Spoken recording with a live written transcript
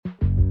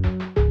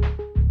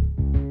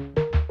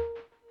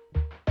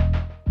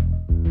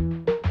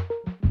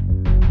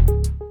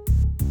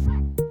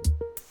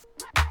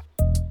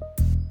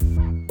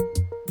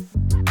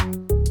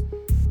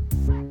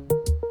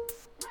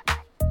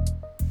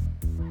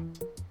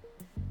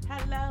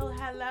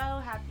hello.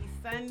 Happy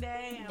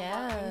Sunday and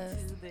welcome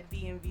to the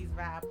DMV's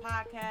Vibe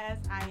podcast.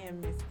 I am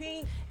Miss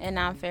Pink. And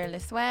I'm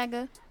Fearless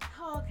Swagger.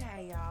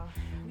 Okay, y'all.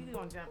 We're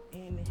going to jump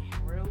in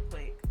real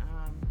quick.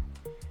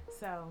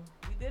 So,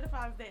 we did a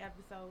Father's Day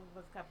episode. It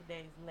was a couple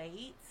days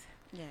late.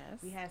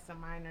 Yes. We had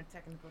some minor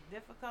technical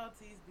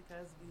difficulties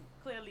because we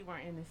clearly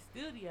weren't in the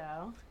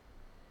studio.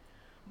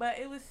 But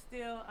it was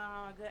still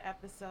a good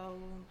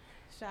episode.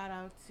 Shout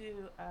out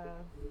to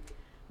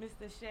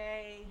Mr.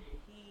 Shay.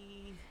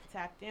 He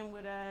tapped in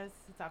with us.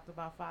 He talked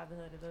about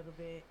fatherhood a little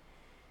bit.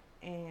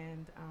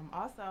 And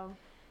also,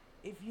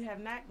 if you have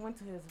not went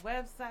to his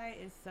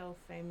website, it's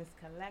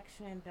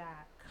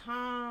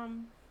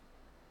SoFamousCollection.com.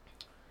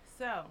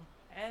 So,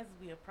 as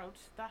we approach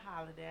the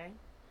holiday,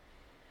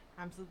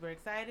 I'm super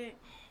excited.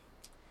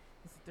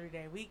 It's a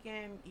 3-day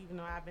weekend, even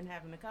though I've been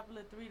having a couple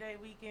of 3-day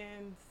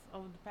weekends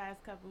over the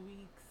past couple of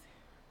weeks.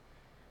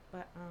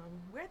 But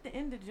we're at the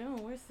end of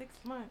June. We're 6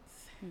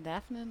 months.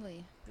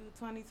 Definitely. Through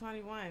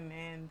 2021.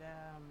 And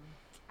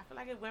I feel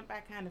like it went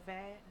by kind of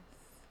fast.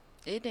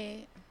 It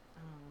did.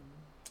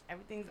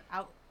 Everything's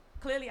out.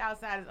 Clearly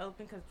outside is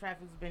open because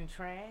traffic's been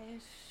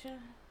trash.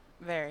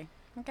 Very.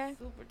 Okay.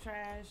 Super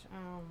trash.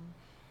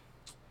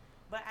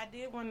 But I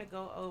did want to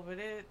go over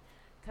this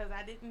because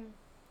I didn't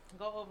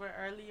go over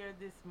earlier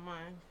this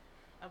month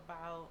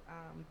about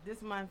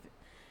this month,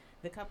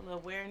 the couple of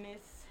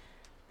awareness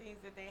things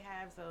that they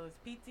have. So it's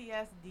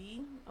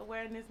PTSD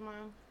Awareness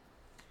Month,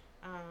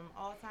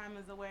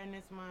 Alzheimer's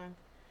Awareness Month,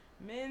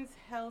 Men's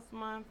Health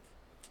Month,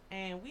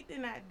 and we did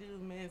not do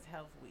Men's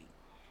Health Week.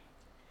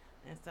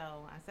 And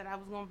so I said I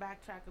was going to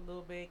backtrack a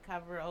little bit,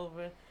 cover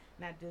over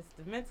not just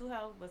the mental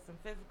health, but some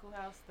physical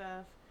health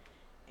stuff.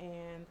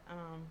 And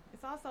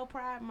it's also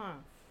Pride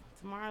Month.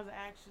 Tomorrow's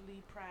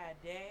actually Pride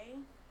Day.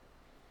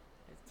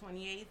 It's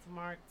 28th,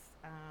 marks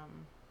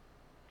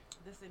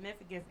the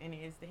significance in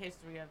it is the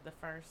history of the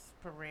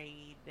first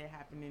parade that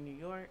happened in New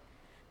York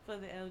for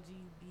the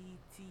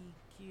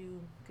LGBTQ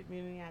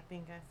community. I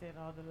think I said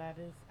all the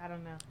letters. I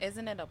don't know.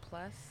 Isn't it a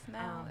plus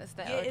now? It's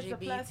the yeah,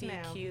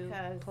 LGBTQ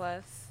it's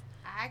plus.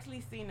 I actually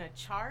seen a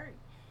chart,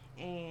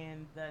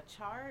 and the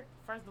chart,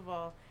 first of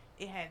all,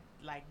 it had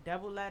like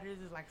double letters,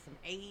 it's like some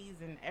A's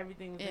and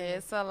everything. Yeah,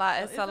 it's a lot.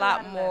 So it's a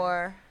lot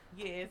more.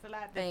 Yeah, it's a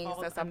lot things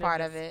that's a under part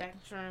the of it.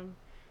 Spectrum,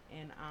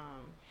 and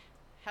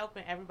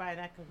helping everybody in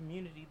that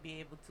community be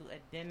able to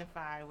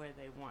identify where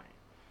they want.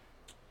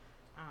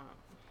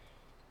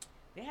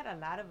 They had a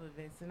lot of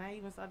events, and I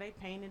even saw they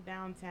painted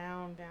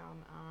downtown,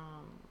 down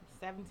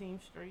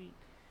 17th Street.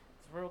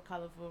 It's real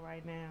colorful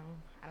right now.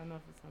 I don't know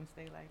if it's going to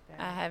stay like that.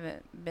 I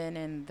haven't been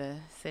in the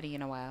city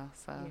in a while,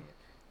 so.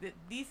 Yeah.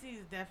 DC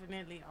is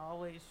definitely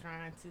always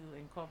trying to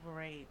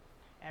incorporate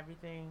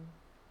everything.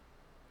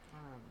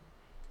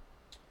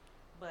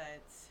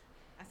 But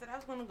I said I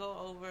was going to go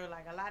over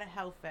like a lot of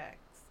health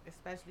facts,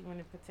 especially when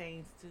it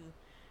pertains to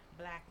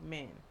black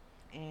men.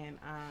 And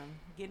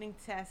getting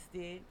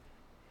tested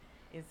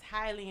is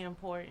highly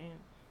important,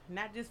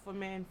 not just for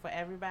men, for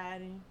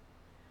everybody.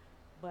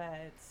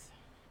 But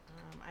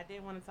I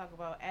did want to talk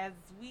about as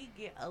we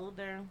get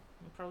older,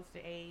 approach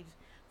the age,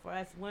 for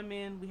us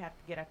women, we have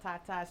to get our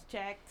tatas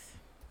checked.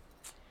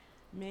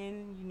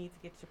 Men, you need to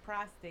get your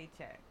prostate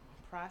checked.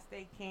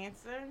 Prostate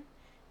cancer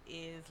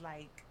is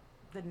like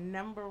the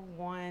number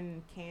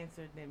one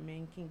cancer that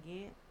men can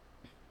get.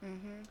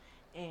 Mm-hmm.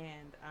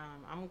 And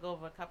I'm going to go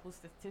over a couple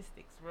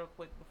statistics real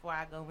quick before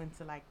I go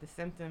into like the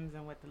symptoms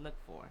and what to look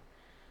for.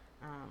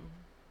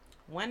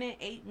 1 in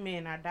 8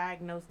 men are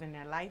diagnosed in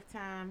their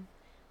lifetime.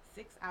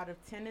 6 out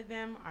of 10 of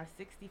them are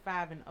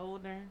 65 and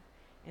older.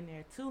 And there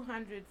are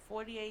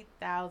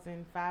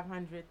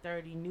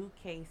 248,530 new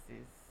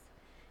cases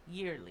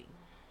yearly.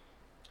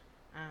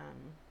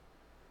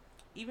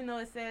 Even though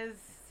it says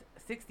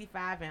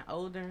 65 and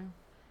older,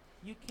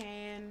 you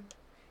can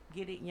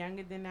get it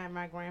younger than that.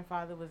 My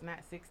grandfather was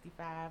not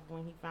 65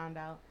 when he found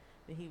out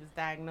that he was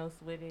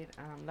diagnosed with it.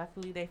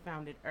 Luckily, they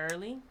found it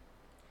early.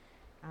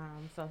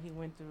 So he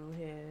went through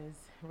his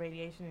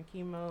radiation and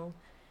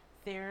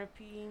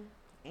chemotherapy,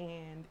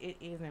 and it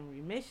is in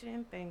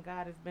remission. Thank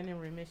God it's been in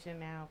remission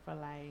now for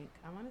like,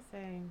 I want to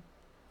say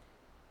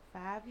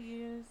 5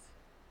 years.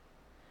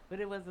 But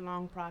it was a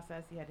long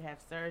process. He had to have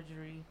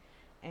surgery.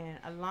 And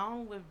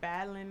along with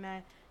battling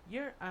that,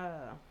 you're,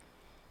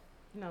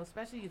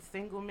 especially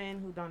single men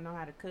who don't know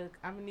how to cook,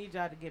 I'm going to need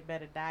y'all to get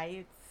better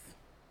diets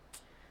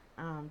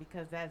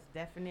because that's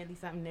definitely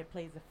something that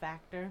plays a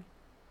factor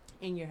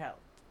in your health.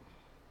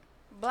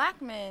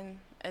 Black men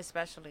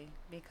especially,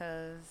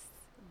 because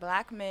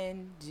black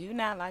men do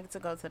not like to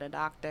go to the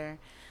doctor.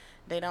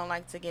 They don't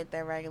like to get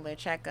their regular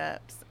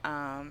checkups,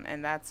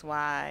 and that's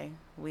why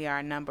we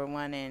are number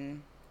one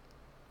in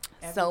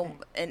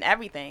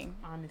everything.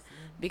 Honestly.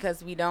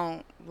 Because we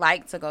don't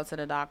like to go to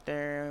the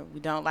doctor.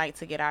 We don't like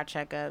to get our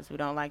checkups. We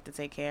don't like to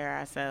take care of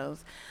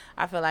ourselves.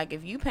 I feel like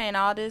if you paying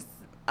all this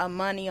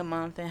money a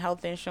month in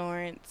health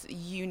insurance,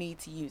 you need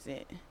to use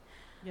it.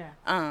 Yeah.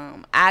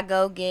 I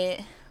go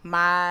get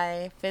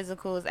my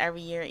physicals every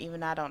year,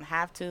 even though I don't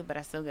have to, but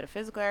I still get a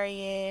physical every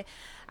year.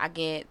 I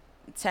get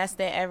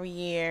tested every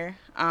year.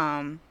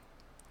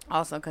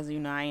 Also, because,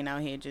 I ain't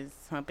out here just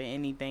humping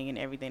anything and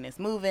everything that's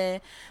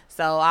moving.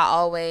 So I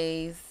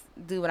always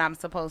do what I'm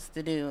supposed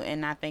to do.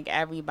 And I think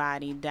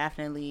everybody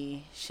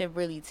definitely should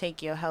really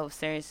take your health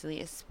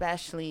seriously,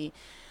 especially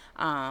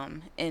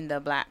in the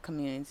black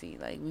community.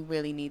 Like, we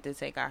really need to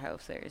take our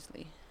health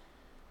seriously.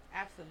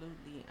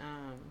 Absolutely.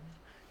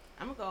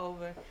 I'm gonna go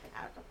over.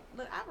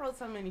 I wrote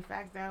so many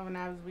facts down when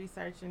I was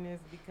researching this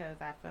because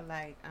I feel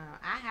like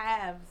I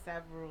have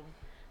several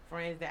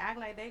friends that act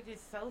like they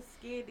just so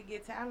scared to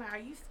get tested. Are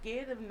you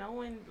scared of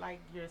knowing like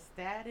your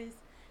status?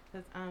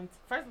 Because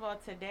first of all,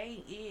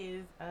 today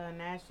is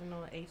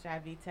National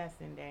HIV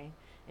Testing Day.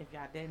 If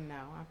y'all didn't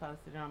know, I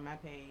posted it on my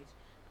page.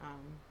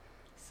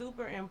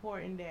 Super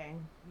important day.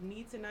 You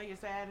need to know your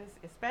status,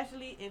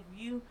 especially if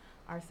you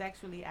are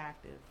sexually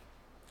active.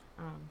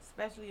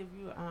 Especially if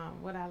you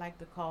what I like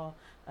to call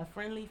a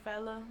friendly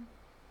fella.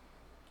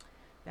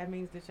 That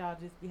means that y'all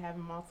just be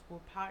having multiple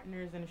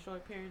partners in a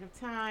short period of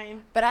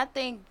time. But I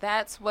think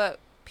that's what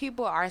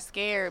people are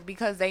scared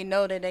because they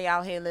know that they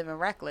out here living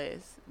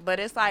reckless. But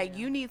it's like,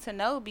 you need to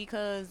know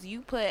because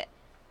you put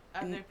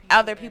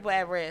other people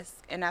at risk,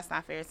 and that's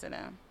not fair to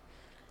them.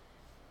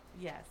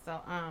 Yeah,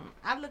 so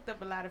I looked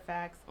up a lot of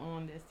facts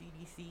on the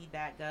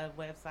CDC.gov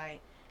website,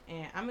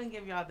 and I'm gonna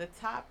give y'all the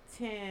top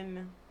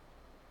 10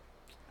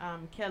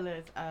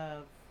 killers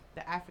of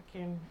the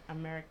African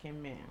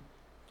American men: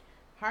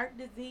 heart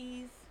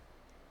disease,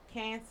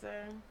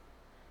 cancer,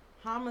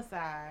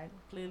 homicide.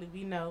 Clearly,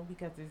 we know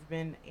because it's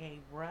been a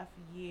rough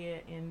year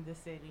in the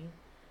city.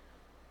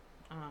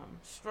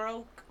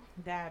 Stroke,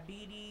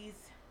 diabetes,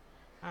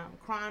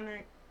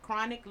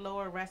 chronic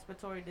lower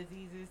respiratory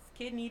diseases,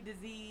 kidney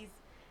disease,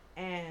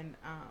 and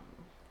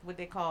what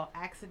they call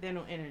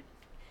accidental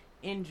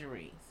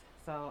injuries.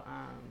 So,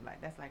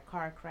 like that's like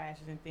car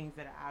crashes and things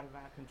that are out of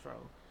our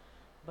control.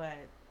 But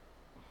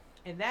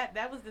and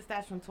that was the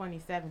stats from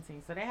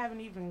 2017. So they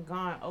haven't even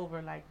gone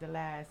over like the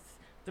last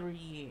 3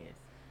 years,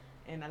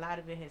 and a lot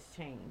of it has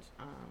changed.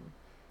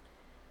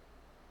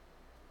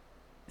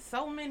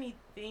 So many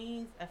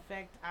things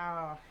affect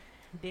our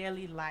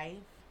daily life,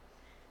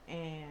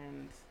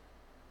 and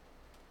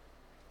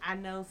I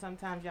know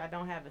sometimes y'all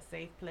don't have a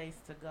safe place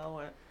to go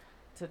or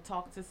to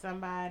talk to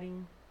somebody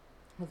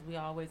because we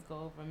always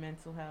go over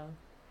mental health,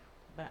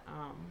 but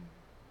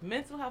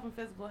mental health and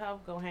physical health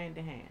go hand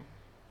in hand.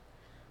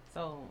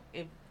 So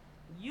if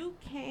you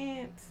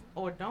can't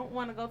or don't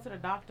want to go to the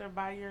doctor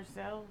by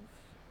yourself,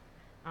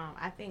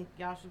 I think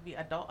y'all should be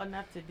adult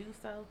enough to do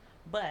so.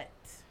 But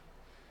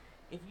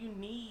if you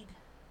need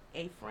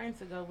a friend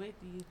to go with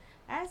you,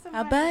 ask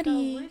somebody to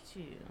go with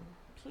you.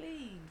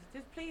 Please,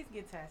 just please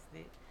get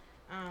tested.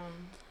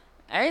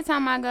 Every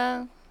time I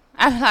go,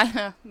 I'm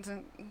like,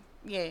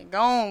 yeah, go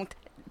on,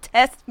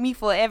 test me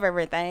for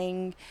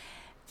everything.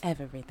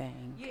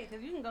 Everything. Yeah,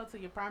 because you can go to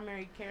your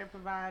primary care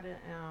provider.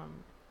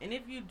 And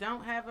if you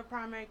don't have a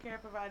primary care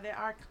provider, there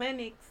are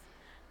clinics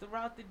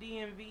throughout the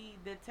DMV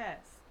that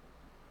test.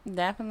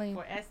 Definitely.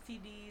 For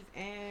STDs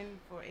and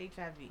for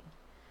HIV.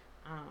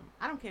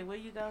 I don't care where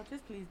you go,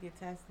 just please get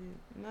tested.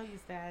 Know your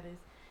status.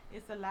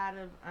 It's a lot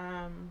of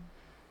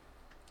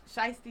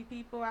shiesty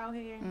people out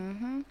here.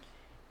 Mm-hmm.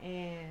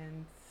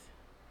 And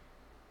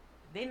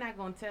they're not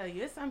going to tell you.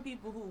 There's some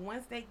people who,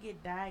 once they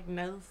get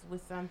diagnosed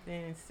with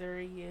something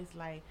serious,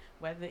 like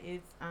whether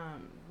it's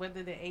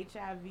whether the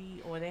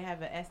HIV or they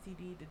have an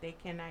STD that they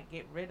cannot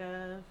get rid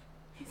of.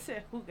 He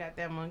said, "Who got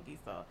that monkey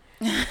saw?"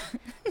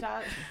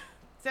 Child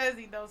says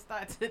he don't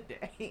start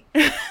today.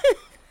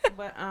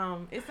 But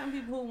it's some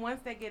people who,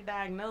 once they get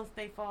diagnosed,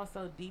 they fall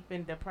so deep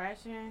in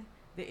depression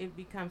that it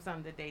becomes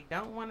something that they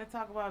don't want to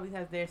talk about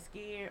because they're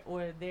scared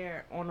or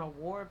they're on a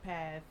war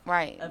path.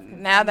 Right.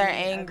 Now they're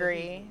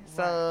angry.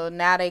 So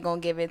now they're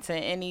going to give it to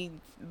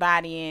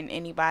anybody and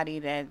anybody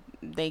that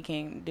they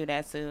can do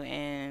that to.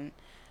 And,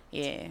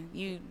 yeah,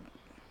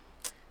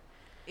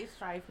 it's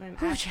trifling.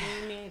 I've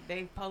seen it.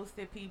 They've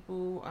posted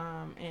people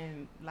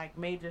in, like,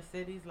 major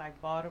cities like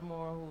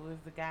Baltimore, who is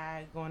the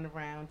guy going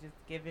around just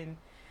giving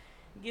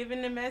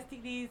them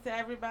STDs to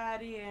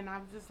everybody. And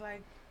I'm just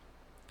like,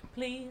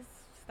 please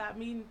stop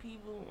meeting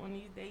people on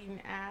these dating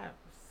apps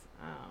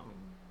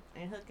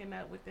and hooking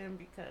up with them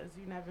because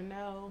you never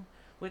know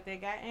what they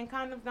got. And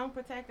condoms don't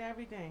protect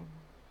everything.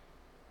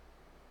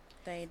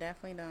 They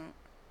definitely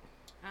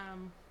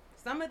don't.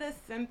 Some of the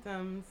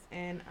symptoms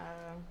and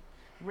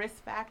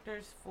risk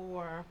factors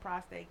for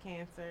prostate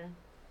cancer.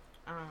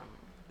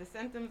 The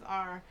symptoms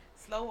are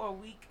slow or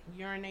weak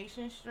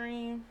urination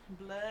stream,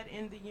 blood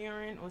in the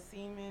urine or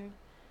semen,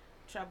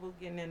 trouble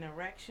getting an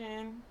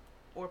erection,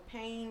 or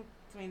pain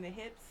between the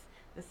hips,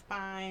 the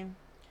spine,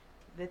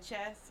 the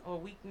chest, or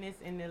weakness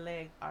in the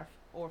legs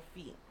or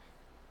feet.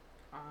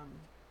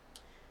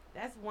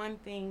 That's one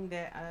thing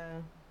that,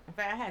 in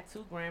fact, I had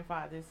 2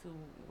 grandfathers who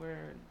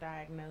were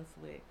diagnosed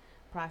with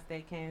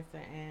prostate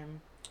cancer,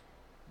 and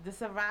the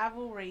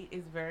survival rate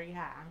is very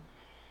high.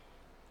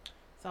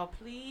 So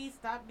please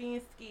stop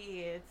being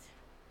scared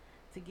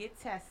to get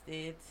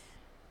tested.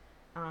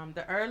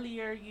 The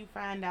earlier you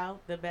find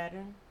out, the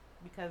better,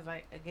 because,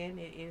 like, again,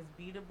 it is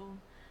beatable.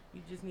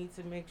 You just need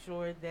to make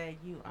sure that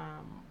you,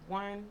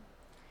 one,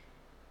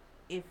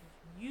 if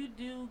you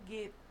do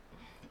get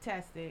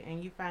tested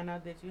and you find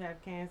out that you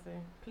have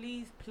cancer,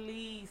 please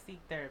seek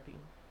therapy,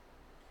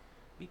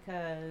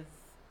 because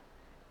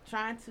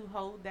trying to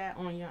hold that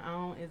on your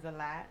own is a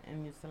lot,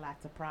 and it's a lot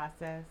to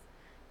process.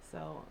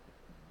 So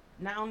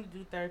not only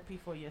do therapy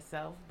for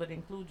yourself, but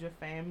include your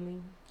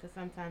family, because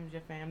sometimes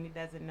your family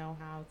doesn't know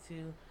how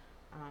to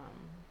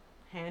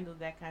handle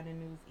that kind of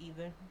news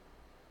either.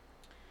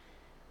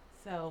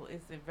 So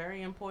it's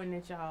very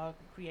important that y'all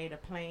create a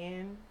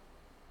plan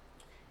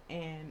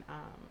and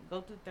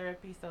go through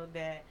therapy so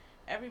that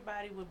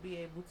everybody will be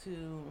able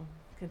to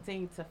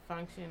continue to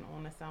function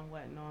on a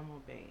somewhat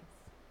normal base.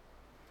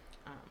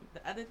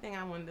 The other thing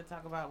I wanted to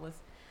talk about was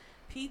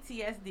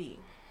PTSD.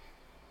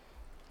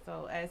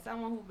 So, as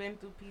someone who's been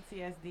through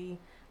PTSD,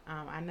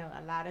 I know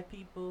a lot of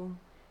people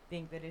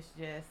think that it's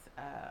just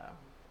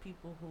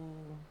people who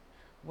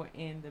were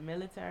in the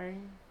military,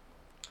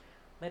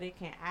 but it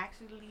can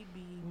actually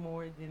be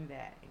more than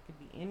that. It could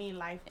be any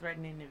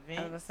life-threatening event.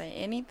 I was gonna say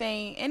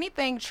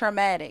anything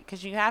traumatic,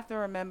 because you have to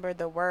remember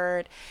the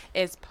word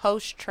is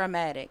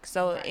post-traumatic.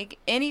 So Right.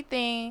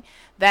 anything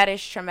that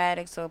is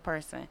traumatic to a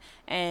person,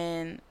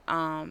 and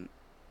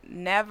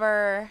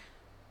never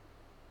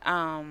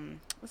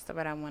what's the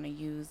word I want to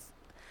use?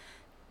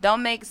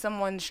 Don't make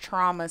someone's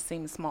trauma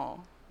seem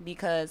small,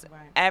 because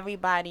Right.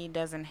 everybody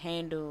doesn't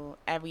handle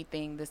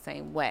everything the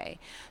same way.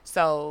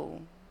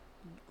 So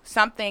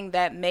something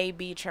that may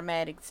be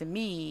traumatic to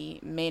me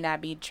may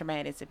not be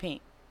traumatic to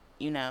Pink,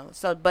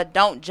 So, but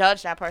don't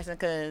judge that person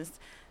because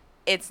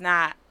it's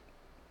not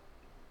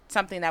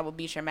something that would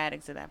be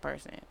traumatic to that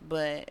person.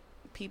 But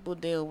people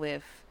deal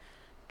with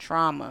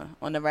trauma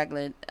on a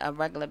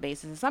regular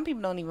basis, and some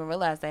people don't even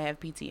realize they have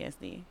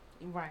PTSD.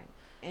 Right.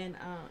 And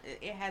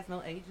it has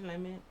no age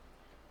limit.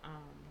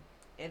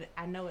 Um,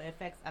 I know it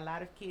affects a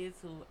lot of kids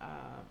who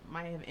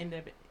might have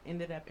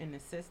ended up in the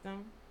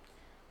system.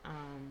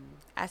 Um,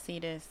 I see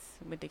this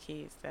with the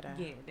kids that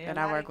yeah, there are that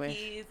a I lot work of with.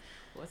 kids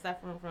who are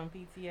suffering from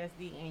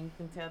PTSD, and you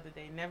can tell that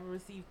they never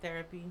received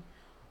therapy,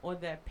 or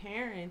their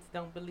parents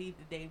don't believe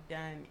that they've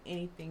done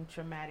anything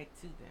traumatic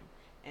to them.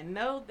 And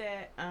know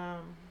that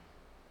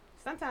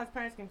sometimes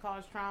parents can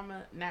cause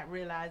trauma not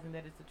realizing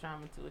that it's a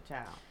trauma to a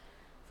child.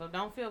 So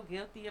don't feel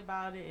guilty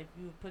about it. If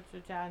you put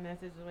your child in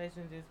that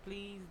situation, just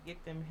please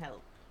get them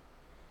help.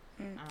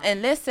 And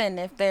Um, listen,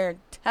 if they're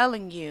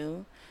telling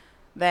you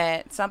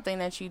that something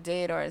that you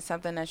did or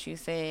something that you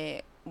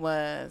said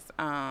was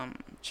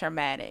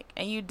traumatic,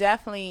 and you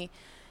definitely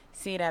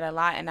see that a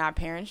lot in our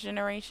parents'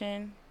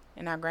 generation,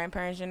 in our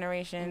grandparents'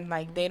 generation.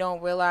 Like, mhm. they don't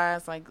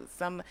realize, like,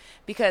 some,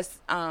 because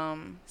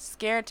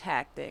scare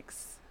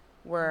tactics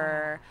Oh,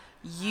 were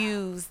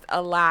used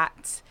a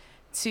lot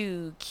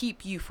to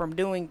keep you from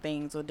doing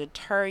things or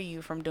deter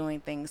you from doing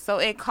things. So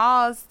it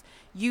caused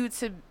you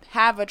to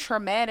have a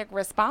traumatic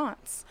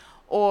response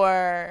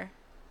or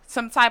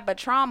some type of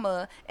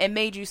trauma and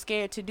made you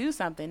scared to do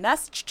something.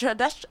 That's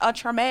a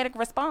traumatic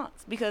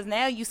response, because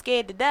now you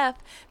scared to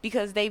death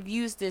because they've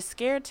used this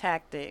scare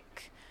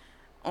tactic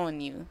on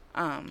you.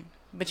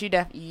 But you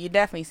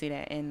definitely see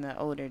that in the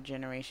older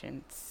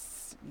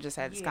generations. Just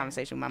had this yeah.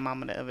 conversation with my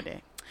mama the other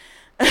day.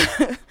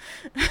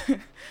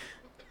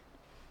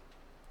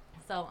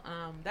 So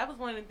that was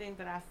one of the things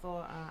that I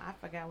saw. I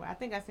forgot what, I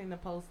think I seen the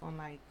post on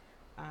like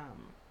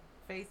um,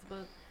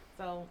 Facebook.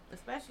 So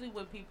especially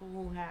with people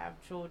who have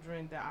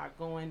children that are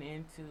going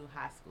into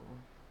high school,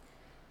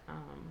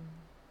 um,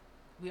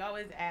 we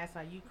always ask,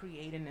 are you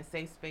creating a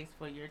safe space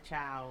for your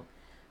child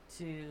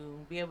to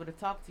be able to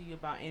talk to you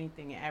about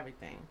anything and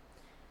everything?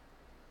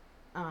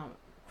 Um,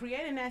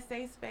 Creating that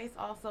safe space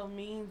also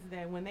means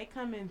that when they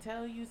come and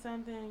tell you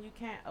something, you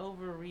can't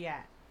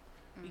overreact,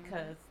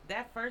 because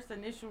that first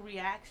initial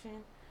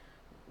reaction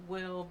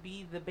will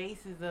be the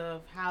basis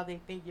of how they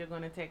think you're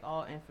going to take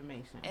all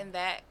information. And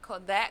that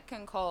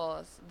can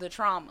cause the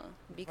trauma,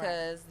 Right.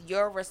 because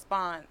your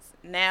response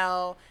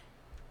now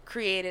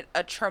created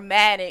a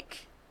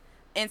traumatic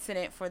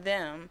incident for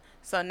them.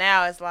 So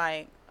now it's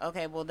like,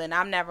 okay, well then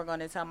I'm never going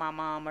to tell my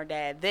mom or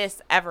dad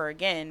this ever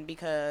again,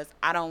 because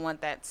I don't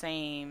want that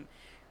same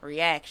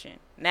reaction.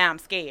 Now I'm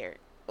scared,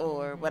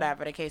 or Mm-hmm.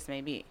 whatever the case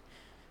may be.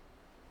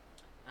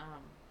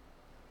 Um,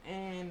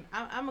 and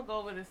I'm going to go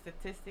over the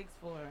statistics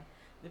for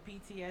the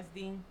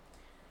PTSD.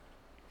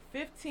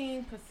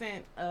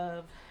 15%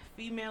 of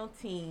female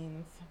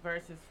teens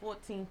versus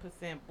 14%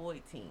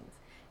 boy teens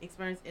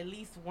experience at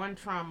least one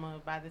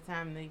trauma by the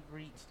time they've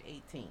reached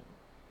 18.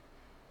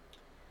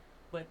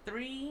 But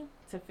 3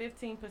 to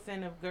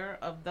 15%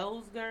 of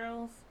those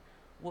girls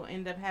will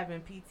end up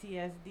having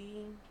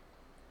PTSD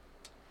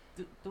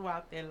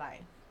throughout their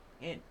life,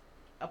 and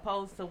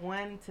opposed to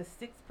 1 to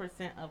 6%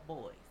 of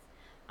boys.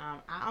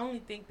 I only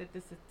think that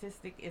the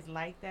statistic is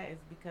like that is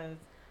because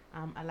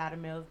a lot of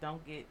males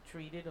don't get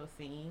treated or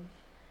seen.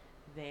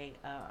 They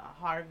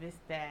harvest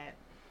that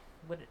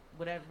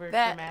whatever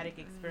That traumatic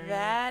experience.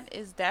 that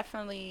is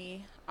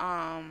definitely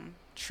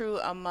true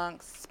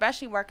amongst,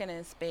 especially working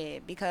in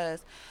SPED,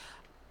 because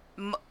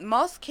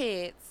most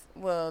kids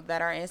will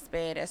that are in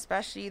SPED,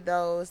 especially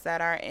those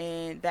that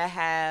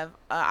have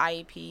a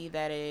IEP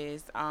that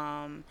is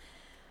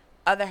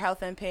other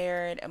health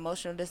impaired,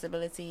 emotional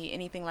disability,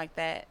 anything like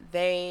that,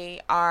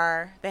 they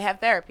have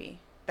therapy.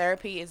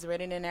 Therapy is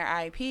written in their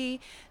IEP.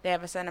 They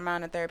have a certain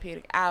amount of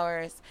therapeutic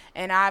hours.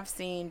 And I've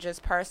seen,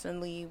 just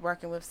personally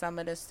working with some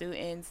of the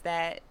students,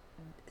 that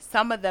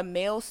some of the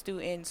male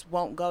students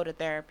won't go to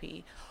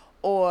therapy,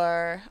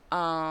 or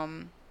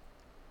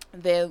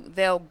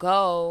they'll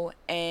go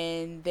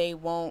and they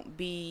won't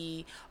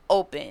be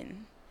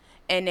open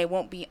and they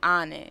won't be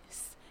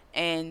honest.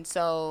 And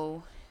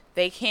so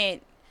they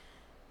can't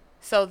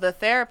so the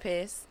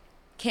therapist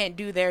can't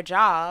do their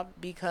job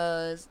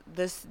because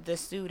the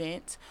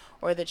student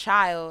or the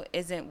child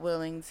isn't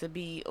willing to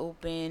be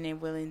open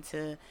and willing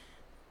to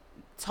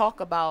talk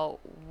about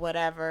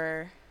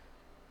whatever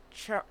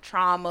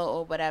trauma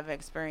or whatever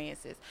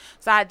experiences.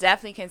 So I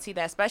definitely can see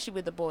that, especially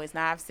with the boys.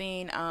 Now I've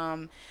seen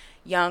the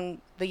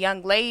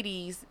young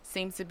ladies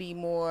seem to be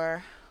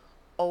more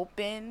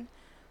open.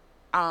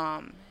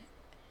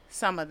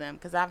 Some of them,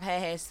 because I've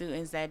had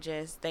students that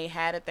they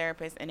had a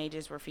therapist and they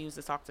just refused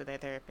to talk to their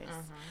therapist.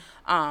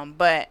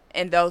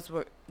 And those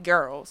were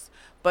girls.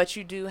 But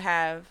you do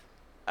have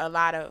a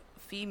lot of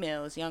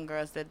females, young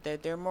girls, that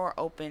they're more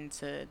open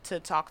to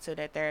talk to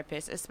their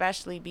therapist,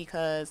 especially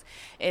because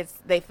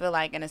they feel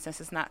like, in a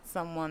sense, it's not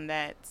someone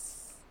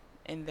that's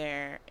in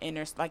their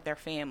like their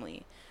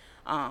family.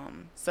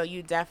 So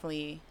you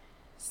definitely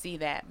see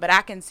that. But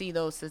I can see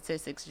those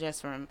statistics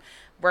just from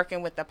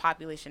working with the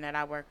population that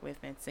I work with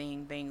and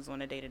seeing things on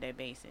a day-to-day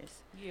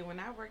basis. Yeah, when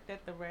I worked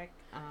at the rec,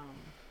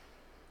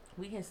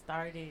 we had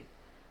started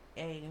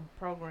a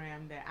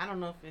program that I don't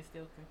know if it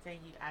still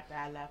continued after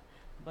I left,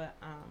 but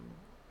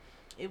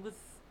it was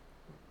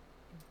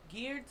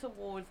geared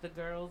towards the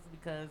girls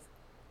because,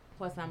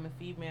 plus, I'm a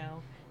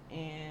female,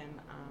 and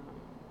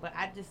but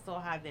I just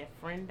saw how their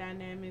friend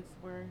dynamics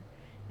were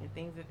and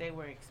things that they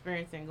were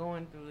experiencing,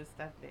 going through, and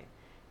stuff that.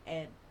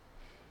 And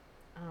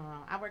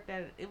I worked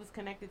it was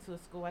connected to a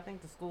school. I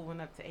think the school went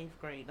up to 8th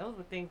grade. Those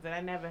were things that I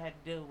never had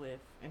to deal with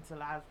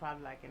until I was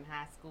probably like in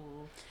high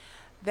school.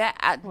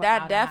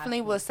 That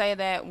definitely will say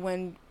that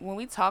when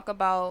we talk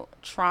about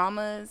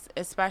traumas,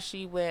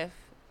 especially with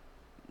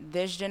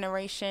this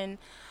generation,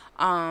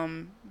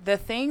 the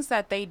things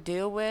that they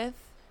deal with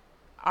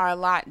are a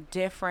lot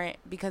different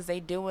because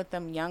they deal with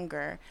them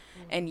younger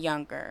and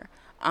younger.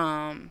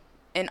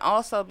 And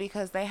also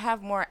because they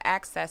have more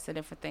access to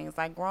different things.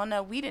 Like growing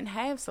up, we didn't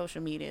have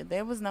social media.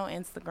 There was no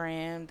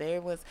Instagram.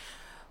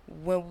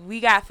 When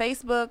we got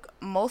Facebook,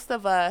 most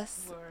of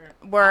us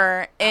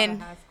were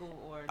in high school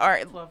or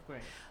 12th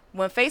grade.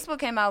 When Facebook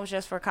came out, it was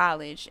just for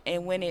college.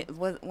 And when it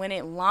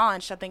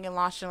launched, I think it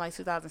launched in like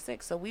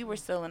 2006. So we were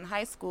still in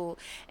high school,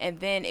 and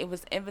then it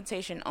was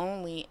invitation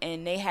only,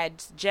 and they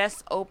had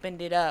just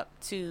opened it up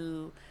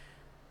to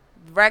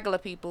regular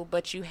people,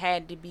 but you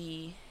had to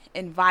be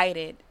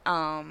invited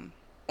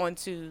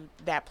onto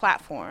that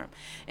platform.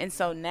 And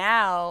so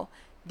now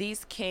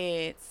these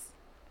kids,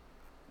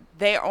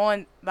 they're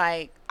on,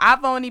 like,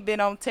 I've only been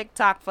on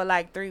TikTok for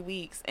like 3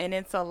 weeks, and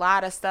it's a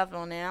lot of stuff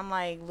on there. I'm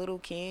like, little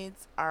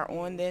kids are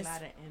on this,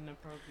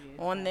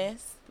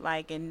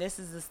 like, and this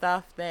is the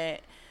stuff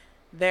that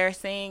they're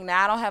seeing.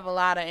 Now I don't have a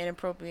lot of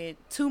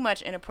too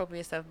much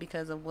inappropriate stuff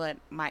because of what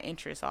my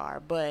interests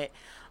are, but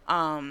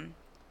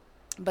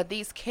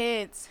these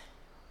kids,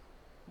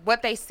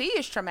 what they see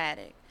is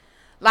traumatic.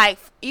 Like,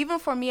 even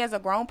for me as a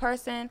grown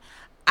person,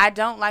 I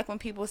don't like when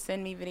people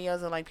send me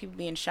videos of, like, people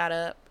being shot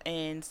up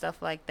and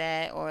stuff like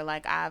that. Or,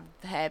 like, I've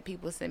had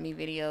people send me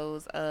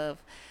videos of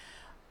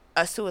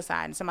a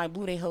suicide and somebody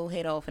blew their whole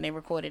head off and they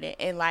recorded it.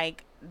 And,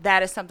 like,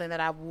 that is something that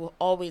I will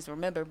always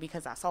remember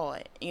because I saw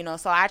it, you know.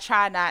 So I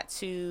try not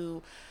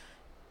to,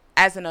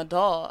 as an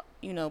adult,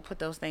 you know, put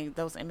those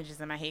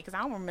images in my head because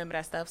I don't remember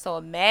that stuff. So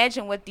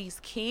imagine what these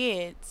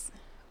kids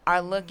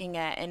are looking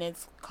at, and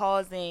it's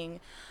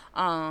causing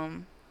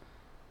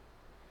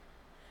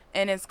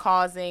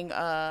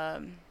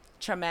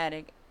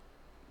traumatic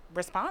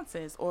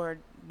responses or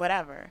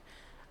whatever,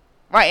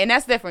 right? And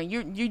that's different.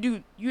 You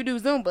do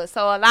Zumba,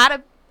 so a lot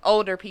of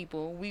older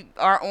people, we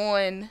are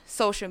on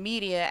social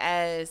media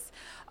as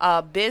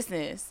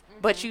business,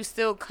 but you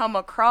still come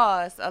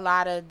across a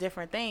lot of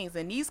different things.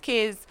 And these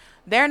kids,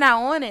 they're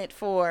not on it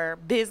for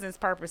business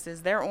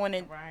purposes. They're on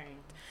it, right,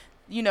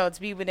 you know,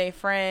 to be with their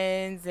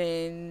friends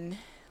and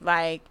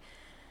like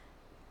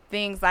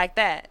things like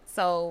that.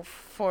 So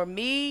for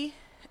me,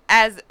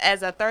 as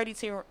a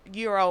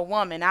 32-year-old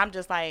woman, I'm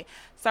just like,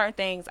 certain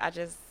things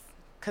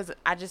because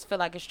I just feel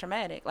like it's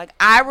traumatic. Like,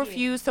 I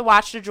refuse to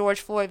watch the George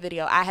Floyd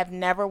video. I have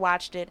never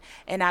watched it,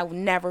 and I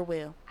never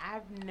will.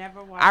 I've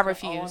never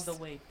watched it all the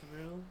way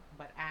through,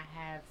 but I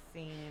have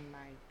seen,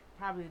 like,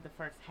 probably the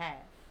first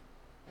half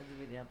of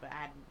the video, but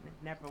I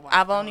never watched it.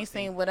 I've only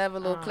seen whatever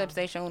little clips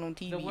they showed on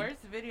TV. The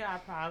worst video I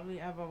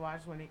probably ever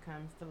watched when it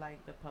comes to,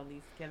 like, the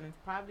police killings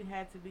probably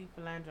had to be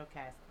Philando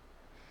Castile.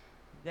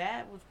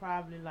 That was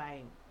probably,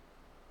 like,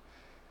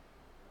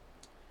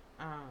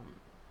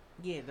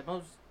 the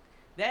most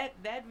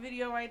That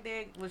video right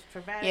there was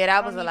traumatic. Yeah, I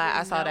that was don't a lot. I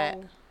even saw that.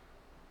 know.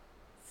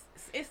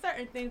 It's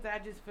certain things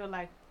that I just feel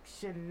like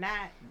should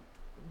not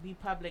be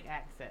public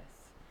access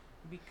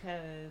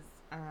because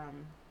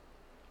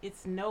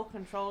it's no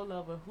control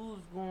over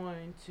who's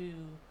going to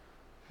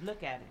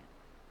look at it.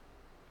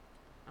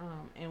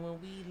 And when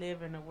we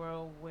live in a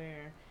world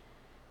where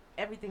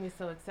everything is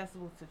so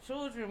accessible to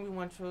children, we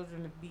want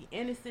children to be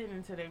innocent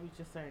until they reach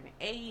a certain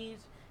age.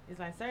 It's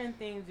like certain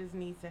things just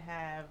need to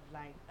have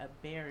like a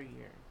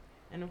barrier.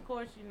 And of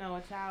course, you know,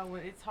 a child,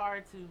 it's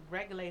hard to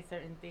regulate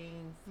certain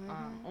things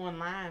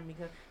online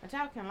because a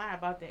child can lie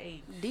about their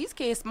age. These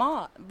kids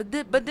smart,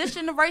 but this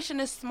generation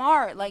is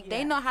smart. Like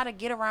they know how to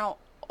get around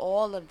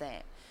all of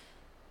that.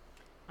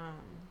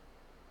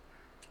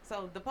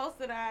 So the post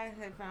that I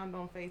had found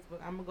on Facebook,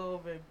 I'm gonna go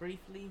over it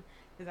briefly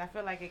because I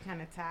feel like it kind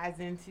of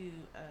ties into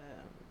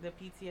the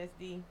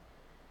PTSD.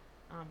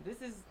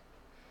 This is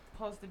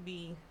supposed to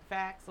be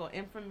facts or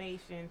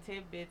information,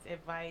 tidbits,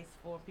 advice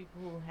for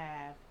people who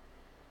have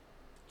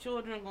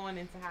children going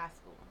into high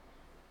school.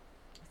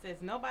 It says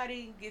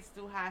nobody gets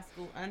through high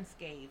school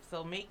unscathed,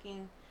 so make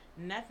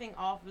nothing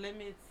off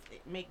limits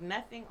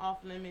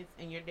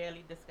in your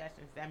daily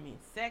discussions. That means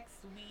sex,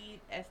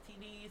 weed,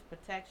 STDs,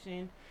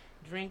 protection,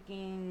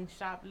 drinking,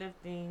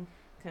 shoplifting,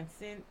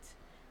 consent,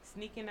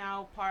 sneaking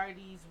out,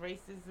 parties,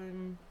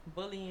 racism,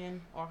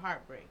 bullying, or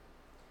heartbreak.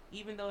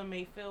 Even though it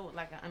may feel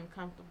like an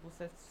uncomfortable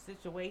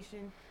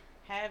situation,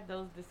 have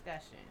those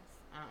discussions.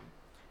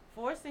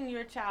 Forcing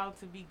your child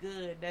to be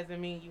good doesn't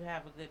mean you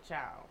have a good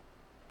child.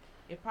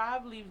 It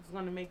probably is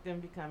going to make them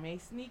become a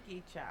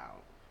sneaky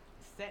child.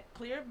 Set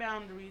clear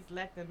boundaries,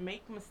 let them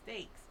make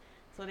mistakes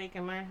so they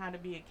can learn how to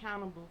be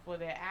accountable for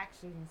their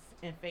actions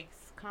and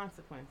face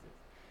consequences.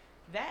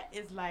 That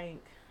is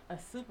like a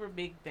super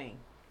big thing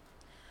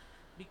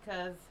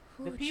because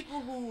the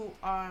people who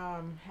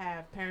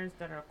have parents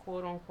that are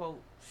quote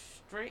unquote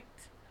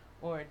strict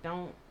or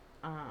don't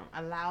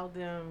allow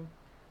them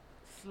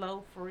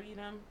slow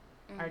freedom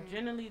are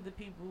generally the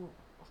people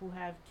who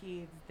have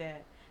kids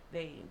that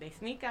they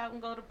sneak out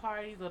and go to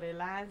parties or they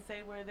lie and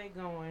say where they're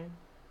going.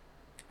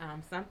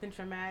 Something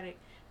traumatic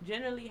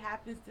generally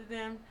happens to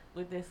them,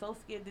 but they're so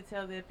scared to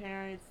tell their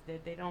parents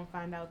that they don't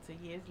find out till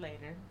years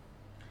later.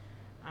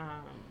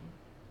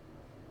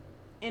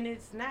 And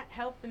it's not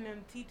helping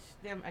them teach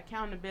them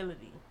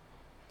accountability.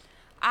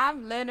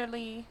 I'm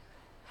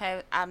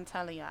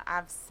telling you,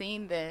 I've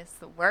seen this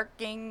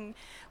working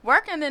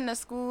in the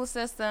school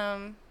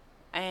system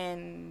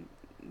and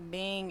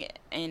being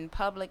in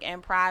public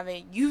and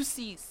private. You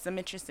see some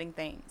interesting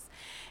things.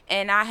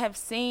 And I have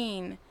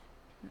seen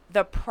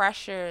the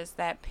pressures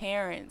that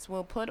parents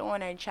will put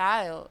on a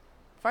child.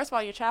 First of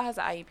all, your child has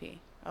an IEP,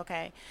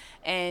 okay?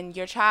 And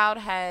your child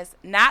has,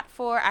 not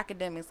for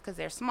academics because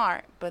they're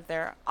smart, but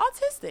they're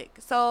autistic.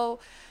 So,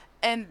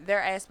 and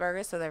they're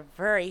Asperger's, so they're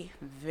very,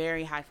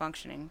 very high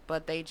functioning,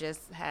 but they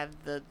just have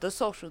the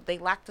social, they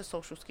lack the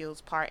social skills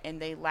part and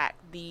they lack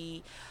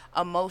the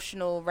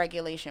emotional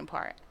regulation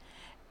part.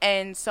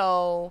 And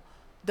so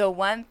the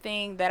one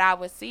thing that I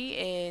would see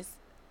is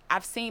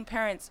I've seen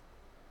parents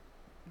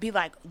be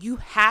like, you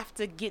have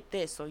to get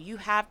this or you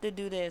have to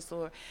do this,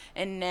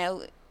 and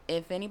now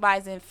if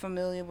anybody's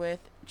familiar with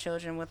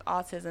children with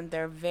autism,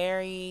 they're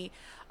very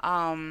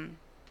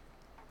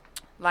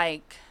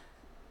like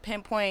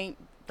pinpoint,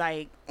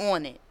 like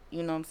on it,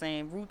 you know what I'm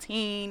saying,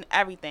 routine,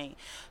 everything.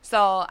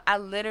 So I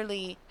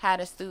literally had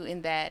a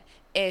student that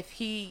if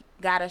he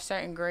got a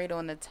certain grade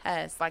on the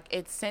test, like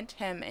it sent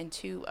him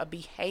into a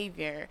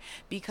behavior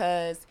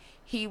because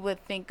he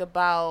would think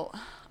about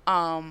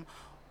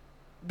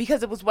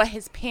because it was what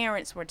his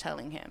parents were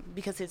telling him,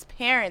 because his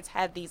parents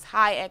had these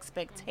high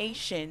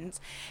expectations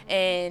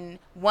and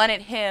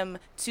wanted him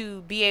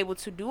to be able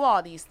to do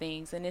all these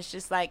things. And it's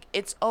just like,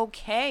 it's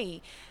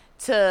okay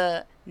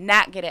to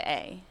not get an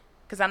A,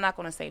 because I'm not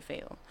going to say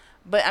fail,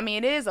 but I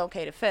mean, it is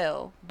okay to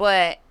fail,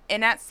 but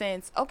in that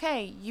sense,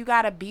 okay, you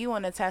got a B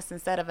on the test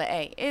instead of an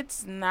A.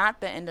 It's not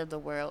the end of the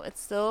world.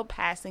 It's still a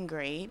passing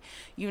grade.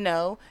 You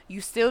know, you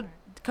still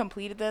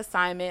completed the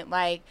assignment,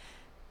 like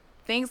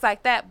things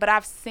like that. But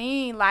I've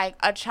seen like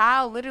a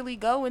child literally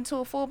go into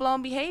a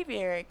full-blown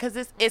behavior because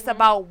it's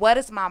about, what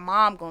is my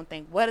mom going to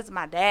think? What is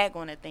my dad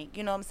going to think?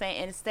 You know what I'm saying?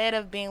 And instead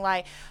of being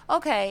like,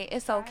 okay,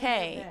 it's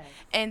okay.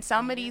 And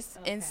some of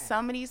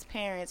these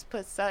parents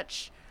put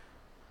such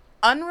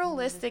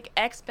unrealistic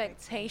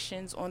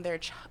expectations on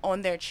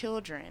their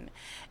children.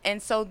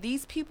 And so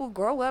these people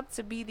grow up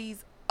to be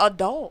these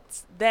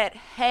adults that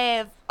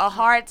have a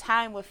hard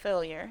time with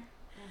failure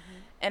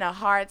and a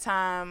hard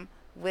time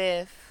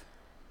with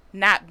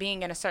not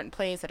being in a certain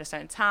place at a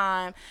certain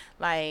time,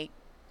 like,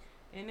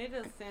 and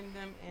it'll send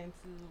them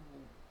into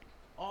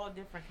all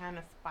different kind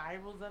of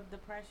spirals of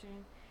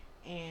depression,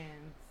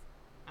 and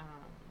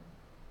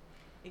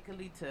it could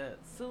lead to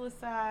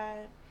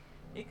suicide,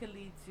 it could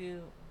lead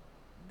to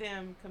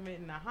them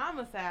committing a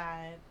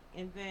homicide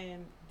and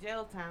then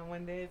jail time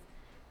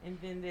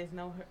then there's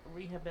no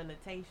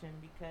rehabilitation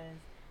because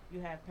you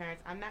have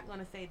parents, I'm not going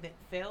to say that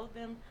failed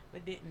them,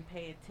 but didn't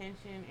pay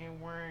attention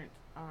and weren't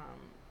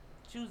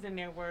choosing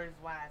their words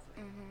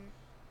wisely.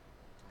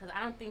 Because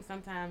I don't think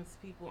sometimes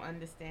people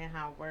understand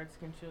how words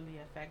can truly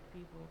affect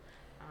people.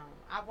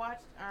 I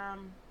watched. I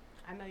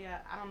know y'all.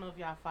 I don't know if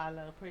y'all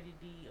follow Pretty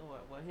D or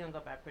well, he don't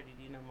go by Pretty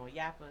D no more.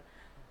 Yappa,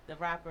 the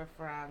rapper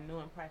from New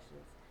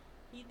Impressions.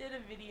 He did a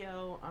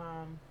video.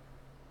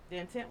 The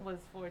intent was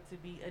for it to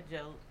be a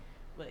joke,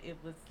 but it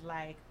was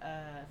like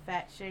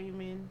fat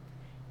shaming,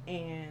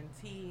 and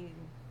he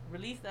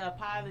released an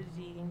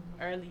apology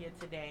earlier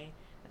today.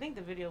 I think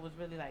the video was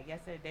really like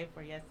yesterday, day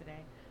before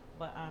yesterday.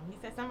 But he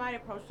said somebody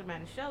approached him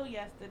at a show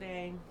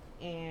yesterday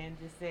and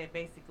just said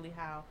basically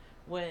how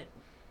what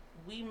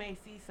we may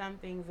see some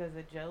things as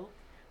a joke,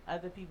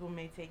 other people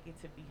may take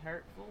it to be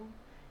hurtful,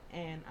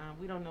 and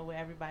we don't know where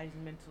everybody's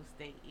mental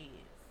state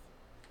is.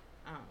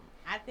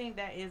 I think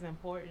that is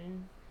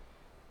important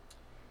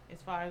as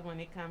far as when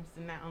it comes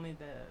to not only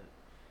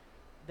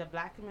the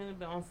black community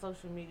but on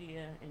social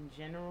media in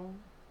general.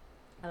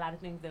 A lot of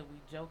things that we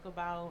joke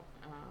about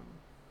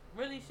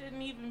really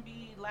shouldn't even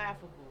be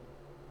laughable.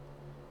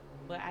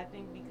 But I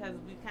think because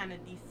we kind of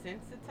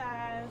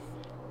desensitized.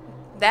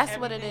 That's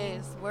what it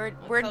is. We're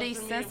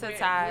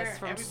desensitized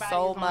from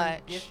so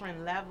much.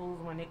 Different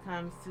levels when it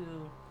comes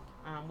to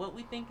what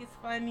we think is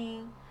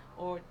funny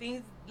or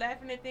things,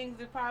 laughing at things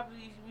that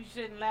probably we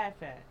shouldn't laugh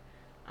at.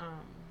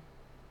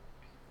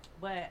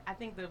 But I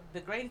think the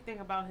greatest thing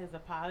about his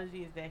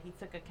apology is that he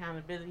took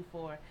accountability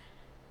for.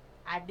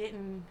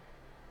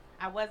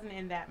 I wasn't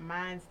in that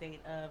mind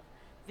state of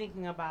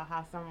thinking about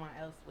how someone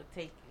else would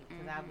take it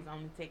because I was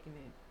only taking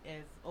it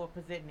as or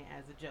presenting it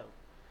as a joke.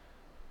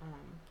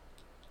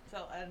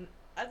 So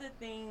other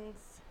things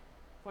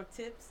for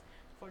tips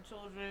for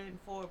children,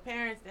 for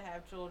parents that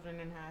have children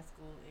in high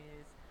school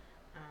is,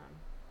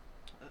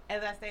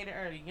 as I stated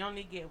earlier, you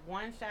only get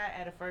one shot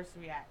at a first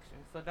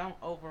reaction, so don't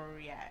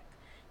overreact.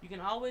 You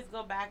can always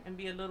go back and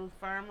be a little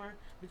firmer,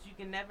 but you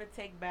can never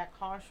take back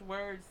harsh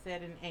words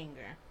said in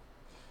anger.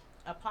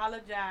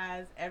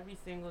 Apologize every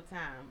single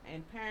time.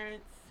 And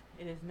parents,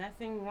 it is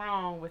nothing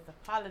wrong with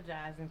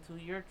apologizing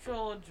to your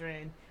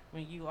children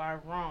when you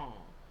are wrong.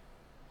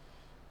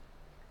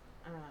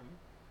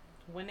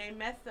 When they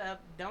mess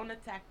up, don't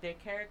attack their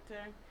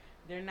character.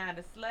 They're not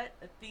a slut,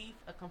 a thief,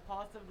 a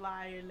compulsive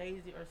liar,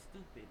 lazy, or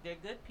stupid. They're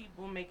good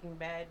people making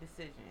bad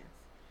decisions.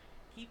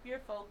 Keep your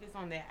focus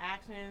on their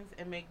actions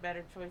and make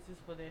better choices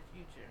for their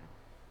future.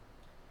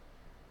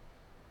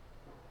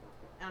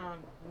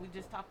 We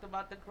just talked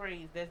about the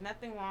grades. There's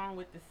nothing wrong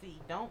with the C.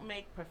 Don't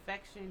make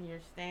perfection your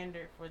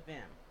standard for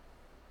them.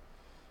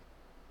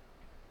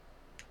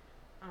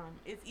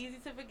 It's easy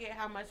to forget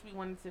how much we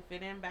wanted to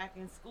fit in back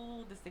in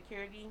school. The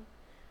security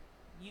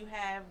you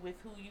have with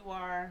who you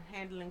are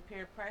handling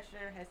peer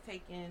pressure has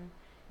taken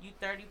you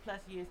 30 plus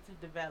years to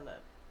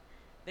develop.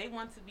 They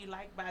want to be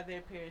liked by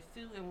their peers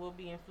too and will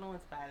be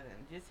influenced by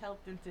them. Just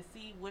help them to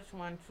see which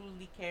one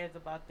truly cares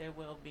about their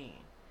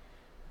well-being.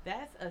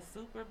 That's a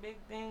super big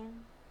thing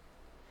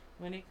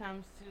when it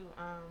comes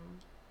to,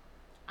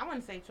 I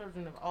want to say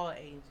children of all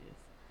ages.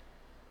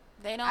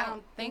 They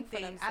don't think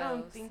for themselves. I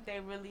don't think they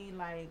really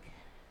like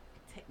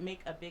make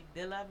a big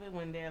deal of it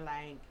when they're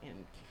like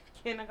in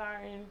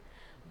kindergarten,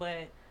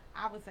 but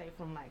I would say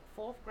from like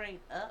 4th grade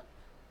up,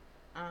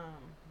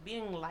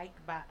 being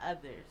liked by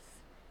others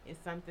is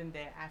something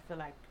that I feel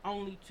like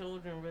only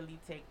children really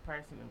take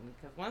personally.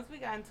 Because once we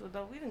got into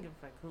adult, we didn't give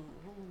a fuck who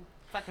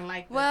fucking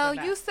liked us. Well,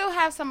 you still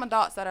have some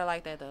adults that are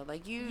like that though.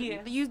 Like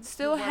you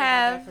still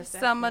have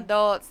some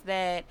adults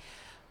that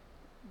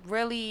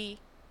really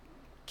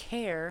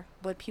care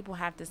what people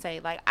have to say.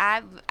 Like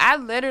I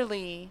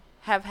literally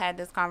have had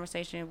this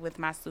conversation with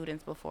my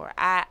students before.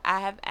 I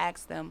have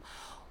asked them,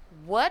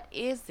 what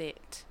is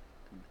it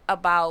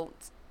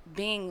about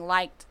being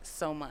liked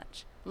so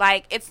much?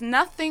 Like, it's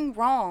nothing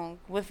wrong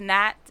with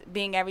not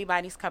being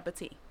everybody's cup of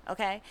tea,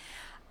 okay?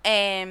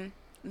 And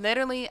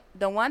literally,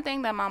 the one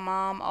thing that my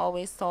mom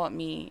always taught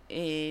me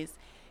is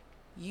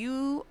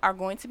you are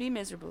going to be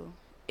miserable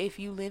if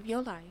you live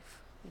your life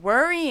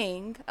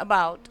worrying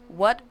about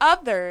what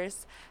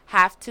others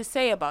have to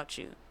say about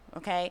you,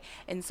 okay?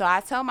 And so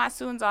I tell my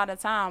students all the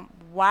time,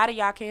 why do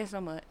y'all care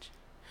so much?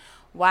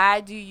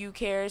 Why do you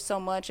care so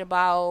much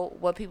about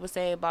what people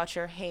say about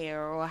your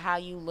hair or how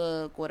you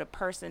look or the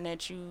person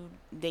that you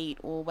date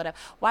or whatever?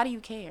 Why do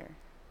you care?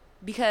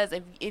 Because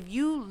if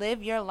you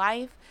live your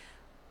life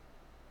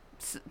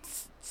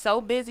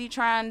so busy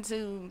trying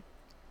to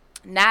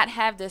not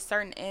have this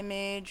certain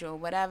image or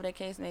whatever the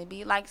case may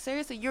be, like,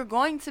 seriously, you're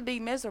going to be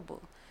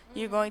miserable.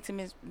 You're going to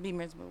be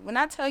miserable. When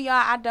I tell y'all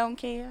I don't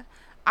care,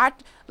 I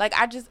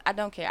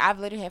don't care. I've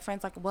literally had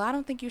friends like, well, I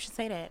don't think you should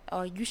say that,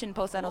 or you shouldn't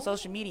post that on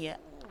social media.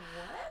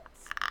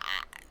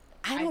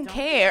 I don't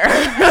care.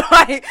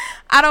 Like,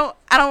 I don't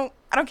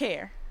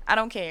care. I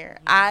don't care.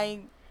 Yeah.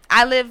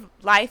 I live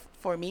life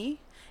for me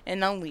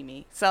and only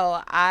me.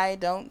 So I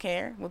don't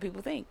care what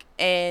people think.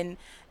 And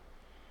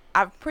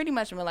I've pretty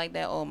much been like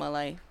that all my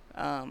life.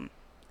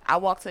 I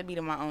walk to the beat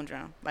of my own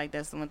drum. Like,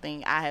 that's the one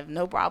thing. I have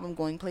no problem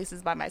going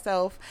places by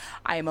myself.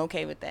 I am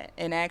okay with that.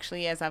 And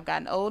actually, as I've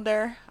gotten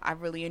older, I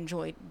really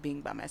enjoyed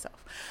being by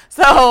myself.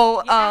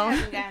 So, I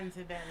haven't gotten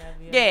to that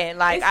level yet. Yeah,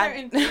 like, there's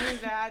certain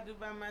things that I do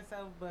by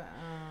myself, but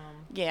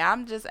yeah,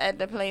 I'm just at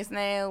the place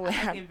now where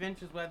I like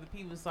adventures with other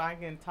people, so I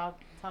can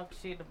talk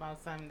shit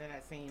about something that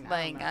I've seen.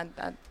 Like,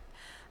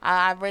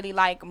 I really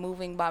like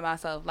moving by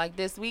myself. Like,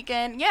 this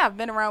weekend, yeah, I've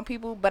been around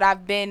people, but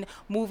I've been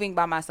moving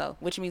by myself,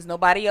 which means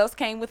nobody else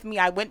came with me.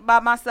 I went by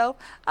myself.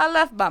 I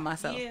left by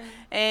myself. Yeah.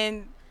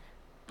 And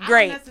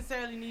great. I don't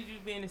necessarily need you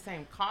to be in the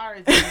same car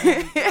as me when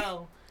we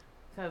go,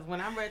 because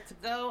when I'm ready to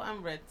go,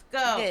 I'm ready to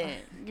go. Yeah,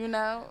 you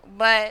know,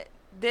 but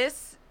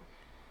this,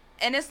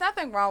 and it's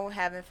nothing wrong with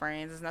having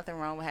friends. There's nothing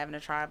wrong with having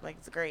a tribe. Like,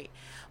 it's great.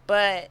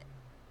 But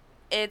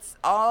it's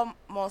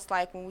almost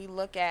like when we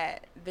look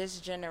at this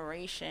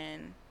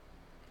generation,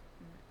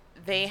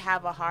 they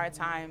have a hard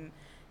time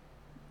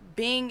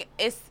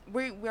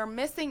we're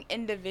missing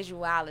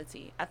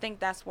individuality. I think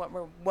that's what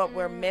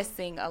we're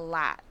missing a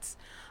lot.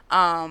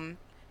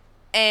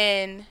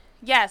 And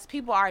yes,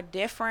 people are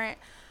different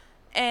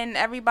and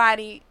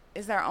everybody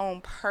is their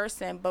own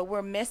person, but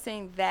we're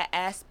missing that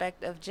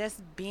aspect of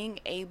just being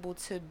able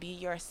to be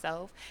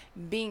yourself,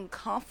 being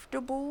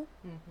comfortable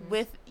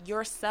with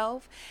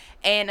yourself,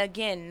 and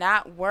again,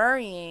 not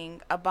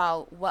worrying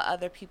about what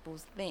other people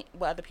think.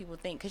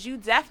 Because you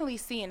definitely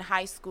see in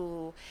high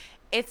school,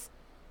 it's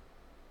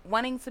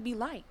wanting to be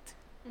liked,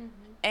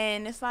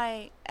 and it's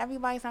like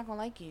everybody's not gonna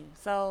like you,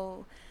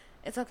 so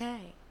it's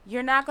okay.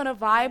 You're not gonna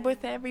vibe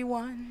with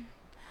everyone.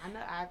 I know.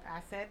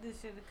 I said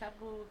this shit a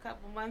couple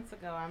months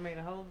ago. I made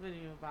a whole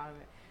video about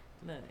it.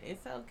 Look,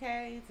 it's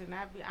okay to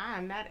not be. I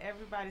am not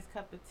everybody's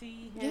cup of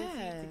tea.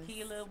 Hennessy,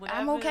 tequila, whatever.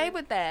 I'm okay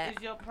with that.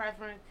 It's your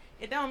preference.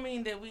 It don't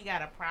mean that we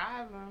got a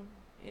problem.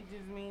 It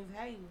just means,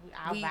 hey,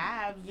 our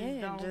vibes just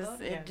don't go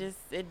together.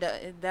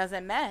 It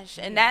doesn't mesh,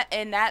 and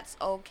that's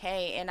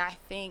okay. And I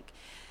think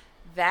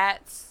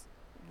that's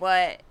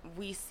what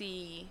we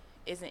see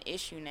is an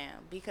issue now,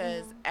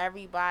 because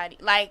everybody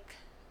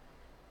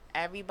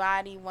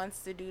wants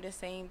to do the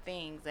same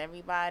things.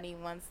 Everybody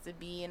wants to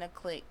be in a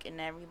clique, and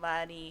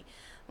everybody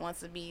wants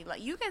to be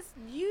like, you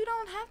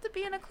don't have to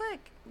be in a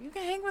clique. You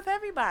can hang with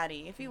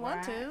everybody if you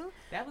want to.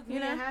 That was me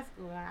in high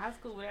school. I was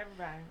cool with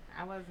everybody.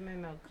 I wasn't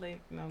in no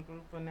clique, no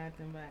group or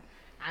nothing, but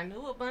I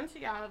knew a bunch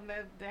of y'all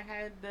that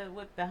had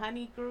the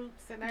honey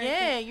groups and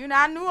everything.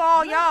 Yeah, I knew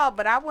all y'all,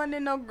 but I wasn't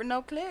in no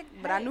clique.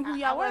 But I knew who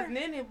y'all were. I wasn't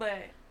in it,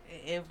 but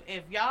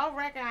if y'all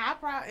reckon I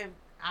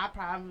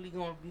probably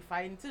gonna be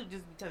fighting too,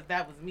 just because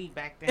that was me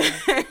back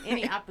then.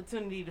 Any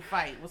opportunity to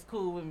fight was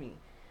cool with me.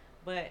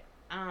 But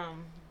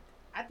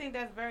I think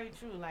that's very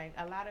true. Like,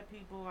 a lot of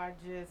people are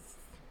just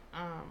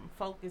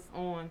focused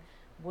on,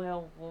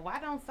 well, why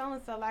don't so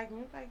and so like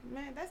me? Like,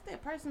 man, that's their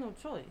personal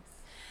choice.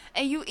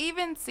 And you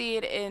even see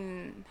it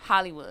in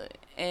Hollywood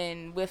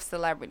and with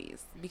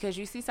celebrities, because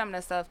you see some of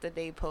the stuff that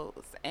they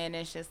post, and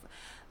it's just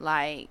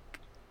like,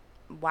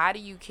 why do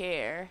you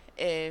care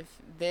if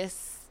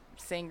this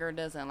singer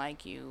doesn't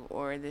like you,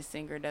 or this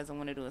singer doesn't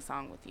want to do a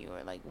song with you,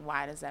 or like,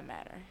 why does that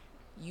matter?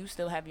 You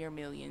still have your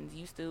millions.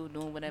 You still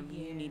doing whatever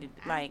you need to,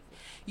 like,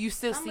 you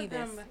still see this.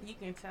 Some of them, you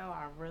can tell,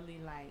 are really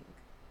like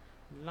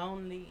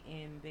lonely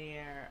in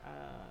their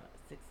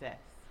success.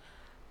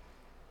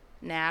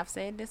 Now, I've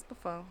said this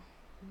before,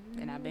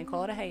 and I've been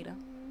called a hater,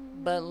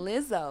 but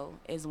Lizzo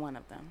is one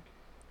of them.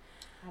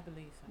 I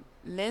believe so.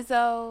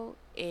 Lizzo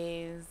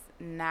is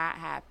not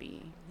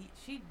happy.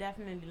 She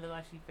definitely looks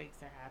like she fakes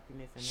her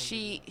happiness.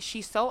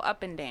 She's so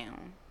up and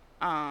down.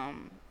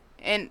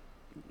 And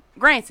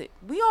granted,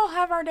 we all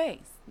have our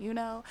days,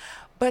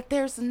 but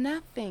there's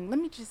nothing. Let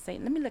me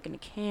look in the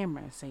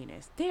camera and say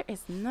this. There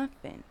is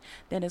nothing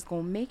that is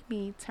going to make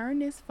me turn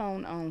this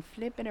phone on,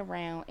 flip it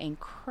around, and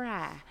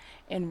cry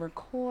and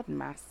record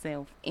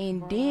myself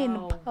and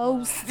then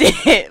post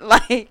it.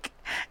 Like,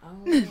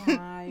 oh my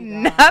God.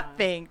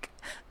 Nothing.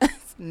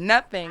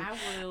 Nothing. I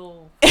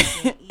will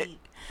eat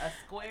a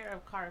square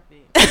of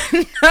carpet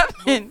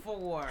Nothing.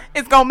 Before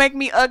it's going to make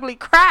me ugly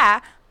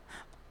cry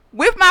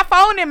with my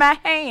phone in my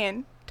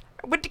hand,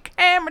 with the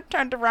camera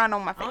turned around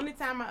on my face. Only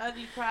time I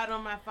ugly cried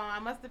on my phone, I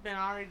must have been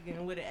already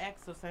getting with an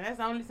ex or something. That's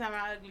the only time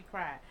I ugly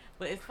cried.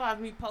 But as far as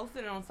me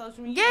posting it on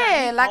social media,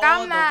 like,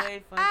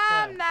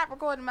 I'm not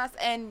recording myself.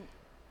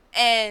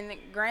 And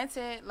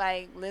granted,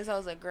 like,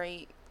 Lizzo's a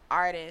great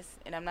artist,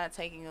 and I'm not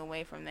taking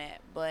away from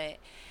that, but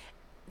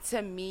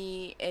to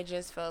me, it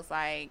just feels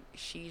like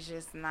she's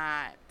just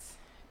not.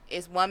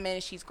 It's 1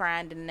 minute she's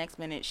crying, then the next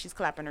minute she's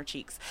clapping her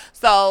cheeks.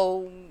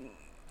 So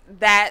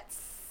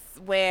that's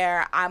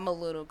where I'm a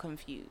little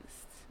confused.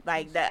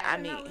 Like that. I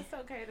mean, it's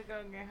okay to go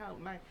and get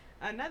help. Like,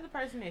 another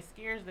person that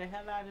scares the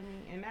hell out of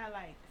me, and not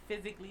like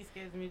physically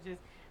scares me,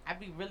 just I'd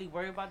be really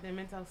worried about their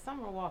mental.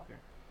 Summer Walker.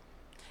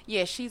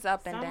 Yeah, she's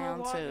up and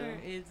down Summer Walker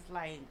too. is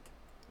like,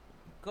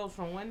 goes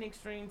from one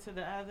extreme to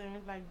the other, and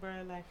it's like,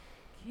 bro, like,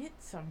 get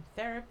some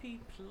therapy,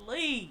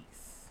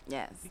 please.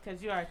 Yes.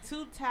 Because you are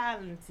too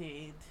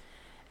talented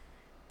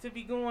to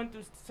be going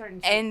through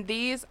certain shit. And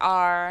these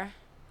are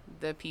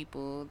the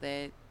people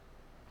that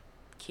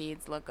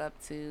kids look up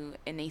to,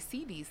 and they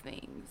see these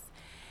things.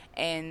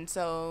 And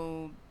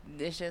so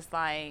it's just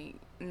like,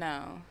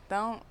 no,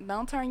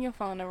 don't turn your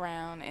phone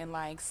around and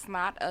like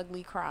snot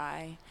ugly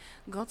cry.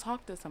 Go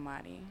talk to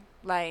somebody.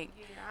 Like,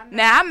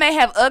 now I may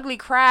have ugly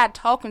cried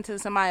talking to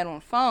somebody on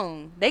the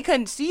phone. They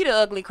couldn't see the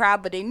ugly cry,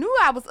 but they knew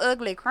I was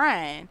ugly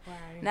crying.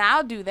 Right. Now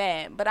I'll do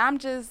that, but I'm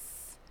just,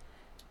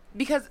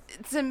 because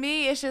to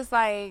me it's just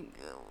like,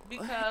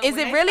 because is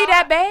it really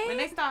that bad? When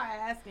they start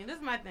asking, this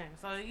is my thing.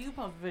 So you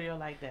post a video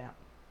like that,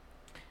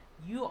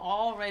 you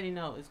already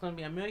know it's going to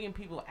be a million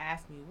people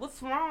asking you,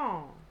 what's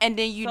wrong? And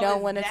then you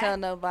don't want to tell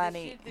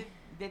nobody. The shit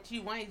that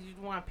you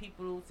want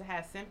people to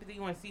have sympathy.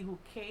 You want to see who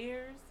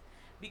cares,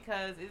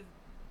 because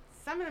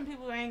some of them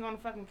people ain't going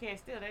to fucking care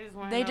still.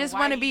 They just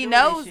want to be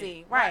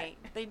nosy. Right.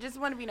 They just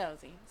want to be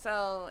nosy.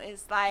 So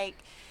it's like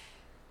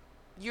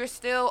you're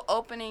still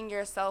opening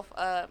yourself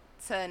up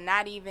to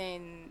not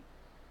even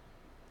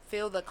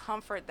feel the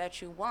comfort that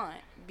you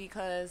want,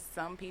 because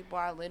some people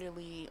are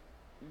literally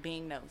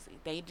being nosy.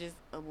 They just,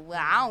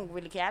 I don't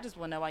really care. I just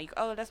want to know why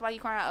that's why you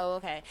crying. Oh,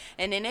 okay.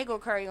 And then they go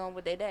carry on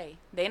with their day.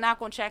 They not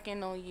going to check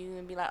in on you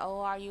and be like,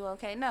 oh, are you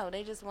okay? No,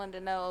 they just wanted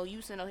to know, oh,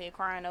 you sitting over here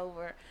crying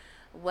over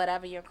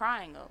whatever you're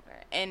crying over.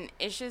 And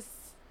it's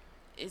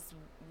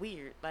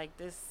weird. Like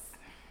this.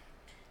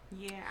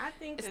 Yeah, I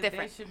think that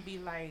there should be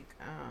like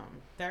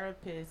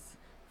therapists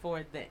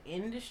for the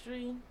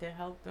industry to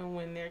help them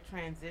when they're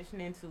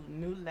transitioning to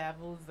new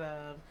levels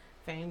of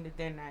fame that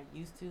they're not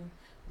used to,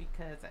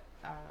 because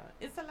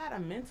it's a lot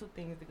of mental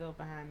things to go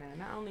behind that.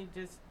 Not only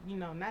just,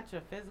 not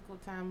your physical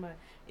time, but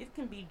it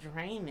can be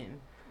draining.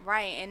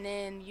 Right, and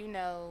then,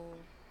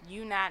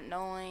 you not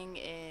knowing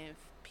if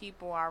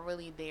people are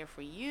really there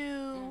for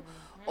you,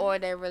 or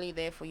they're really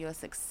there for your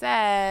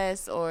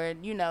success, or,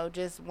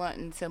 just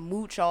wanting to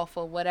mooch off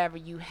of whatever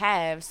you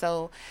have.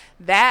 So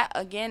that,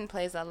 again,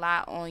 plays a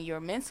lot on your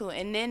mental.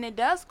 And then it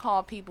does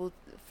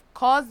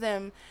cause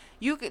them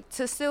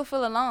to still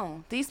feel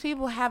alone. These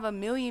people have a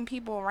million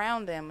people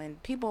around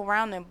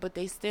them, but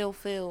they still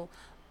feel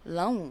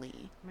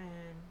lonely. Man.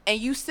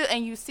 And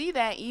you see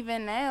that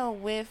even now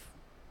with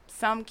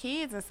some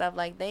kids and stuff.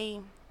 Like, they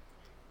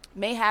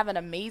may have an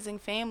amazing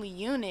family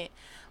unit,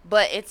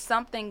 but it's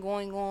something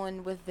going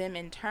on with them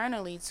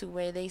internally to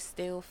where they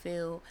still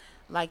feel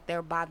like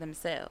they're by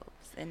themselves,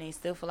 and they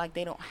still feel like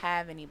they don't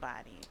have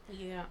anybody.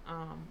 Yeah.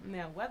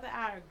 Now, whether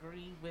I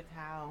agree with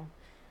how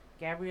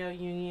Gabrielle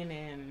Union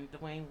and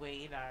Dwayne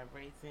Wade are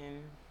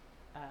raising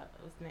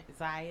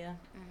Zaya,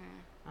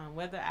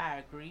 whether I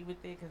agree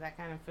with it, because I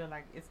kind of feel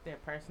like it's their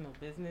personal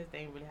business.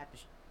 They don't really have to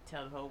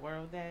tell the whole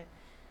world that.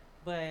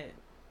 But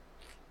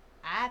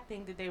I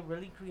think that they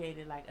really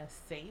created like a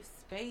safe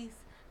space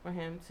for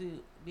him to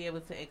be able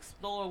to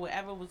explore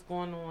whatever was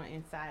going on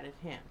inside of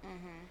him.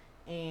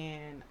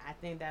 And I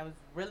think that was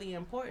really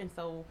important.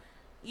 So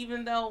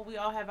even though we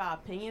all have our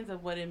opinions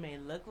of what it may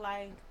look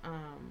like,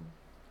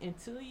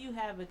 until you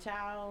have a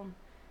child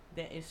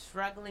that is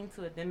struggling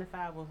to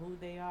identify with who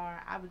they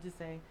are, I would just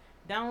say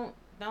don't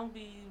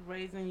be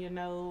raising your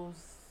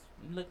nose,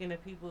 looking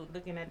at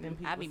them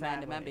people. I be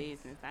minding my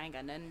business. I ain't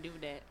got nothing to do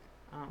with that.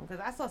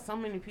 Because I saw so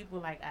many people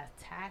like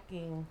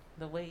attacking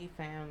the Wade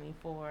family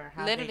for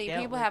how literally they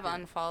dealt people with have it.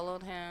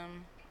 Unfollowed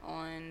him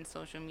on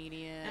social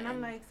media, and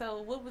I'm like,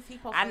 so what was he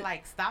supposed to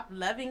like stop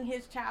loving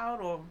his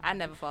child, or I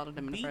never followed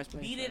him in the first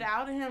place. Beat it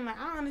out of him. Like,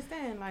 I don't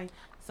understand. Like,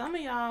 some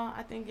of y'all,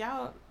 I think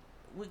y'all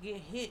would get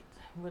hit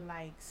with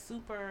like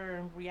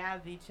super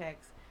reality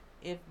checks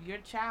if your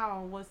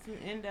child was to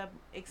end up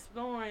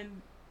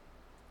exploring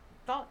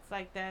thoughts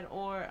like that,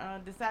 or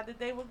decide that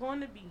they were going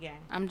to be gay.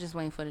 I'm just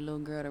waiting for the little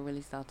girl to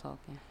really start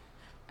talking.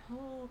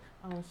 Oh,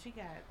 she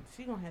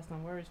gonna have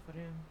some words for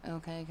them.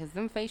 Okay, because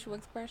them facial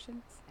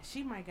expressions.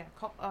 She might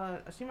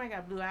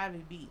got Blue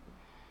Ivy beat.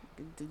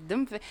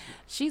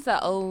 She's an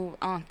old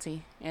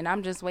auntie, and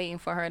I'm just waiting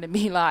for her to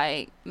be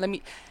like, let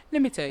me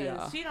tell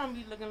y'all. She don't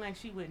be looking like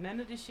she with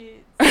none of the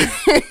shit.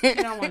 She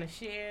don't want to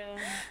share.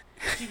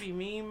 She be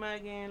mean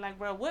mugging. Like,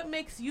 bro, what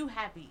makes you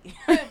happy?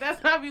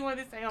 That's what I be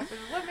wanting to say on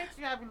Facebook. What makes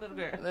you happy, little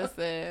girl?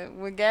 Listen,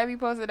 when Gabby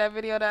posted that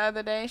video the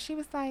other day, she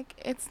was like,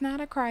 "It's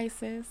not a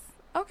crisis."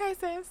 Okay,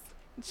 sis.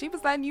 She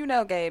was letting you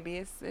know, Gabby,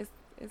 it's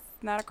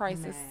not a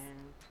crisis.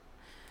 Man.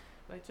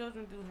 But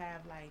children do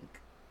have like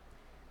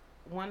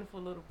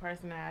wonderful little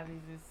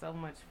personalities. It's so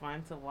much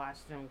fun to watch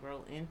them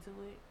grow into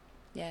it.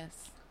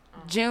 Yes.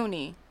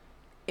 Junie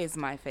is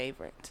my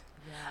favorite.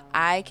 Yeah.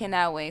 I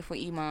cannot wait for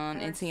Iman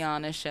and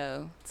Tiana's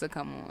show to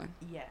come on.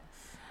 Yes.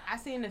 I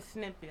seen a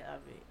snippet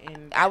of it,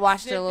 and I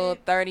watched a little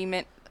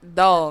 30-minute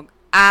dog.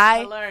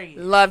 I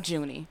love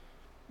Junie.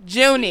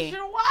 Junie. She's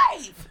your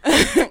wife.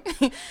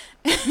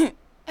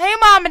 Hey,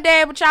 mom and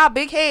dad with y'all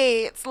big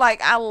heads.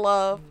 Like, I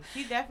love.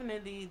 She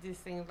definitely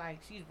just seems like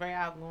she's very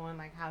outgoing,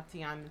 like how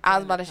Tiana. I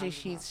was about to say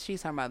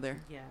she's her mother.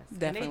 Yes,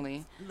 definitely.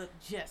 And they look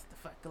just the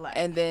fuck alike.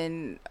 And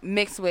then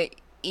mixed with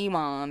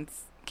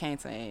Iman's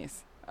cancer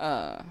ass.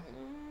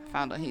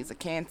 Found out he's a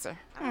cancer.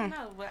 I don't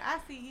know, but I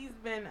see he's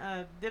been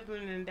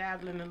dipping and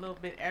dabbling a little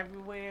bit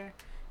everywhere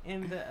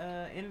in the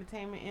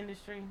entertainment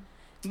industry.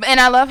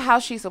 And I love how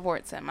she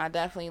supports him. I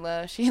definitely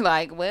love. She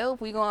like, well,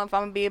 if I'm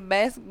gonna be we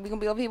gonna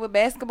be over here with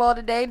basketball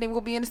today. Then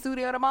we'll be in the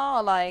studio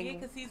tomorrow. Like, yeah,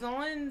 because he's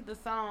on the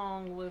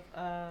song with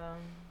her.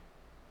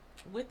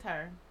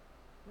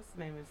 What's the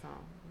name of the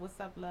song? What's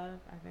Up, Love?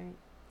 I think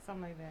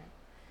something like that.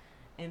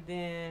 And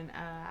then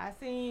I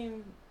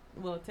seen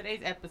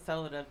today's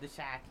episode of The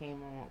Chi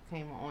came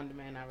on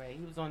demand already.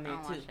 He was on there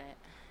too.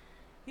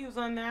 He was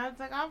on there. I was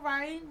like, all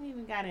right. He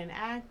even got in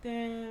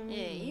acting.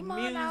 Yeah,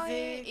 Iman out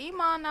here.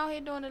 Iman out here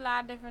doing a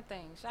lot of different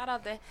things. Shout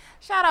out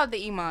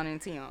to Iman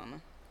and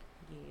Tiana.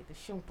 Yeah, the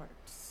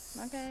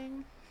Schumperts. Okay.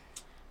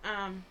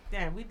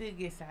 Damn, we did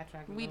get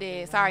sidetracked. We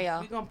did. Sorry,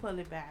 y'all. We're gonna pull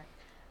it back.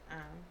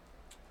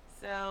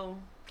 So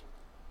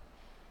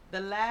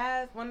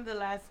one of the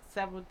last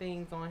several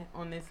things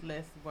on this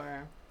list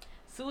were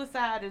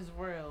suicide is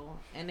real,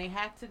 and they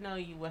have to know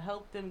you will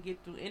help them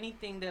get through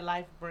anything that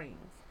life brings.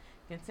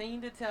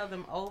 Continue to tell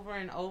them over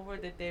and over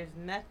that there's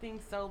nothing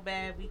so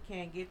bad we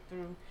can't get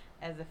through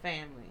as a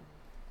family.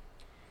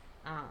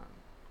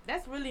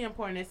 That's really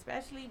important,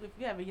 especially if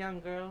you have a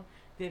young girl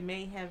that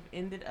may have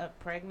ended up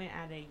pregnant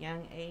at a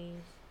young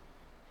age.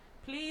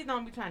 Please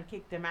don't be trying to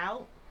kick them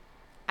out.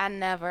 I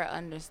never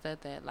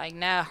understood that. Like,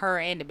 now her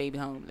and the baby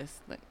homeless.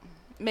 Like,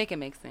 make it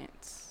make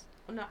sense.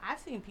 No, I've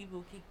seen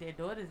people kick their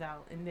daughters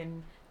out and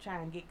then try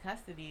and get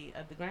custody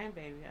of the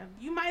grandbaby.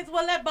 You might as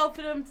well let both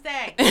of them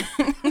stay.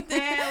 What the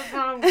hell is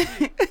wrong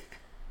with you?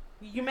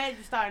 You mad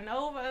you starting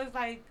over? It's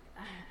like,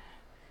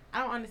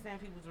 I don't understand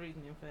people's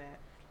reasoning for that.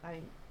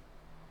 Like,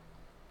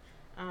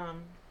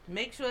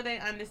 make sure they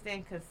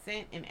understand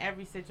consent in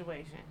every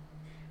situation.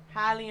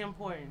 Highly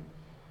important.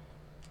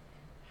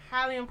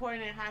 Highly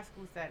important in high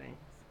school settings.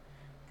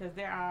 Because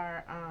there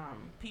are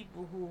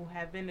people who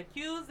have been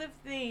accused of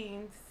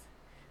things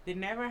that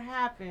never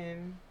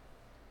happened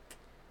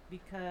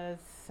because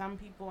some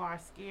people are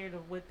scared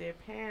of what their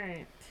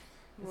parent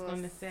is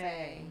going to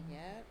say.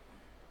 Yep.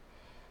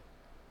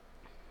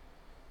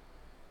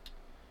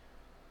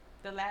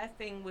 The last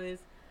thing was,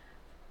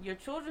 your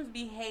children's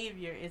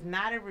behavior is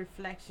not a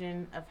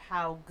reflection of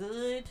how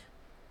good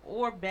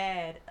or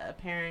bad a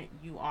parent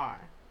you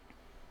are.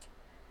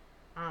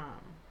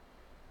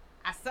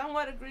 I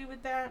somewhat agree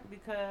with that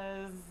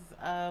because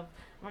of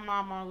my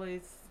mom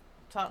always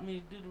taught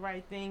me to do the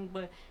right thing,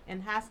 but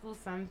in high school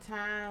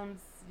sometimes,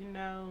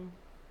 when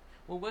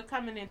we're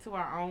coming into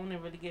our own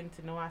and really getting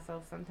to know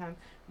ourselves, sometimes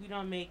we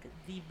don't make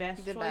the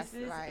best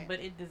choices, right. But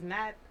it's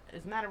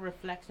not a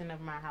reflection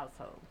of my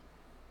household.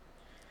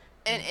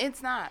 And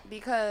it's not,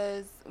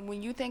 because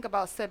when you think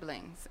about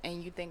siblings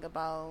and you think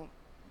about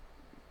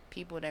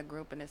people that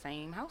grew up in the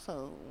same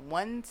household,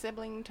 one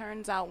sibling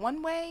turns out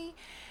one way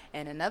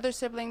and another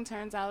sibling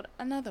turns out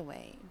another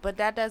way. But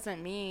that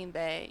doesn't mean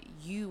that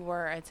you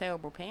were a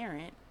terrible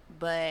parent.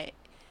 But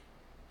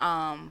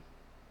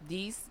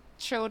these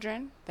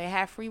children, they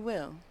have free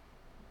will.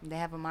 They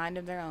have a mind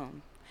of their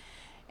own.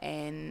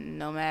 And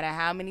no matter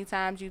how many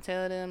times you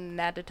tell them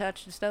not to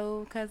touch the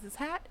stove because it's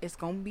hot, it's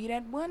going to be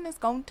that one that's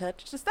going to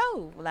touch the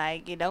stove.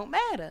 Like, it don't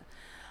matter.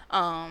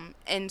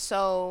 And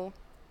so,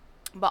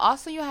 but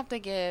also you have to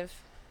give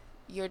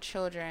your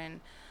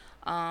children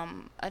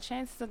a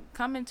chance to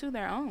come into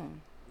their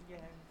own. Yes.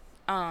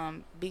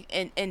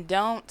 And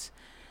don't,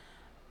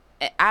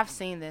 I've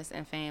seen this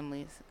in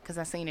families because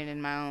I've seen it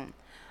in my own.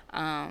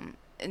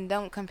 And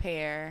don't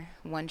compare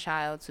one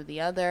child to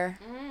the other.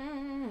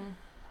 Mm-hmm.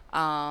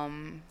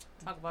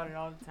 Talk about it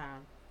all the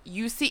time.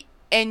 You see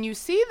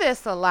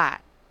this a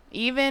lot,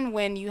 even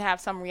when you have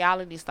some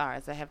reality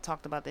stars that have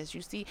talked about this.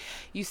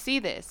 You see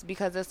this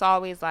because it's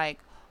always like,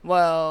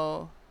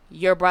 well,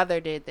 your brother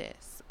did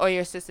this or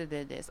your sister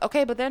did this.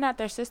 Okay, but they're not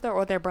their sister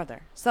or their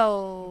brother,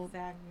 so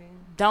exactly.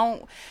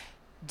 Don't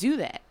do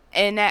that.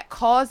 And that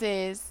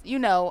causes,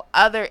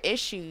 other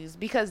issues,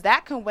 because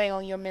that can weigh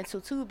on your mental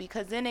too,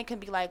 because then it can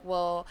be like,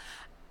 well,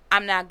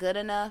 I'm not good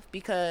enough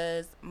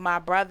because my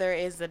brother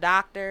is the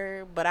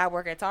doctor, but I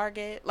work at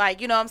Target.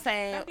 Like, you know what I'm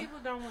saying? Some people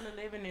don't want to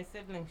live in their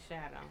sibling's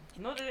shadow.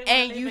 No, they want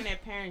to live in their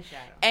parents'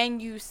 shadow.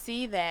 And you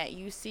see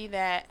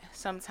that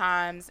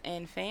sometimes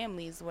in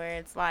families where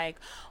it's like,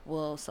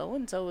 well,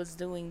 so-and-so is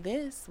doing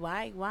this.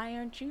 Why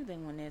aren't you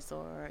doing this?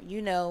 Or,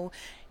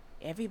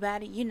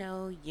 everybody,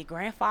 your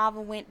grandfather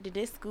went to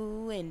this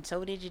school and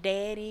so did your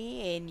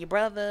daddy and your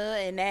brother.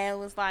 And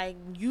now it's like,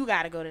 you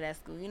got to go to that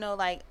school.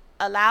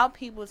 Allow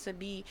people to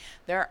be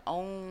their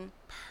own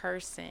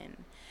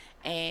person.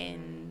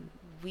 And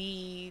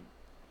we,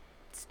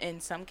 in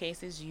some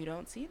cases, you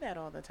don't see that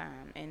all the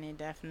time. And it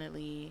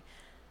definitely,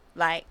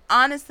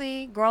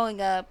 honestly, growing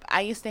up,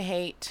 I used to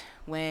hate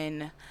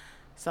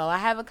so I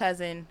have a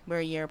cousin, we're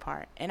a year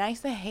apart. And I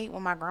used to hate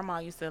when my grandma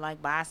used to,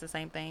 buy us the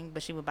same thing,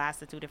 but she would buy us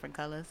the 2 different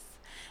colors.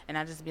 And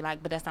I'd just be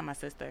like, but that's not my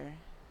sister.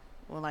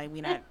 Well,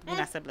 we're not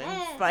siblings.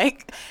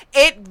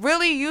 It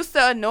really used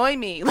to annoy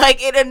me.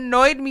 It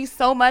annoyed me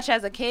so much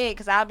as a kid,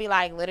 because I'd be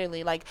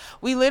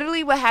we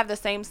literally would have the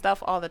same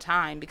stuff all the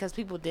time because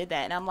people did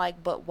that. And I'm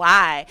like, but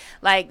why?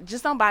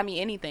 Just don't buy me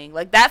anything.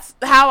 That's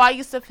how I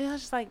used to feel.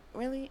 Just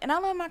really? And I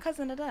love my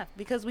cousin to death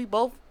because we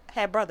both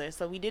had brothers,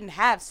 so we didn't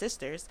have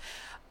sisters.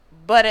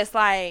 But it's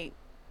like,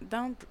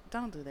 don't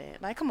do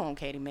that. Like, come on,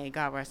 Katie May,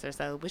 God rest her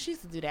soul. But she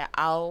used to do that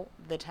all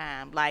the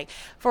time. Like,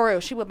 for real,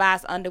 she would buy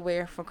us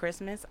underwear for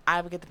Christmas.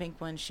 I would get the pink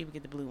ones, she would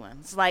get the blue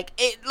ones.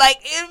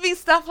 It'd be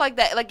stuff like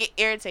that. Like, it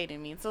irritated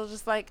me. So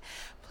just like,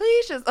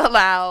 please just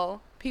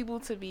allow people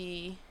to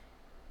be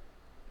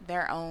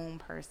their own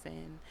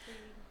person.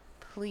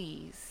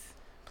 Please,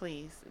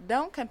 please,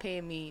 don't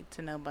compare me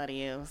to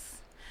nobody else.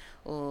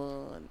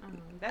 Or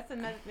that's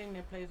another thing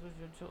that plays with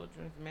your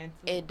children's mental.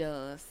 It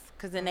does,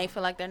 because then they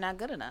feel like they're not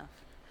good enough.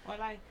 Or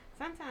like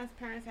sometimes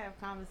parents have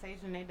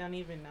conversation they don't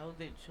even know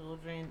that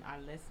children are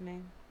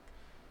listening.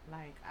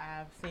 Like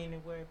I've seen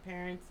it where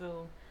parents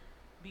will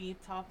be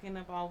talking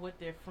about what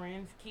their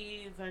friends'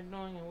 kids are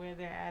doing and where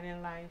they're at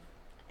in life,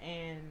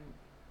 and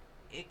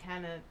it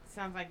kind of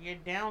sounds like you're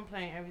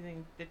downplaying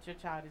everything that your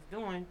child is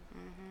doing.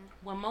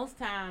 Well, most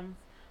times,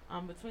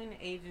 between the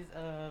ages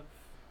of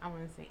I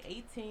want to say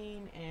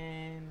 18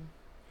 and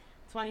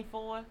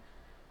 24,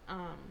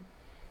 um,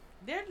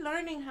 they're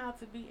learning how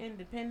to be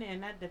independent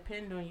and not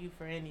depend on you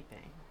for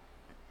anything.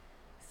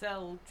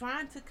 So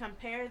trying to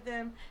compare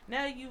them,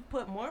 now you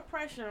put more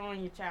pressure on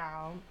your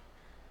child,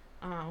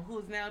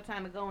 who's now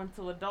trying to go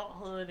into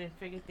adulthood and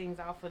figure things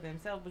out for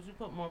themselves, but you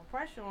put more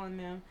pressure on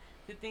them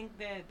to think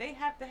that they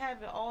have to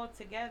have it all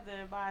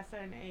together by a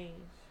certain age.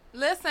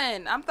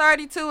 Listen, I'm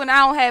 32 and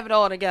I don't have it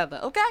all together,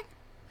 okay?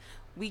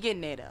 We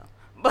getting there though.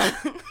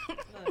 But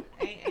look,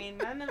 ain't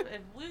none of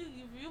if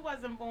you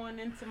wasn't born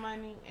into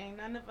money, ain't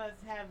none of us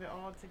have it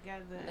all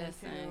together.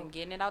 Listen,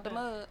 getting it out the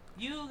mud.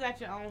 You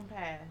got your own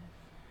path.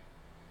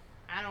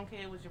 I don't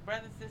care what your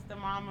brother, sister,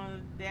 mama,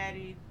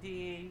 daddy did.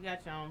 You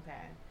got your own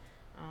path.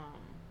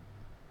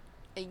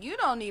 And you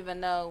don't even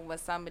know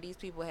what some of these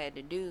people had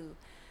to do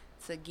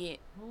to get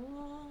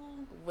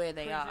where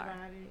they are.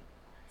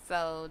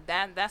 So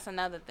that's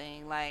another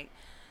thing. Like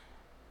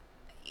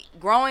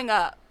growing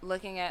up,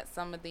 looking at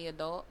some of the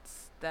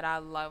adults that I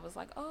love was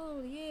like,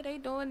 oh yeah, they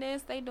doing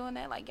this, they doing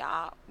that, like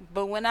y'all.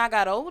 But when I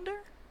got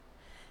older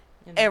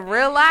and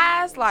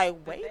realized, like,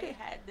 wait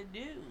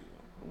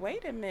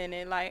a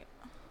minute, like,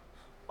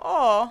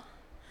 oh,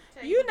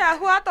 you not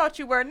who I thought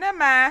you were. Never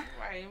mind.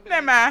 Right.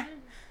 Never mind.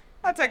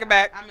 I'll take it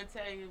back. I'm gonna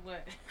tell you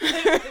what.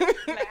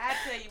 Like I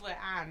tell you what,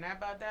 I'm not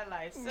about that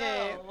life. So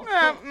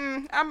yeah.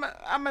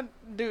 I'm a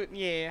dude.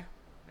 Yeah.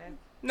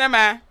 Never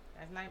mind.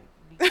 That's like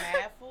be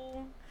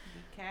careful.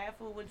 Be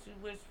careful what you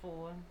wish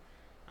for.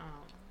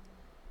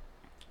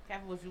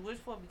 Careful what you wish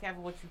for. Be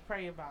careful what you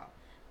pray about.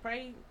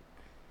 Pray,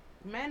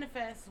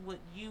 manifest what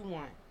you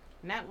want,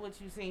 not what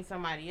you seen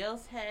somebody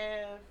else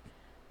have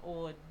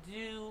or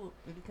do.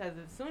 Because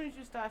as soon as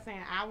you start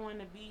saying I want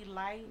to be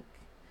like,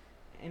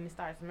 and it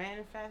starts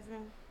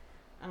manifesting,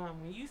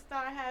 when you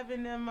start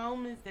having them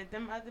moments that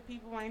them other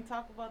people ain't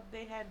talk about that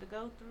they had to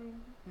go through,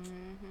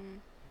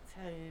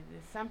 tell you,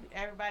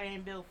 everybody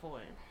ain't built for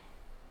it.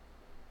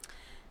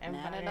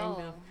 Everybody Not at all.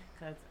 built,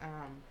 because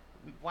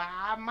while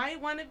I might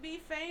want to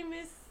be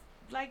famous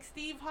like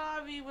Steve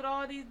Harvey with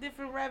all these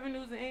different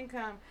revenues and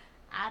income,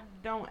 I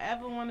don't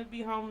ever want to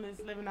be homeless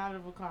living out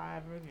of a car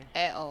ever again.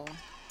 At all.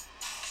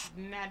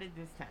 Not at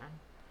this time.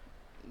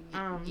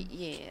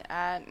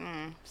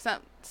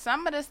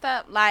 Some of the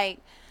stuff, like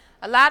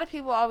a lot of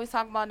people always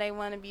talk about they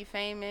want to be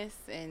famous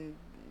and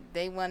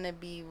they want to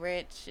be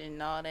rich and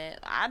all that.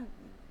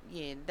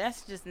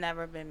 That's just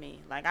never been me.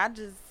 Like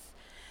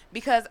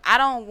because I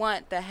don't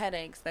want the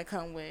headaches that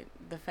come with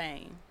the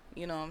fame.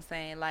 You know what I'm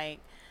saying? Like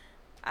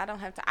I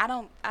don't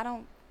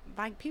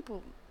like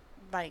people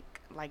like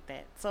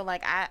that. So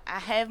like I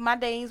have my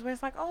days where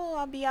it's like, oh,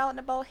 I'll be out and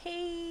about,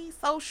 hey,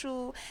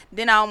 social,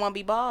 then I don't want to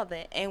be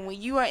bothered. And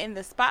when you are in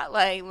the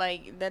spotlight,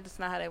 like that's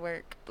not how they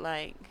work.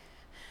 Like,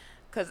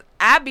 cause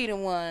I be the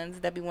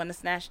ones that be want to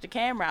snatch the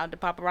camera out the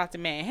paparazzi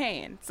man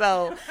hand.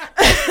 So fuck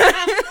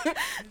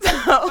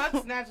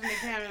snatching the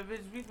camera,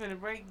 bitch. We finna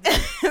break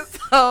this.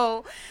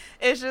 So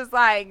it's just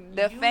like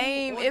the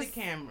fame is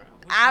the camera.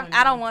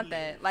 I don't want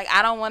that. Like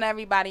I don't want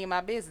everybody in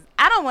my business.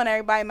 I don't want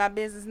everybody in my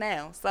business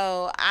now.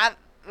 So I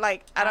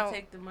don't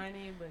take the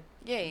money, but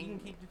you can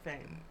keep the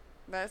fame.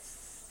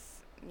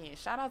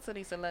 Shout out to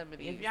these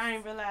celebrities. If y'all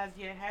ain't realized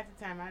yet, half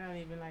the time I don't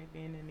even like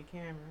being in the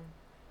camera,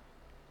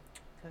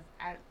 cause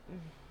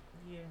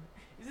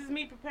this is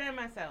me preparing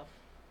myself.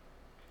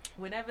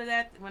 Whenever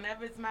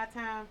it's my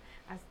time,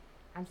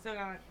 I'm still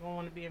not gonna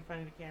want to be in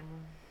front of the camera.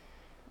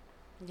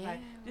 Yeah, like,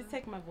 just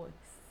take my voice.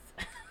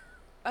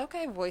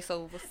 Okay,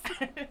 voiceovers.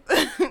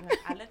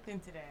 I looked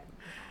into that.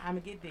 I'm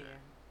gonna get there,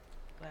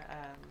 but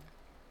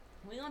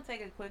we're gonna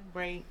take a quick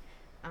break.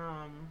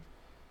 I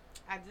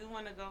do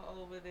want to go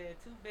over the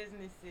two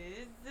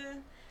businesses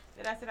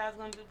that I said I was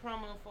gonna do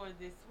promo for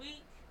this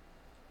week.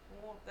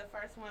 Well, the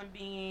first one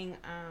being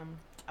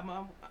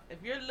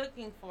if you're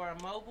looking for a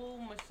mobile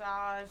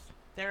massage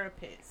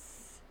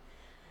therapist,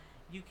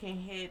 you can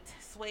hit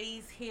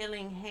Sway's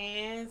Healing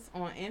Hands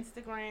on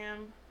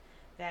Instagram.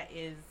 That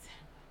is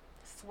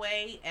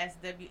Sway,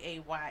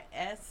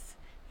 SWAYS,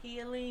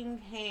 Healing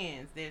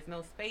Hands. There's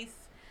no space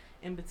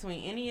in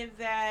between any of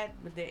that,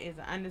 but there is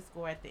an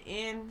underscore at the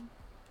end.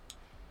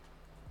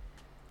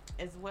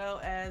 as well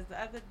as the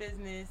other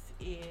business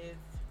is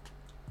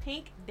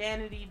Pink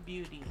Danity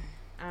Beauty.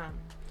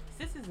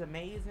 Sis is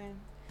amazing.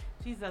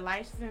 She's a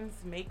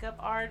licensed makeup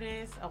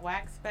artist, a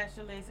wax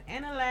specialist,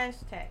 and a lash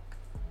tech.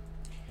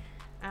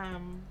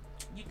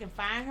 You can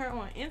find her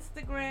on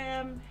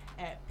Instagram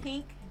at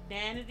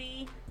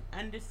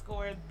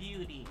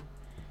pinkdanity_beauty.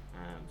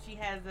 She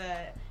has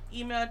a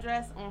email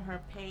address on her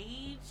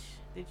page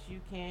that you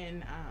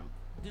can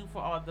do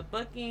for all the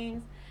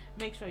bookings.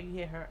 Make sure you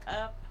hit her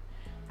up.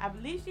 I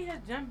believe she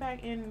has jumped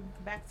back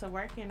to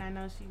working. I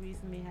know she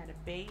recently had a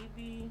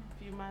baby a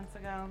few months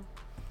ago.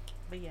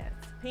 But yes,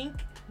 Pink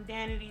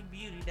Danity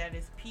Beauty. That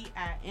is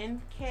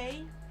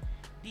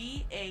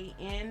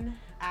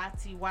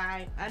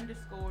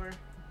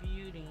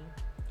PINKDANITY_beauty.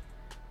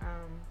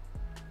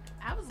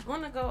 I was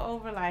gonna go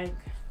over like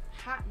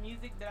hot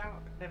music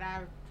that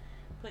I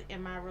put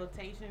in my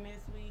rotation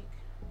this week,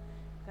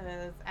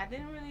 because I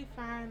didn't really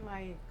find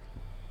like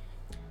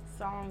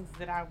songs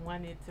that I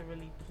wanted to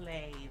really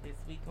play this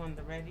week on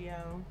the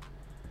radio.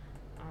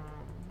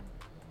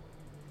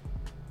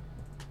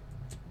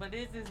 But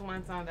this is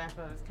one song that I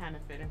feel is kind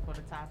of fitting for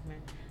the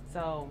topic.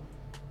 So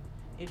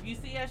if you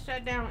see us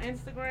shut down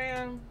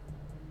Instagram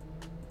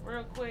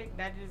real quick,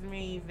 that just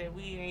means that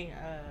we ain't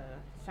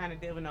trying to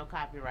deal with no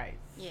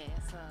copyrights. Yeah,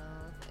 so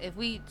if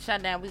we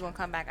shut down, we gonna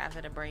come back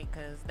after the break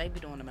because they be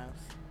doing the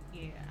most.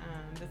 Yeah,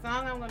 the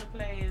song I'm gonna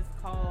play is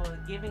called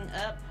 "Giving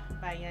Up"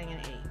 by Young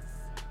and Ace.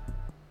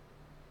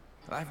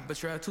 Life of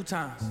betrayal 2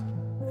 times.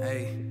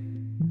 Hey,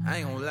 I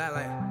ain't gonna lie,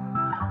 like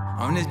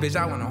on this bitch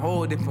I went a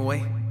whole different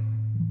way.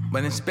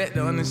 But inspect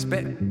the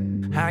unexpected.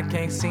 I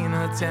can't seem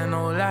to tell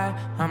no lie.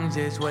 I'm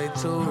just way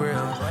too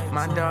real.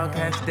 My dog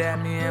has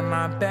stabbed me in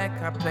my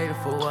back. I played it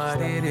for what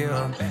it is.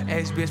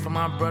 Ex-bitch for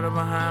my brother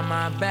behind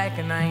my back,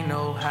 and I ain't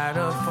know how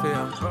to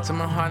feel. To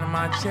my heart and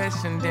my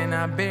chest, and then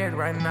I buried.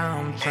 Right now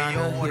I'm trying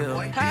to heal.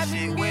 I've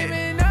been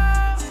giving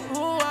up.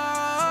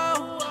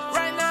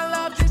 Right now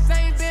love just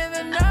ain't been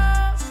enough.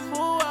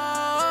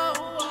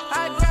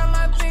 I grab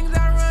my things,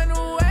 I run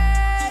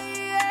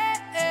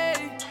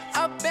away.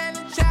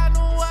 Abandoned child,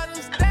 no one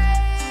to stay.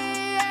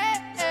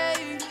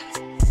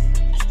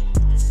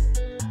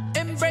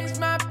 Embrace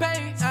my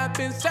pain. I've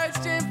been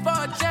searching for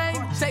a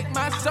change. Take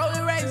my soul,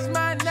 erase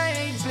my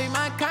name. Bleed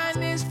my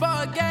kindness for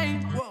a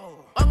game.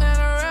 Walking down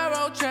the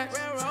railroad tracks,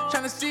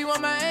 trying to see where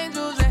my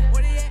angels at.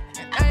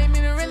 And I ain't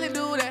mean to really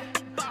do that,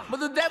 but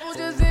the devil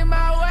just in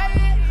my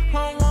way.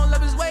 Home won't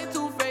love is way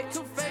too fake.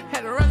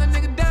 Had to run a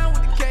nigga down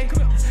with the K.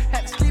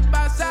 Had to sleep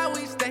outside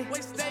where he stay.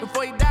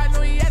 Before he died,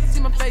 know he had to see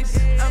my face.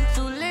 I'm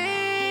too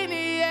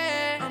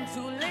lenient.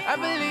 I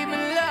believe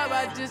in love,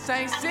 I just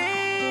ain't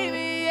seen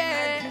it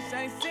yet.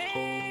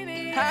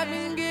 I've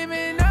been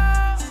giving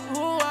up.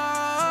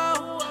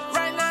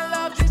 Right now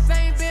love just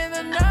ain't been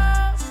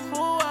enough.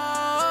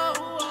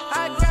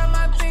 I grab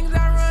my things,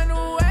 I run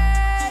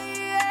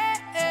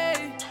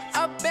away.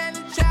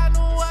 Abandoned child,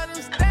 no one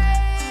to stay.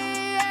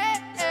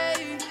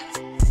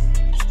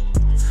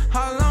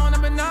 How long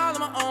I've been all on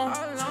my own.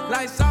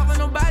 Lights off and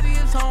nobody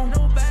is home.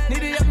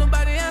 Needed help,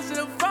 nobody answer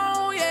the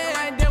phone. Yeah,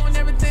 right there when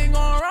everything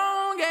going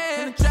wrong.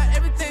 Yeah, in the trap,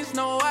 everything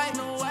Snow White.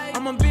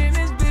 I'ma be in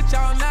this bitch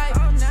all night.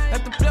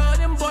 Left the plug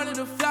and boarded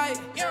the flight.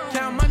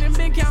 Count money,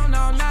 been counting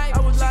all night. I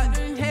was locked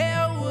in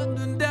hell with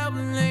the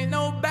devil, ain't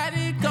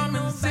nobody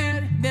coming to see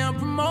me. They don't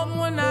promote me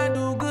when I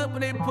do good,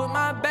 but they put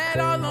my bad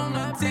all on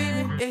the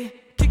TV. Yeah,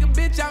 kick a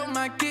bitch out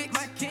my kicks.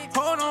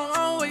 Hold on,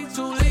 I'm way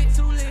too lit.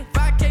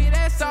 5K,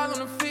 that's all on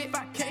the fit.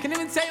 Can't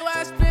even tell you what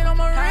I spent on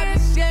my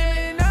wrist.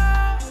 Yeah, no.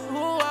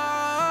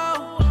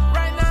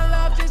 Right now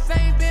love just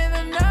ain't been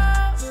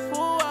enough.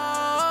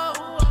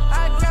 I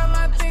grab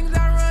my things,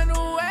 I run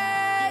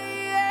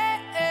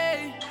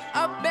away.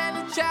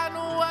 Abandoned child,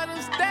 no one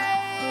to stay.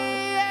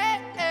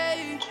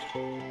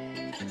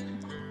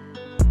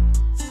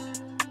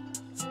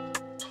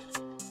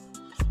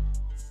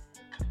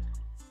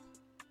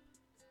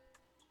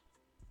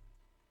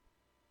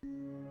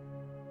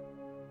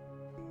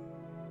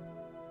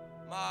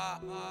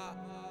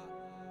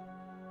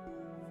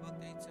 Fuck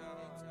they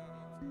time.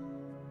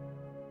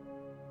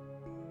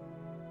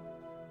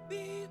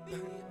 Beep,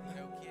 beep.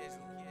 No kids.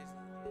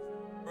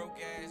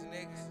 Broke ass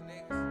niggas.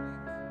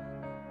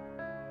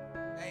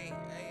 Hey,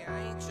 I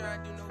ain't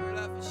tryna do no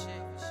bluff and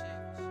shit.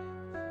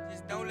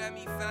 Just don't let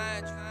me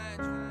find you.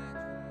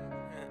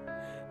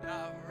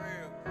 Nah, for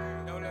real.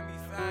 Don't let me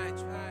find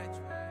you.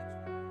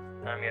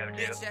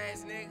 Bitch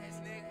ass niggas.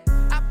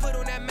 I put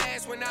on that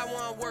mask when I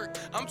want work.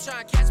 I'm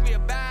trying to catch me a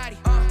body.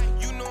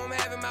 You know I'm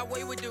having my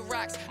way with the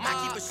rocks. I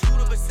keep a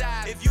shooter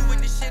beside. If you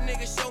with the shit,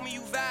 nigga, show me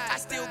you vibe. I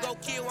still go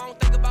kill, I don't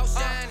think about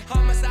shining.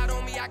 Homicide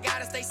on me, I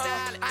gotta stay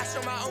silent. I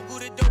show my uncle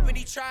the dope and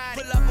he tried.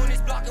 Pull up on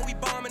this block and we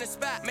bombing the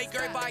spot. Make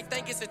everybody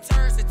think it's a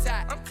terrorist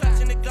attack. I'm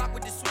clutching the Glock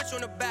with the switch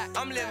on the back.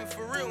 I'm living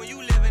for real and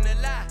you living a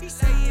lie. He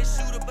say he a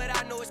shooter, but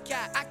I know it's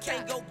cat. I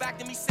can't go back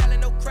to me selling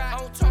no crack. I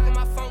don't talk on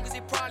my phone cause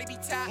it probably be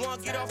tapped. Wanna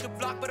get off the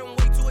block, but I'm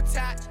way too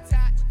attached.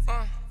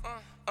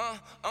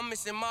 I'm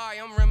missing Mari,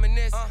 I'm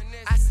reminiscing.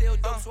 I sell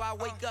dope, so I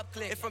wake up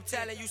click. If I'm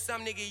telling you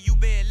some nigga, you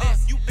better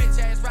listen. You bitch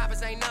ass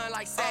rappers ain't none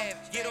like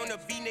Savage. Get on the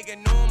beat, nigga,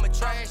 know I'm a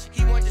trash.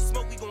 He want to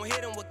smoke, we gon'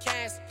 hit him with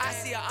cancer. I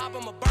see a op,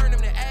 I'ma burn him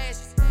to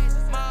ashes.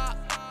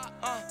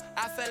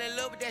 I fell in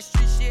love with that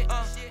street shit.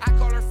 I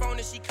call her phone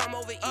and she come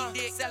over, eat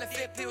dick. Sellin'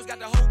 fit pills, got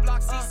the whole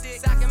block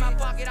seasick. Sock in my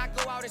pocket, I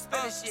go out and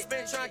spend shit.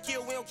 Spend tryna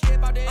kill, we don't care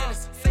about the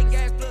innocent. Fake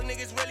ass plug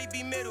niggas really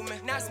be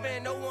middlemen. Not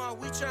spend no one,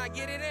 we tryna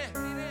get it in.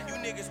 You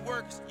niggas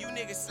workers, you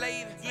niggas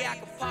slaving. Yeah, I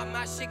can pop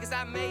my shit cause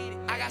I made it.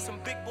 I got some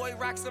big boy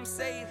rocks, I'm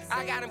saving.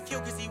 I got him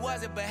killed cause he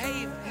wasn't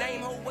behaving.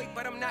 Name whole weight,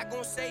 but I'm not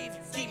gon' save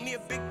it. Keep me a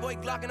big boy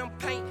Glock and I'm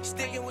paint.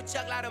 Sticking with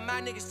Chuck, lot of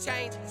my niggas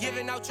change.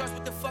 Giving out trust,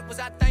 what the fuck was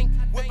I think?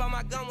 Whip out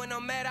my gun when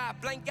I'm mad, I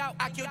blank out.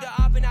 I killed the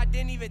op and I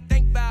didn't even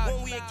think about it.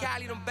 When we in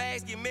Cali, them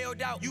bags get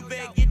mailed out. You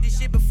better get this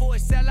shit before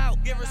it sell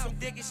out. Give her some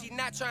dick and she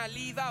not trying to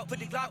leave out. Put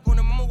the Glock on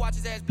him, I'ma watch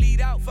his ass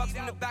bleed out. Fuck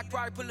from the back,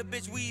 probably pull a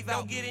bitch weave out.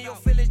 Don't get in your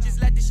feelings, just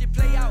let this shit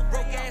play out.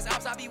 Broke ass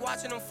ops, I be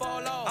watching them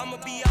fall off. I'ma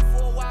be up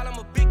for a while, I'm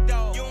a big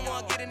dog. You don't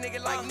wanna get a nigga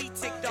like me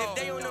ticked off.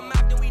 If they on the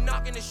map, then we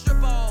knocking the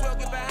strip off. 12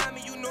 get behind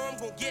me, you know I'm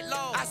gon' get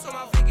lost. I saw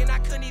my Vic and I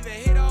couldn't even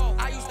hit off.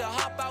 I used to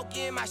hop out,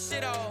 getting my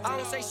shit off. I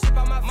don't say shit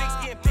about my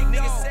Vicks getting picked.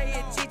 Niggas say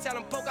it, G, tell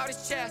him poke out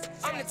his chest.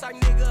 I'm the type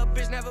nigga a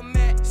bitch never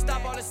met.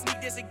 Stop all the sneak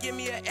this and give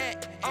me a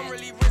act. I'm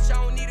really rich, I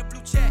don't need a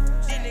blue check.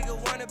 These niggas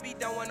wanna be,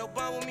 don't want no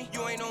bun with me.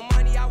 You ain't no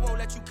money, I won't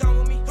let you come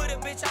with me. Put a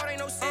bitch out, ain't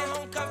no sin,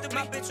 home comfortably.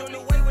 My bitch on the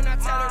way when I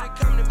tell her to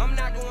come to me. I'm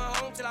not going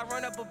home till I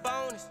run up a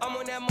bonus. I'm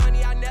on that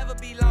money, I never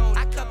be lonely.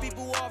 I cut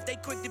people off, they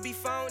quick to be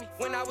phony.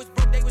 When I was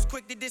broke, they was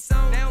quick to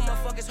disown. Now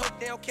motherfuckers hope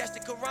they don't catch the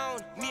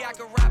corona. Me, I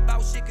can rap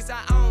about shit cause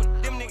I own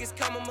it. Them niggas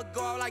come, I'ma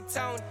go out like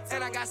Tony.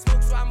 And I got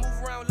smoke, so I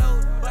move around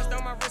loaded. Bust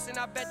on my wrist and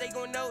I bet they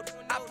gon' notice.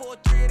 I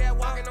poured 3 of that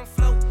walk and I'm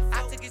floating.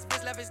 I took his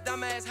bitch, left his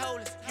dumb ass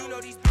holeless. You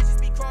know these bitches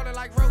be crawling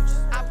like roaches.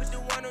 I put the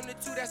 1 on the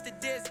 2, that's the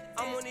dizzy.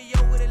 I'm on the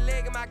yo with a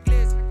leg in my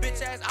glizzy.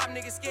 Bitch ass op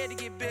niggas scared to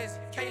get busy.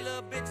 Can't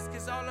love bitches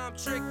cause all I'm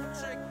tricky.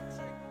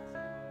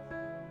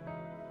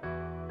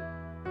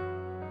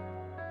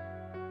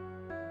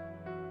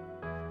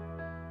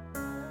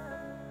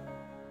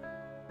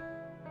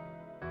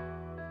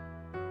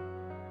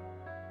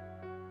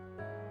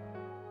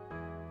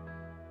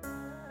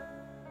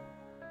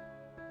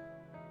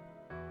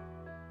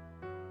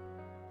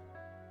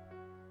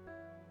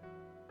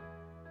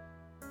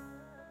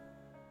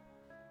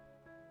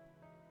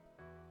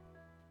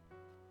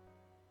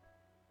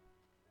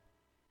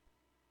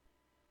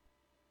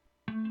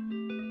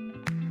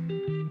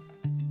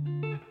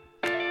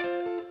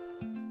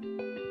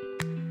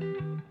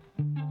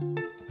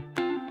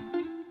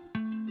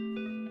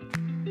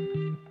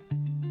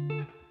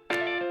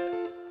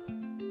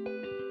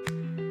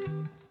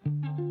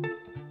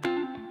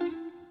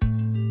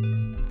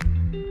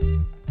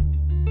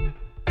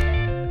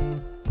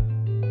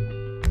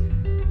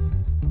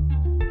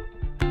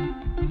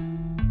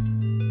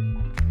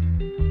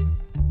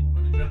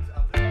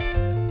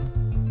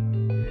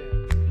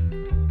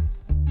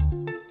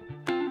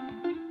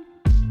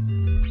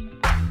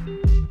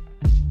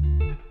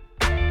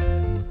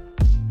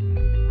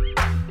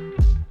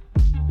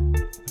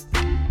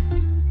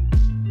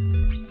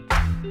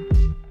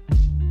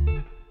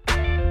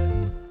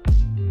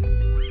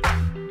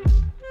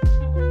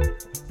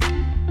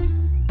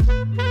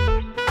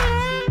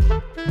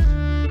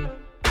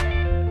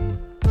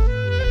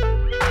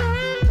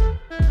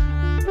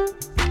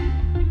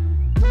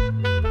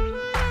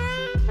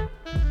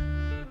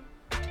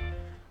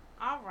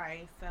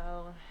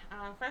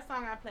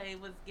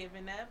 Was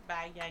Giving Up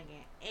by Young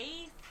and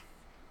Ace,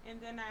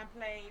 and then I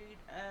played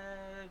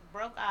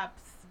Broke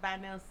Ops by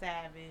Nell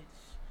Savage.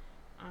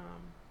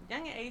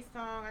 Young and Ace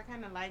song, I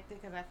kind of liked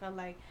it because I felt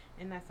like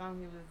in that song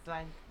he was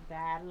like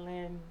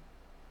battling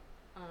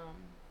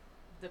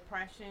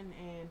depression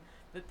and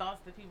the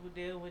thoughts that people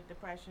deal with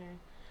depression.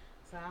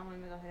 So I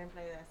wanted to go ahead and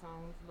play that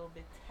song. It's a little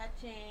bit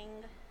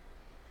touching.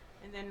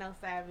 And then Nell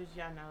Savage,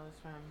 y'all know, is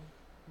from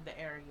the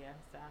area,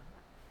 so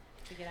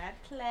figured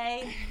I'd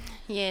play.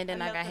 Yeah,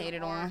 then I got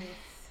hated on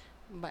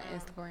by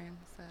Instagram.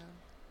 So.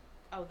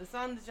 Oh, the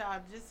song that y'all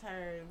just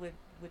heard with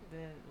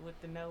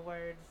the no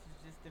words,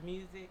 just the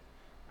music.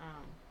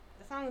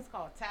 The song is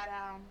called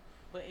Tadow.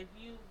 But if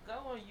you go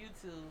on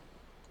YouTube,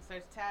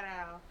 search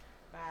Tadow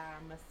by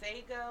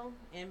Masego,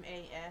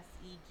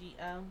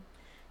 Masego,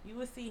 you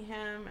will see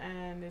him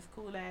and this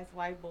cool ass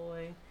white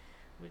boy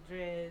with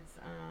dreads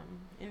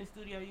in the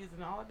studio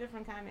using all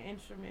different kind of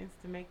instruments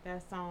to make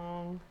that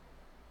song.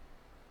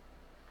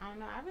 I don't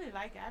know. I really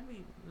like it. I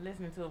be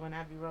listening to it when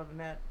I be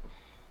rolling up.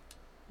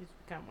 It's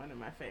become one of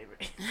my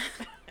favorites.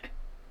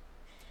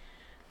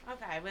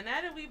 Okay, but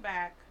now that we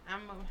back,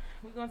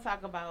 we're gonna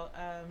talk about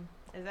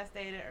as I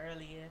stated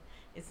earlier,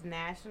 it's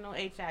National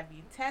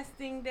HIV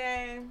Testing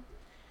Day.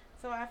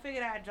 So I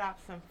figured I'd drop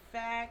some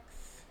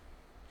facts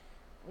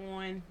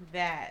on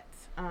that.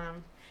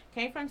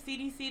 Came from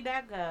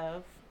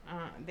CDC.gov.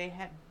 They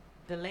have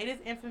the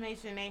latest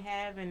information they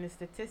have, and the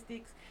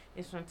statistics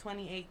is from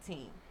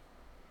 2018.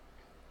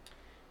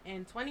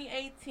 In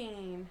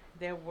 2018,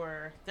 there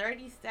were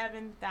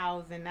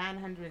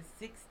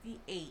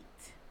 37,968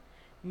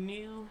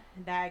 new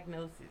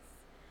diagnoses.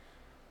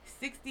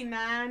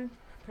 69%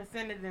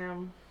 of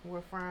them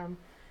were from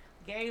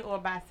gay or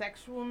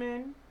bisexual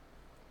men.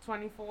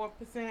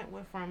 24%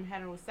 were from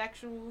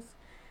heterosexuals,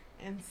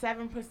 and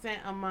 7%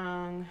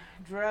 among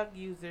drug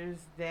users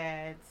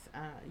that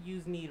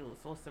use needles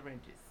or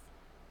syringes.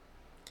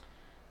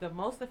 The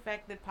most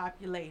affected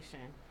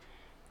population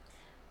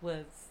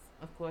was,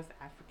 of course,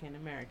 African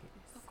Americans.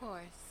 Of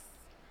course.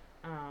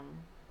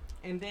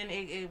 And then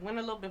it went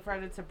a little bit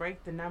further to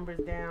break the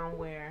numbers down,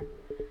 where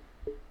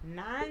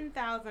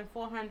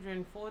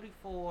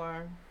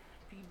 9,444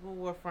 people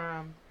were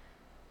from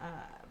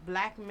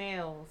black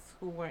males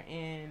who were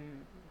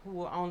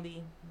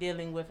only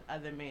dealing with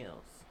other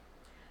males.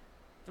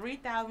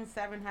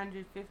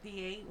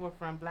 3,758 were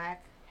from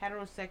black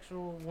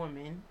heterosexual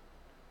women.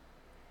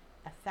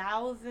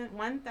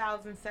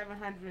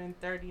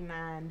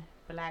 1,739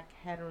 black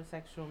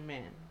heterosexual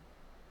men.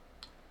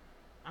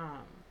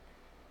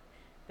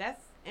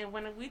 And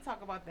when we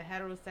talk about the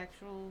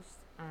heterosexuals,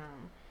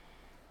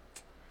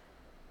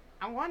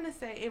 I want to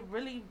say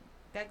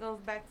that goes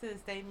back to the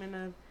statement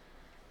of,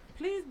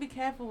 please be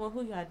careful with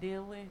who y'all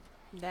deal with.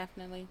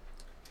 Definitely.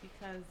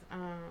 Because,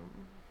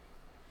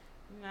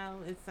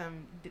 it's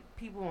some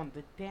people on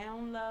the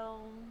down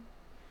low.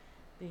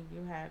 Then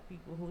you have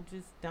people who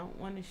just don't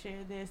want to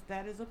share their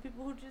status, or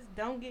people who just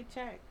don't get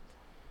checked.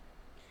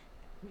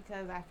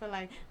 Because I feel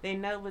like they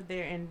know what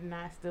they're in,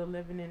 not still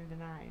living in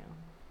denial.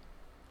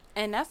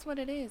 And that's what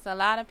it is. A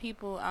lot of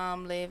people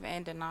live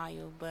in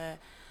denial, but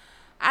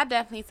I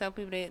definitely tell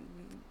people to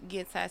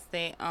get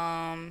tested.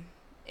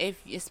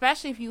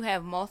 Especially if you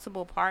have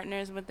multiple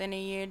partners within a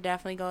year,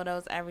 definitely go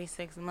those every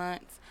 6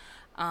 months.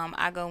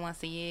 I go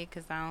once a year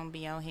because I don't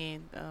be out here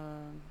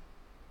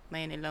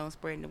laying alone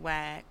spreading the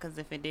wide. Because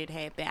if it did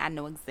happen, I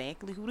know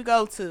exactly who to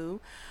go to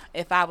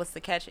if I was to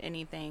catch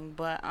anything.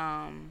 But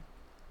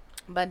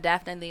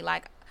definitely,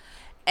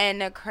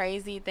 and the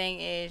crazy thing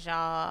is,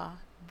 y'all,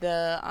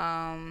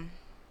 the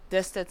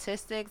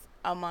statistics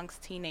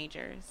amongst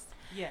teenagers.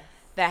 Yes.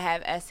 That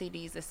have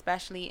STDs,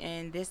 especially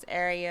in this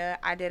area.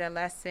 I did a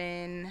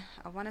lesson,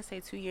 I want to say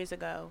 2 years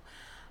ago,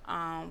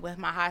 with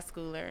my high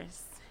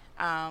schoolers.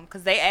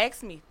 Because they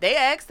asked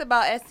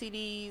about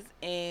STDs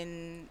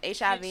and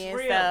HIV and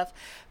stuff,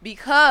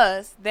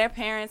 because their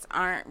parents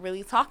aren't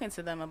really talking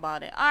to them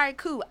about it. All right,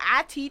 cool.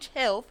 I teach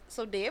health,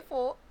 so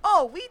therefore,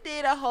 we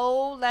did a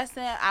whole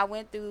lesson. I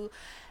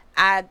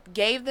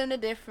gave them the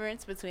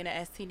difference between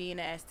an STD and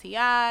an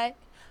STI.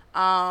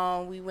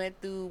 We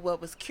went through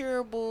what was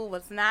curable,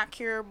 what's not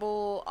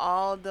curable,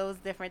 all those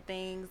different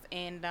things,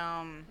 and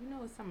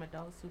some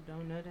adults who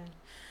don't know that.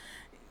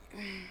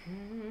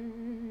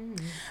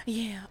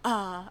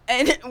 Yeah.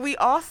 And we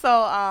also,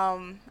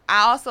 I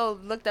also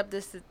looked up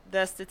the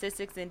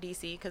statistics in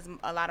DC, because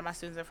a lot of my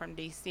students are from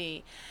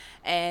DC,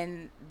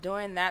 and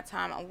during that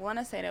time, I want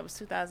to say that was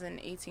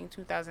 2018,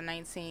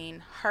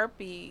 2019,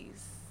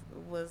 herpes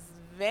was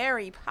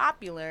very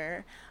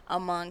popular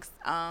amongst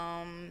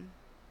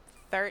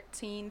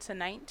 13 to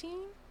 19.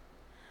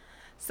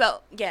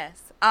 So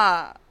yes,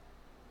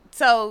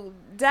 so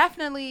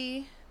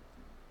definitely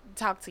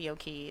talk to your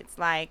kids.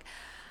 I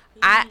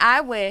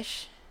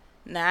wish,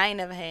 I ain't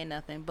never had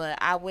nothing, but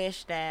I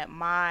wish that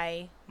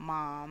my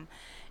mom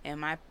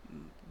and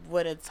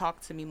would have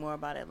talked to me more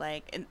about it.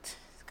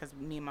 Because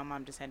me and my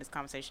mom just had this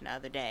conversation the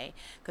other day,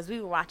 because we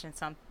were watching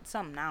something, I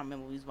don't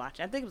remember what we was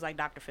watching. I think it was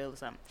Dr. Phil or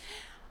something.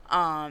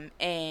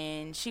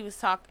 And she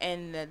was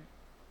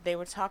they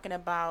were talking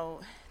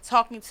about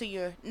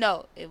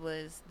it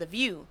was The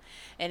View,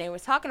 and they were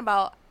talking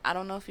about, I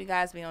don't know if you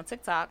guys be on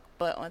TikTok,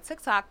 but on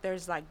TikTok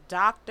there's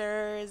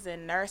doctors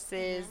and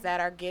nurses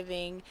that are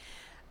giving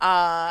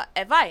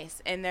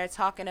advice, and they're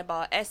talking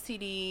about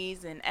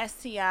STDs and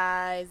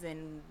STIs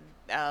and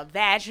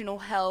vaginal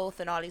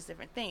health and all these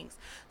different things.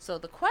 So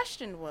the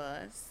question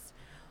was,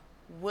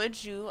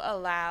 would you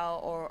allow,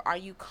 or are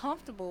you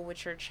comfortable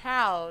with your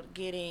child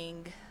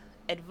getting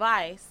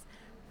advice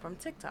from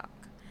TikTok?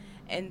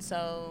 And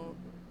so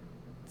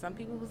some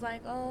people was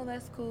like, oh,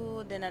 that's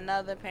cool. Then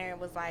another parent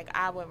was like,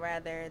 I would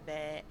rather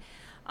that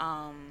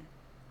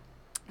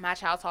my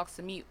child talks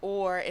to me,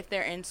 or if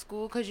they're in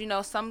school, because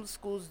some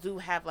schools do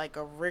have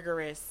a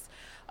rigorous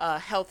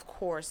health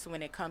course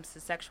when it comes to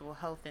sexual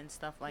health and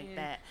stuff like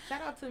that.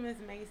 Shout out to Miss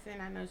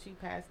Mason. I know she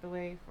passed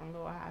away from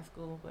Lower High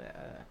School, but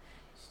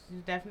she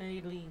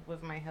definitely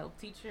was my health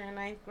teacher in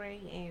 9th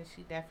grade, and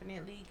she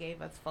definitely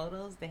gave us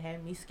photos that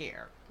had me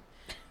scared.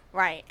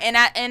 Right. And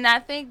I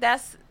think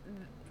that's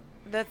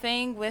the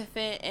thing with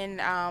it, and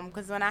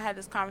because when I had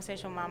this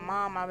conversation with my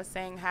mom, I was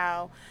saying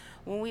how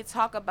when we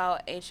talk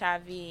about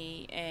HIV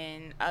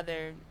and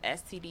other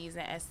STDs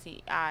and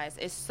STIs,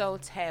 it's so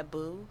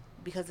taboo,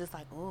 because it's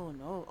like, oh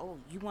no, oh,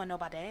 you want to know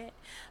about that?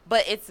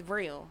 But it's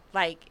real.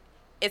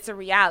 it's a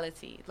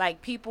reality.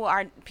 Like, people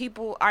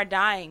are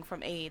dying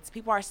from AIDS.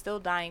 People are still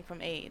dying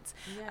from AIDS.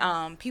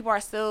 Yes. People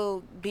are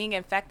still being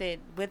infected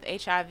with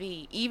HIV,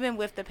 even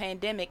with the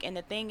pandemic. And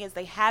the thing is,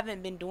 they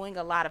haven't been doing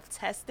a lot of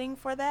testing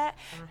for that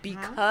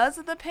because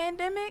of the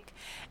pandemic.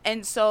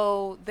 And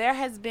so there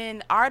has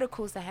been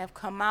articles that have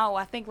come out.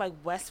 I think like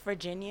West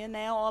Virginia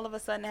now all of a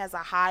sudden has a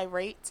high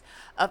rate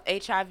of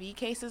HIV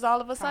cases all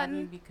of a Probably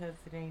sudden. because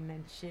it ain't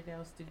nothing shit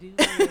else to do.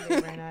 They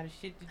ran out of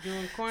shit to do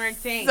in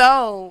quarantine.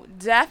 So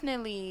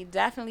definitely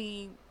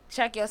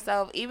check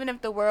yourself. Even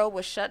if the world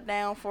was shut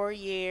down for a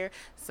year,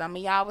 some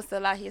of y'all was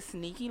still out here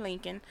sneaky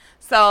linking.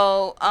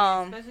 So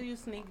Especially you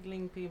sneaky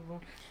link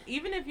people.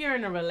 Even if you're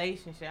in a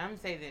relationship, I'm gonna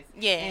say this.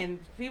 Yeah. And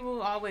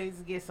people always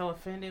get so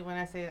offended when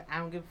I say I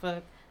don't give a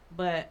fuck.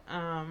 But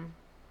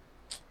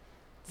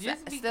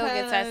just because, still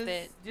get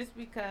tested. Just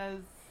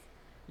because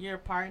your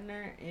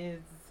partner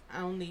is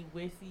only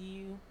with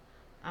you,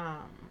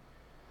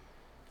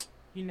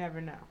 you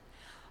never know.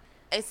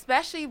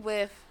 Especially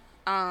with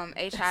all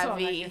I HIV,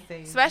 can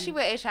say. especially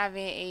with HIV and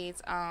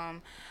AIDS.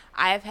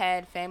 I've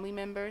had family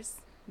members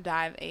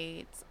die of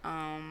AIDS.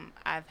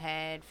 I've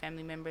had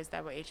family members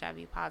that were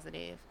HIV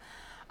positive.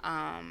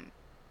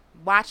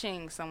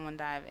 Watching someone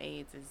die of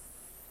AIDS is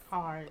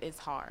Hard. It's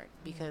hard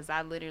because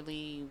I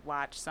literally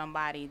watched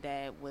somebody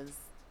that was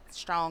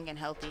strong and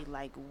healthy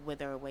like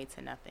wither away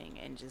to nothing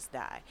and just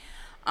die.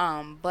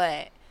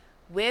 But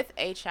with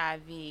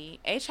HIV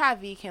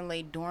can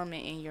lay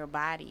dormant in your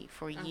body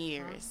for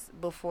years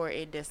before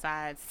it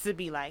decides to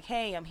be like,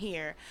 hey, I'm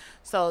here.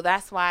 So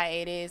that's why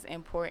it is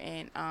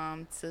important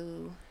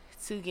to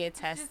get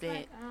tested.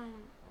 Like,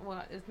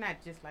 well, it's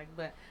not just like,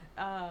 but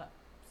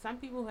some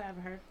people who have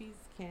herpes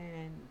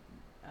can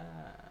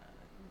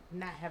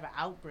not have an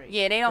outbreak.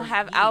 Yeah, they don't for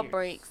have years.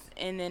 outbreaks,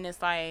 and then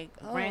it's like,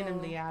 oh,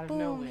 Randomly out of boom,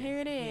 nowhere. here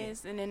it Yeah.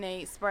 is, and then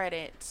they spread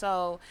it.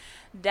 So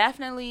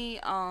definitely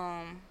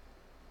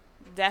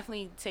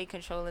take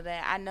control of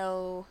that. I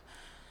know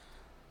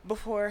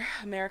before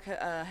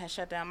America had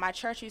shut down, my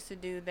church used to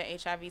do the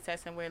HIV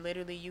testing where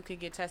literally you could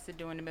get tested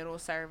during the middle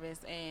of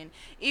service. And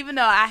even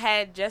though I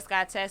had just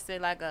got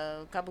tested like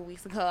a couple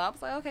weeks ago, I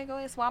was like, okay, go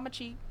ahead, swab my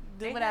cheek,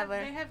 do whatever.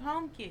 They have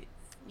home kits.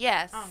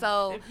 Yes.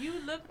 So if you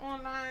look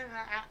online,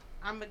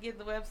 I'm gonna get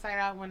the website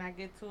out when I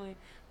get to it.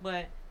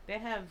 But they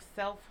have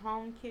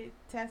self-home kit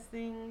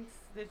testings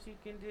that you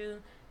can do,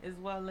 as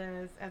well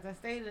as I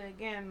stated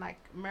again, like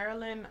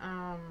Maryland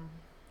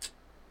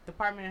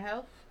Department of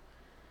Health.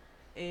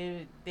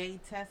 They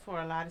test for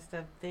a lot of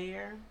stuff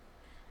there,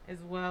 as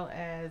well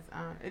as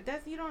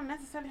you don't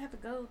necessarily have to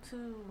go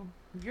to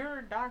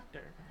your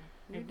doctor.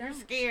 If you're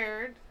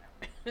scared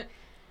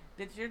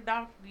that you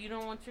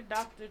don't want your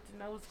doctor to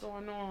know what's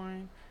going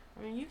on.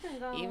 I mean, you can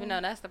go. even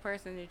though that's the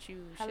person that you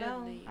should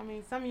leave. I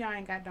mean, some of y'all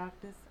ain't got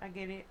doctors. I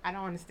get it. I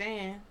don't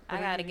understand. I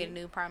gotta get a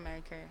new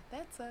primary care.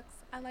 That sucks.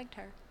 I liked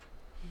her.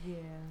 Yeah.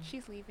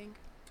 She's leaving.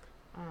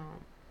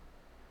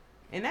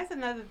 And that's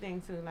another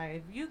thing too.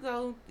 Like, if you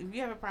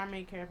have a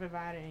primary care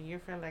provider and you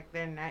feel like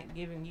they're not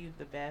giving you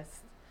the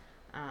best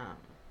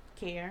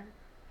care,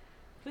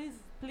 please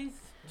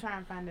try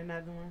and find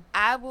another one.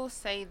 I will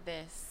say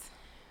this: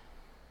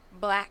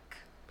 Black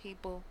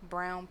people,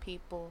 brown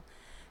people,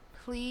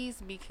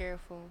 please be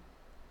careful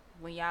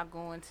when y'all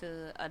going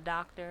to a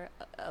doctor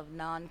of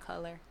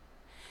non-color,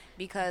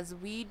 because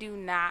we do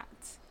not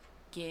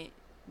get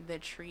the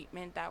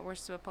treatment that we're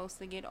supposed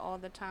to get all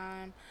the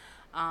time.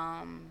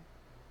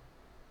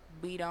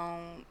 They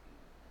don't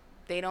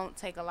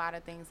take a lot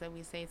of things that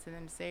we say to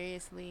them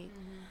seriously.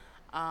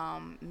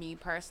 Me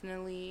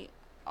personally,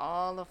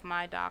 all of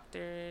my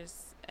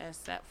doctors,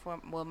 except for,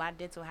 well, my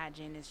dental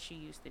hygienist, she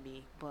used to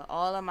be, but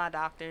all of my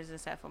doctors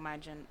except for my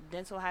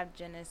dental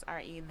hygienist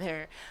are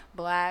either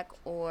Black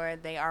or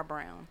they are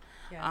brown.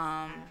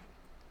 Yes.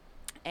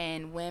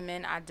 And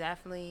women, I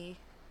definitely,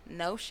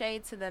 no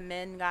shade to the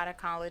men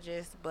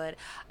gynecologists, but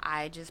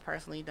I just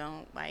personally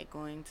don't like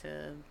going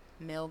to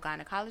male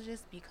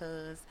gynecologists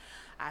because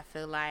I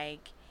feel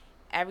like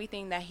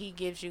everything that he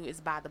gives you is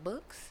by the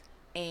books.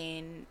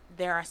 And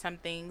there are some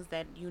things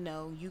that,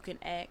 you can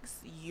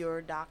ask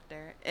your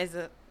doctor as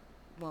a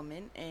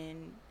woman,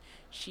 and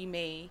she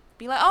may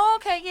be like, oh,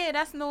 okay, yeah,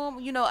 that's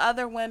normal.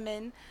 Other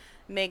women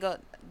may go,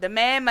 the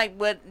man might,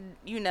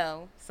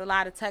 it's a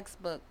lot of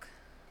textbook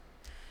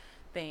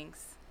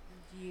things.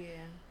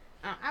 Yeah.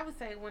 I would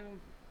say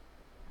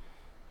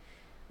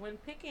when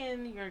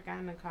picking your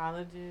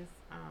gynecologist,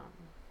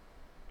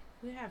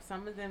 we have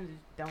some of them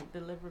that don't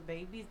deliver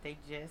babies. They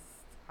just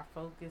are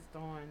focused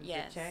on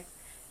the check.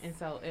 And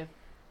so if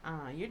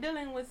you're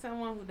dealing with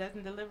someone who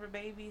doesn't deliver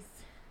babies,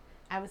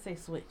 I would say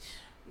switch.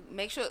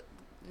 Make sure.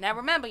 Now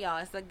remember, y'all,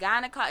 it's a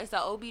gynecologist, it's a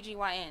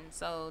OBGYN.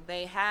 So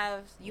they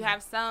have, you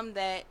have some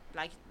that,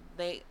 like,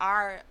 they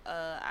are,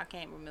 I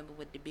can't remember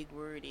what the big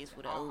word is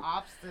for the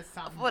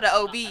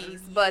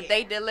OBs, but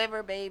they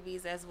deliver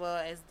babies as well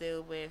as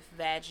deal with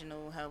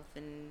vaginal health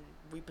and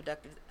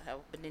reproductive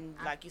health. But then,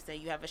 like you said,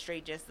 you have a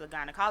straight just a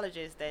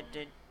gynecologist that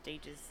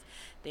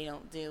they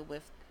don't deal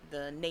with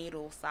the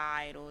natal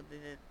side or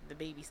the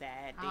baby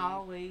side. I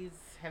always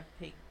have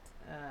picked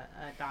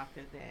a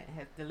doctor that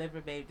has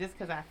delivered baby, just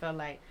because I feel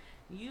like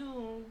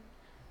you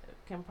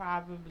can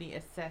probably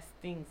assess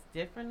things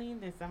differently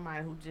than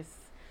somebody who just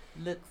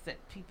looks at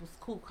people's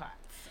cool cards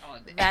all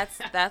day.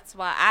 That's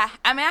why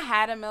I mean I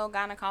had a male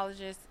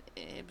gynecologist.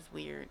 It was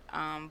weird.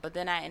 But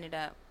then I ended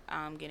up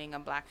getting a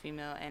black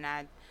female, and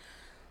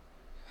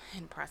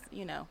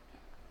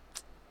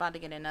about to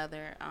get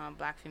another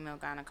black female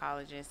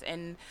gynecologist.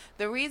 And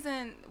the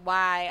reason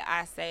why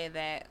I say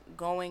that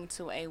going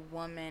to a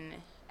woman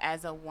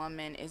as a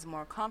woman is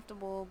more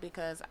comfortable,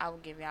 because I will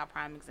give y'all a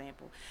prime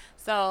example.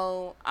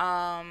 So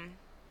I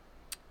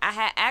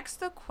had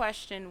asked a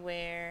question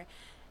where,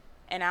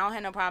 and I don't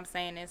have no problem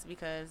saying this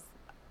because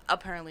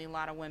apparently a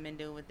lot of women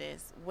deal with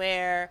this,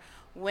 where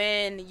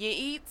when you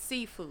eat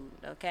seafood,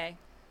 okay,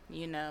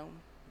 a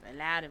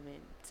lot of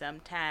it,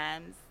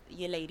 sometimes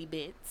your lady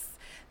bits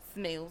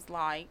smells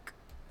like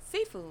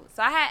seafood.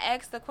 So I had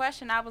asked the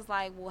question. I was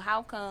like, well,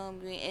 how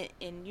come?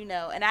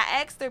 And I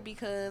asked her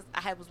because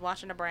I was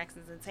watching the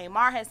Braxtons, and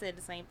Tamar had said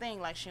the same thing,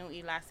 like she don't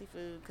eat a lot of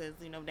seafood because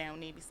they don't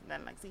need to be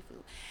nothing like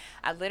seafood.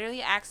 I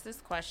literally asked this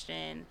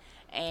question,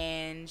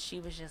 and she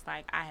was just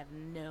like, I have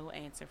no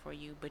answer for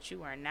you, but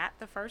you are not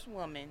the first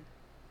woman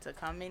to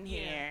come in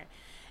here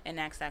and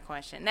ask that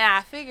question. Now,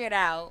 I figured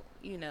out,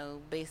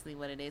 basically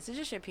what it is. It's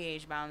just your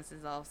pH balance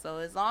is off. So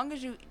as long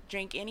as you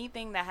drink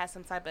anything that has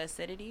some type of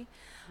acidity,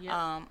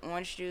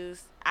 orange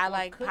juice, I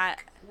like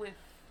with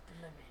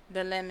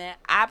the lemon.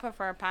 I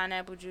prefer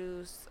pineapple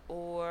juice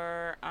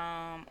or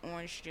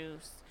orange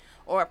juice,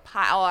 or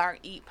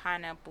eat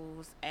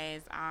pineapples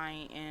as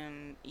I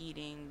am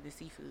eating the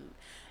seafood,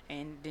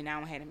 and then I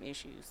don't have them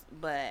issues.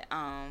 But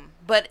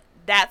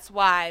that's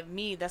why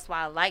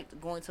I liked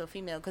going to a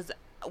female, because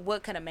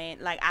what could a man,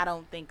 I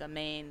don't think a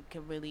man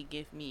can really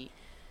give me,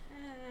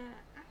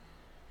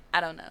 I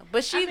don't know.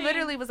 But she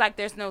literally was like,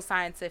 there's no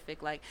scientific,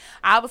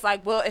 I was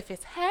like, well, if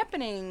it's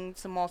happening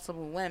to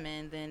multiple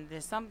women, then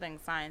there's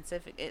something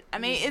scientific.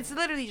 It's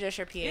literally just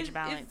your pH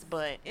balance,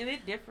 and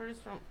it differs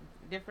from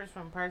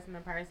person to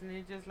person.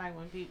 It's just like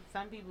when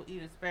some people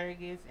eat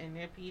asparagus and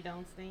their pee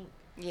don't stink.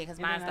 Yeah, because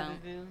mine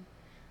don't.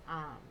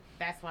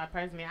 That's why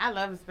personally I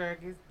love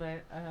asparagus,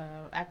 but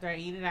after I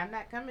eat it, I'm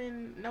not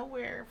coming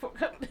nowhere for a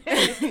couple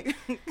days.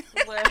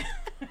 But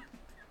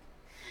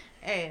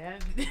hey,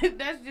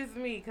 that's just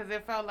me, because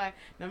it felt like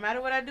no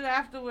matter what I do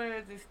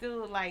afterwards, it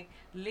still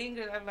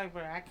lingers. I'm like,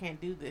 bro, I can't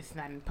do this.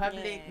 Not in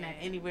public, not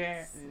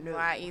anywhere. No.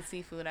 While I eat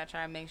seafood, I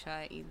try to make sure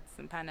I eat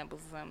some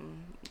pineapples or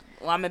something.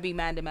 Well, I'm gonna be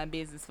minding my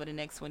business for the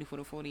next 24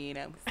 to 48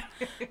 hours.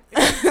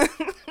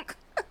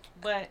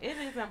 But it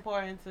is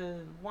important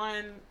to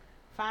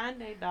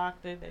find a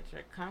doctor that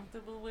you're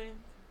comfortable with.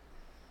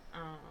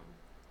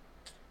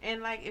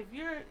 And if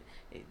you're,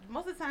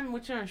 most of the time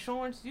with your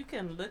insurance, you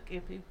can look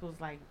at people's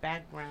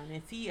background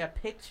and see a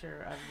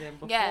picture of them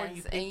before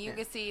you pick and you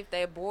can see if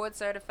they're board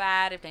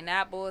certified, if they're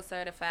not board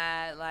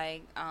certified.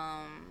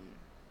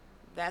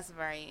 That's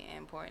very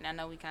important. I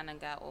know we kind of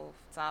got off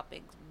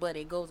topic, but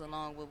it goes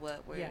along with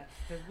what we're. Yeah,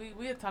 because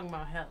we are talking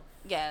about health.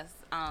 Yes.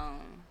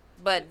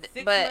 But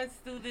 6 months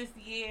through this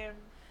year.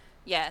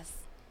 Yes.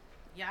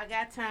 Y'all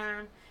got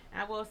time.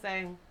 I will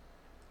say,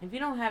 if you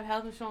don't have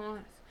health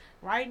insurance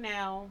right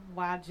now,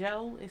 while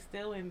Joe is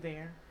still in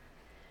there,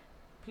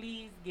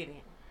 please get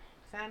in.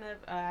 Sign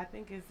up. I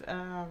think it's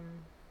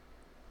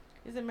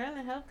is it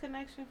Maryland Health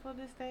Connection for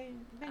this day?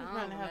 I think it's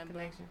Maryland Health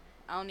Connection.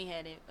 I only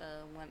had it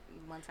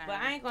one time.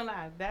 But I ain't gonna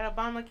lie, that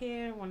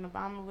Obamacare, when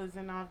Obama was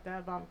in office,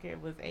 that Obamacare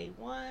was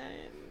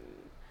A1,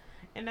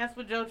 and that's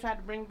what Joe tried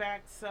to bring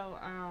back. So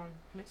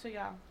make sure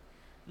y'all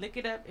look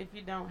it up if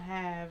you don't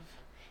have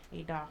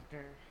a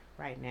doctor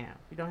right now.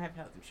 If you don't have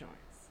health insurance.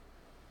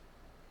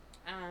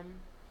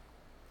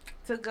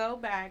 To go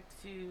back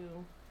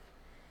to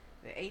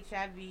the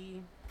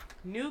HIV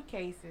new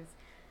cases,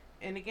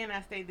 and again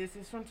I state this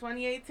is from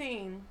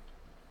 2018,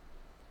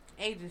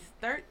 ages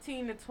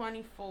 13 to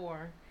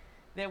 24,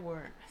 there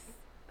were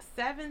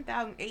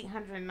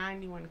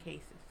 7,891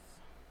 cases.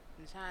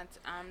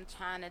 I'm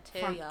trying to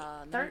tell from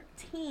y'all.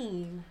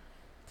 13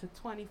 to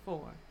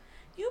 24.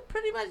 You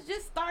pretty much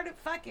just started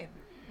fucking.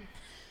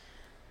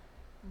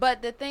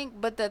 But the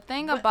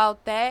thing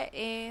about that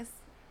is,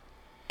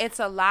 it's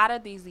a lot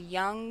of these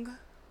young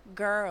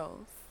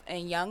girls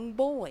and young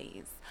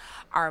boys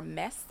are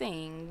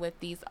messing with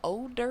these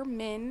older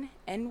men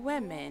and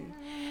women,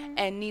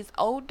 and these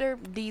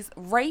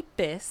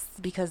rapists,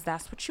 because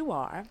that's what you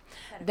are,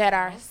 that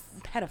are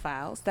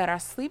pedophiles, that are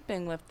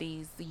sleeping with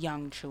these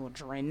young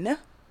children,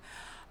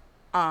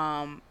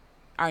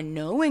 are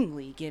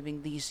knowingly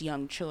giving these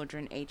young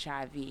children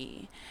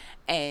HIV.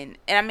 And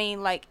I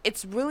mean,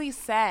 it's really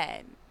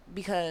sad,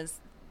 because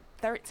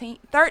 13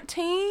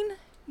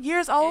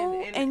 years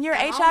old and you're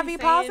HIV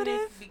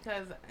positive?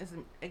 Because,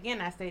 again,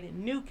 I stated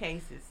new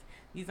cases.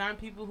 These aren't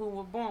people who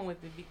were born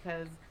with it,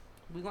 because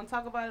we're going to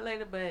talk about it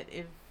later, but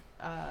if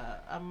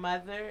a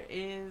mother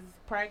is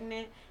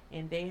pregnant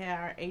and they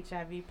are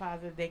HIV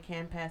positive, they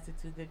can pass it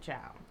to the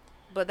child.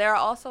 But there are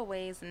also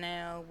ways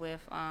now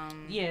with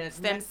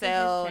stem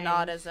cell and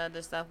all this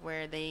other stuff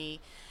where the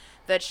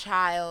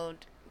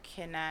child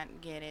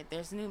cannot get it.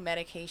 There's new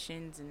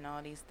medications and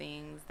all these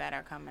things that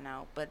are coming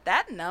out, but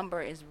that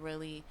number is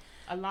really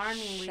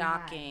alarmingly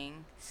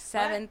shocking. high.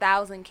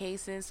 7,000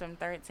 cases from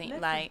 13.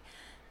 Listen. Like,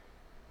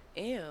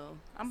 ew.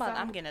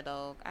 I'm getting a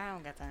dog. I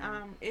don't got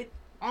time. It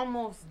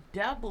almost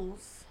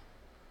doubles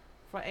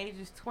for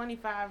ages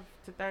 25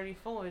 to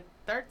 34.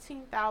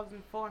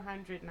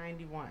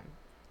 13,491.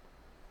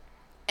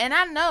 And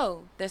I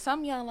know that some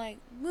of y'all like,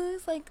 well,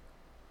 it's like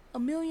a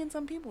million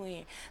some people in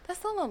here. That's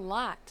still a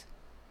lot.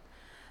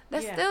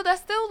 That's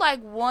still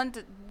like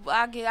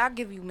I'll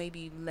give you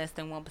maybe less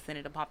than 1%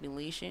 of the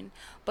population,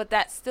 but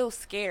that's still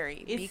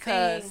scary It's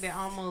because saying that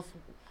almost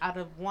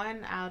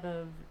one out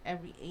of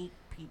every 8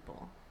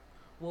 people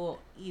will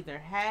either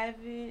have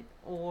it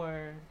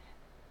or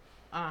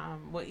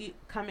will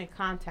come in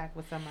contact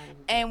with somebody.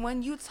 And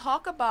when you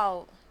talk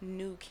about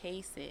new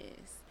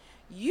cases,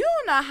 you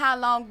don't know how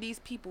long these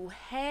people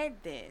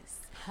had this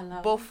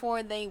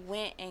before they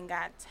went and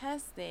got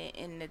tested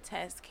and the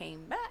test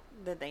came back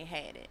that they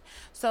had it.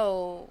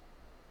 So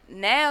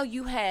now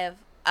you have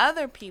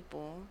other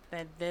people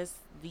that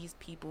these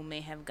people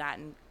may have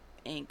gotten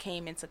and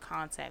came into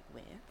contact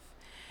with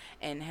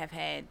and have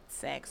had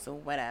sex or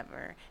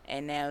whatever,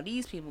 and now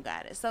these people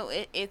got it. So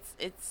it's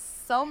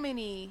so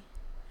many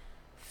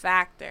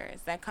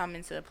factors that come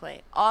into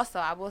play. Also,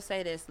 I will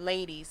say this,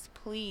 ladies,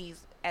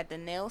 please, at the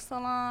nail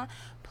salon,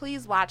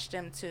 please watch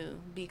them too,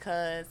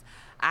 because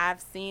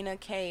I've seen a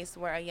case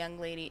where a young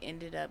lady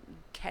ended up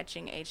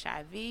catching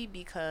HIV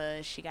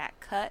because she got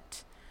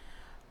cut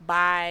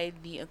by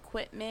the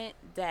equipment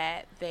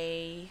that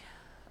they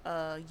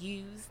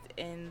used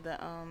in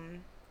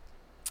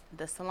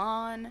the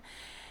salon,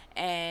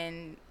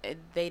 and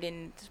they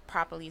didn't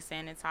properly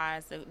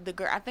sanitize the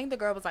girl. I think the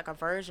girl was like a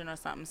virgin or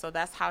something, so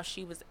that's how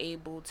she was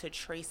able to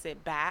trace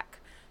it back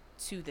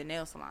to the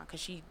nail salon,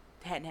 because she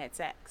hadn't had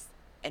sex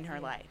in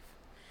her life.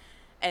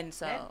 And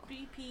so that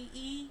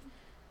BPE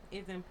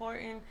is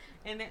important,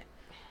 and it,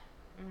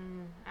 I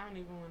don't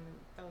even want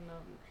to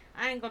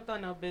I ain't gonna throw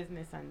no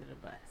business under the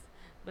bus,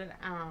 but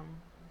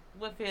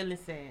what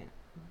Phyllis said,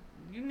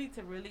 you need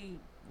to really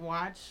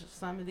watch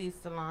some of these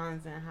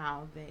salons and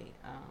how they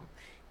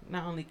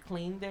not only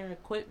clean their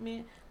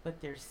equipment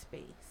but their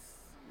space.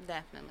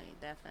 Definitely.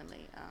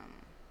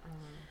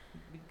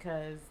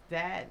 Because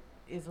that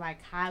is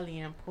like highly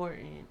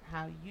important,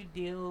 how you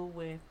deal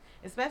with,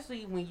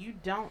 especially when you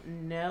don't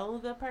know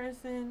the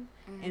person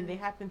and they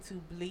happen to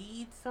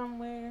bleed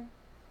somewhere.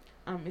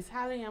 It's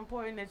highly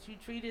important that you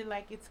treat it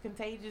like it's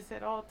contagious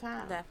at all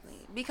times.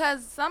 Definitely.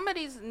 Because some of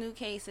these new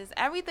cases,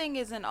 everything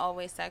isn't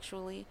always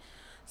sexually.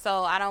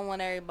 So I don't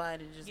want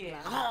everybody to just be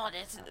like, oh,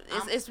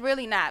 it's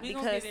really not.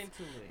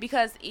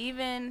 Because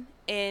even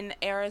in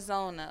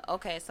Arizona,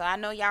 okay, so I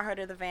know y'all heard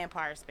of the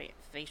vampire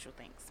facial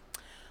things.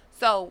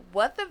 So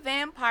what the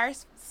vampire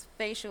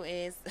facial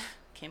is,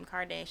 Kim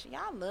Kardashian,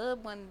 y'all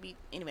love one to be,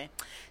 anyway,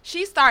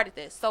 she started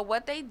this. So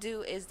what they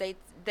do is they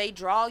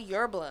draw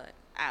your blood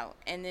out,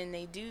 and then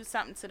they do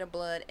something to the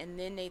blood, and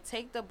then they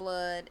take the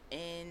blood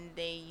and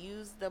they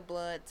use the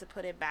blood to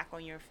put it back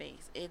on your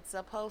face. It's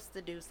supposed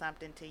to do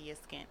something to your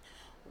skin,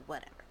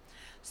 whatever.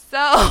 So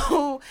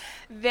I'm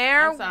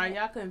sorry,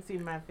 y'all couldn't see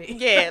my face.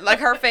 Yeah, like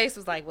her face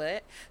was like,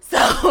 what?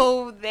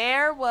 So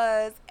there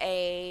was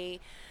a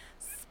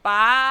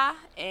spa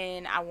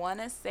in, I want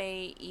to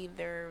say,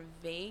 either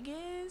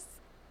Vegas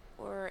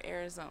or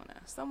Arizona,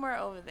 somewhere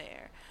over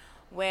there,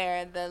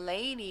 where the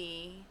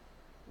lady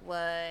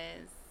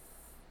was,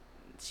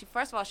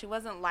 first of all, she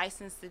wasn't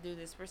licensed to do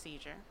this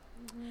procedure.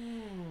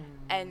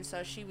 And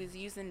so she was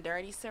using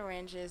dirty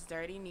syringes,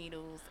 dirty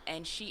needles,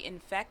 and she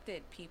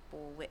infected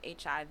people with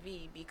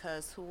HIV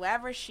because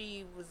whoever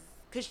she was,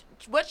 because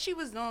what she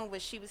was doing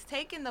was she was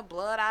taking the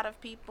blood out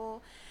of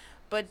people,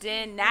 but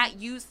then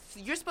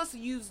you're supposed to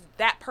use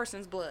that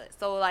person's blood.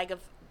 So like if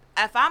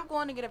I'm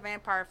going to get a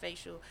vampire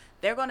facial,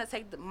 they're going to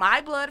take my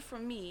blood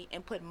from me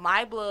and put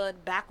my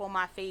blood back on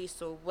my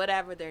face or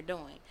whatever they're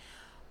doing.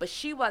 But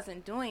she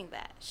wasn't doing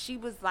that. She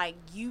was like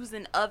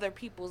using other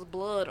people's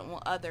blood on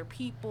other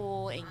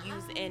people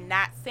and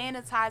not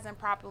sanitizing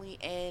properly.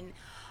 And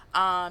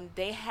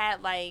they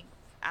had like,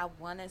 I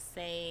want to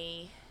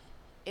say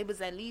it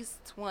was at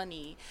least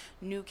 20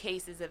 new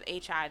cases of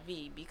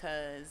HIV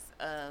because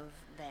of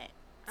that.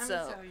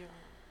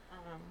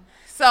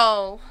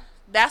 So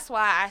that's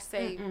why I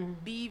say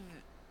be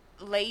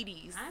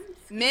ladies,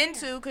 men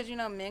too, because you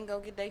know men go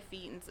get their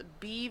feet, and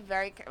be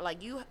very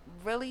like you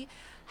really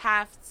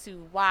have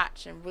to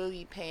watch and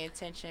really pay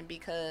attention,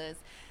 because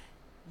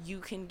you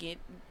can get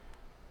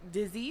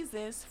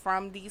diseases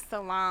from these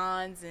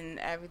salons and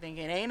everything.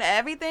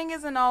 Everything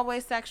isn't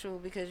always sexual,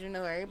 because you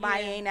know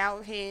everybody ain't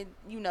out here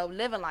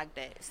living like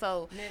that.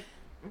 So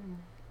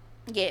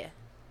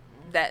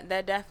that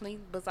definitely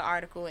was an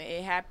article.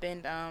 It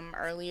happened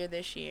earlier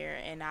this year,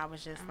 and I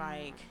was just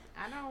like,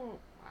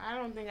 I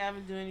don't think I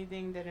would do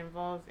anything that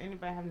involves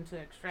anybody having to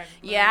extract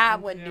blood. Yeah, I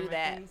wouldn't do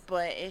that. Face.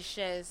 But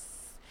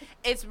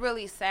it's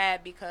really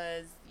sad,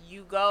 because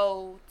you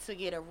go to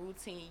get a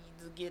routine,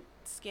 to get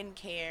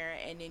skincare,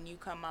 and then you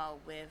come out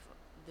with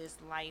this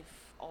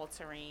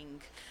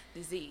life-altering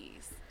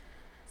disease.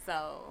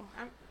 So,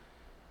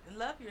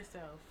 love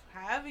yourself.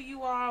 However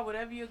you are,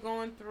 whatever you're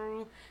going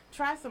through,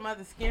 try some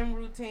other skin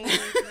routines.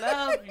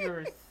 Love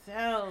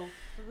yourself,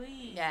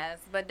 please. yes,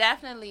 but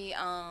definitely,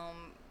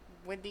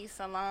 with these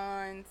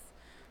salons,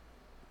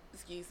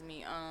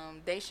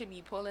 they should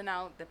be pulling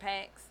out the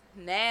packs.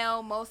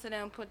 Now, most of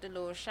them put the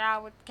little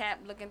shower cap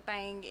looking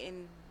thing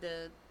in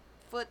the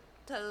foot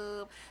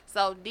tub.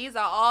 So, these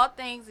are all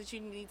things that you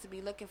need to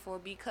be looking for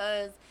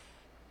because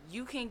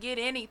you can get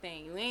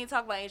anything. We ain't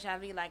talking about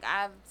HIV. Like,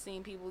 I've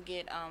seen people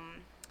get,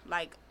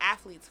 like,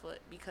 athlete's foot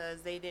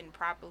because they didn't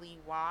properly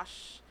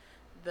wash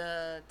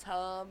the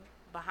tub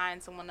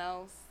behind someone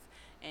else.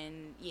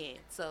 And, yeah,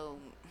 so.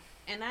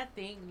 And I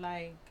think,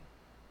 like,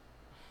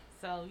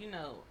 so, you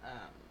know,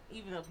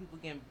 even though people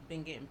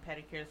been getting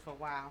pedicures for a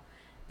while,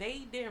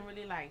 they didn't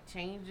really, like,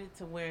 change it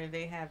to where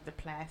they have the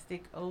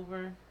plastic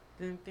over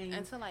the thing.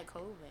 Until, like,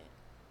 COVID.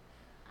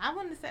 I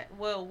wouldn't say,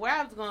 well, where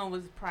I was going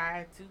was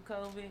prior to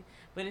COVID,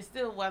 but it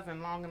still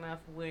wasn't long enough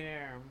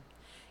where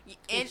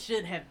it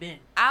should have been.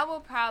 I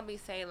would probably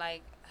say,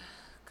 like,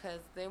 because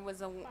there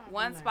was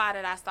one spot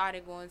that I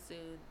started going to,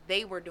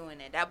 they were doing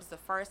it. That was the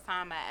first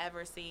time I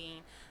ever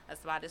seen a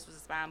spot. This was a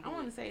spine boot. I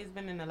want to say it's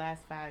been in the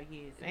last 5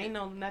 years. Ain't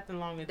nothing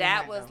longer than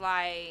that. That was though.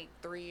 Like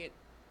 3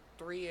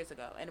 years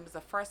ago, and it was the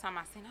first time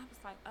I seen it. I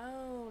was like,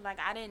 oh, like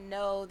I didn't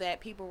know that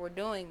people were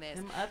doing this.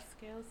 Them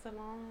upscale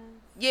salons.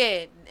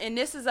 Yeah, and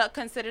this is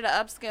considered an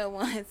upscale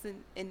one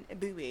in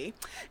Bowie.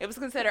 It was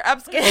considered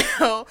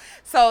upscale,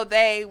 so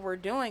they were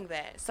doing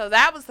that. So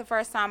that was the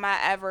first time I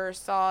ever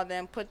saw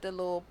them put the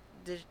little.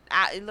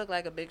 It looked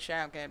like a big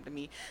shower cap to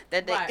me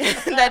that they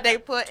that they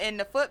put in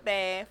the foot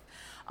bath.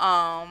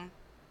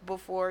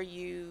 Before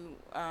you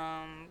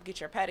get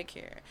your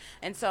pedicure.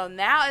 And so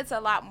now it's a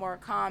lot more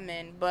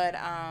common, but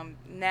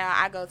now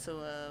I go to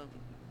a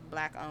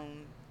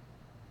black-owned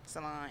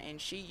salon, and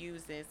she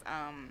uses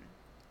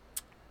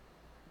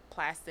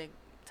plastic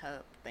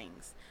tub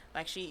things.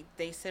 Like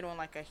they sit on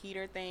like a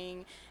heater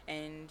thing,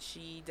 and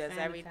she does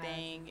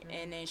everything,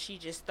 and then she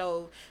just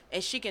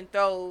she can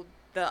throw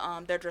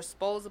the their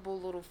disposable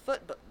little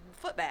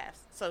foot baths,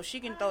 so she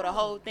can throw the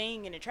whole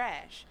thing in the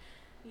trash.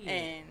 Yeah.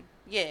 And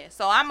yeah,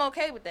 so I'm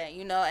okay with that,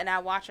 you know, and I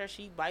watch her,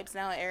 she wipes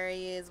down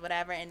areas,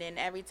 whatever, and then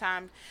every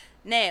time.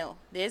 Now,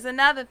 there's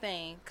another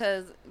thing,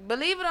 because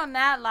believe it or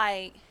not,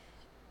 like,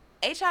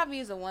 HIV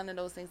is one of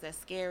those things that's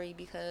scary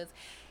because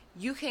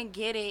you can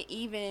get it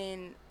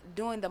even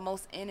doing the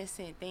most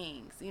innocent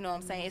things, you know what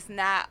I'm saying? It's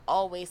not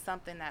always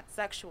something that's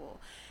sexual.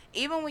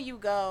 Even when you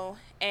go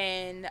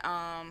and,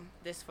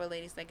 this for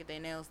ladies that get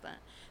their nails done,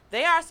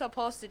 they are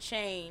supposed to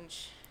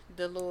change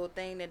the little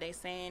thing that they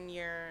sand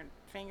your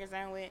fingers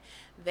in with.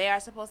 They are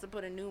supposed to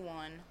put a new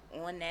one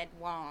on that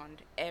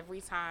wand every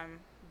time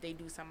they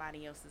do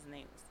somebody else's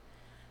nails.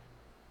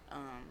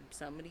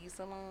 Some of these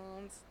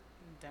salons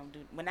don't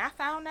do. When I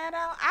found that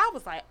out, I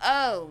was like,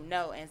 oh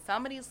no. And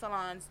some of these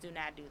salons do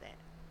not do that.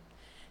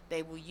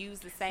 They will use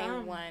the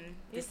same one,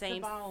 the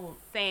same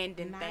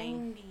sanding 90,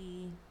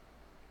 thing.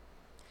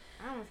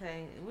 I would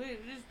say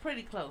it's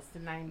pretty close to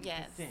 90%.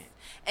 Yes.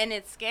 And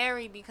it's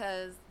scary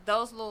because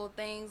those little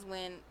things,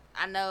 when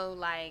I know,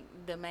 like,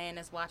 the man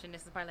that's watching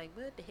this is probably like,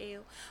 what the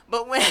hell?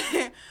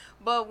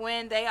 But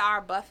when they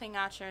are buffing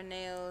out your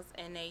nails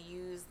and they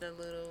use the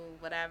little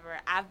whatever,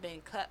 I've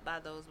been cut by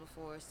those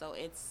before, so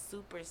it's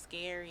super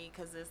scary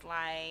because it's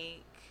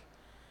like,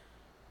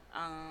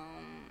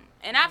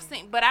 and I've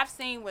seen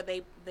where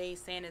they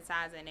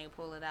sanitize it and they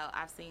pull it out.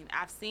 I've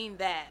seen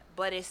that,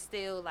 but it's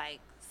still like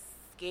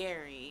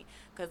scary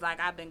because like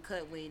I've been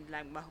cut with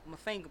like my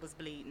finger was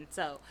bleeding,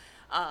 so.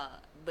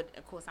 But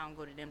of course I don't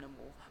go to them no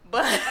more.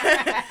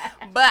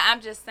 But I'm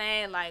just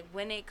saying, like,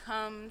 when it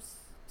comes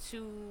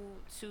to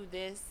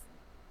this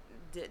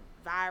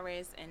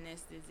virus and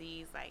this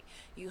disease, like,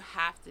 you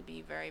have to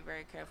be very,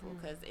 very careful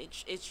because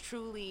it's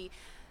truly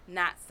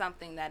not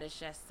something that is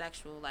just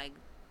sexual. Like,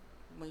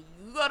 when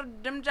you go to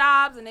them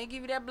jobs and they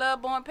give you that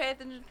bloodborne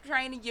pathogen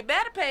training, you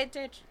better pay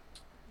attention.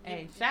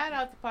 Hey, shout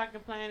out to Park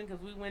and Planning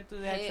because we went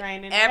through that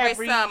training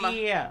every summer.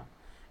 year.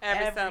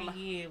 Every summer.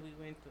 Year we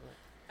went through it.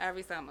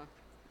 Every summer.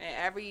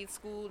 At every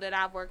school that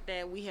I've worked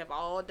at, we have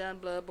all done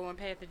bloodborne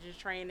pathogen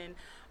training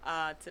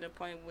to the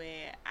point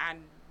where I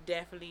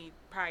definitely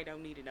probably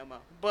don't need it no more.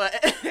 But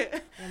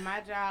in my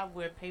job,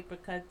 where paper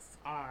cuts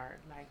are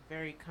like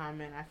very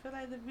common, I feel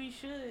like that we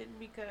should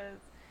because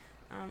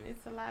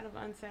it's a lot of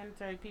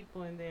unsanitary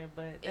people in there.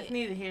 But that's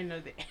neither here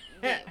nor there.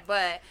 Yeah,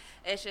 but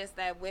it's just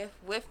that with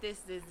this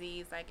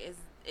disease, like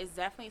it's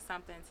definitely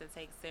something to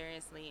take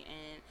seriously,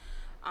 and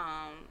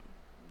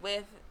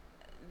with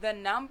the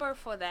number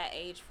for that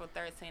age for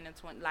 13 and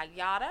 20, like,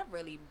 y'all, that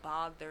really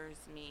bothers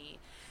me.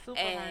 Super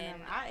high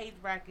number. Our age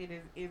bracket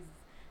is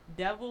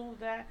double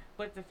that,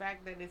 but the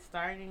fact that it's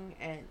starting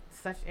at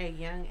such a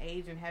young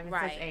age and having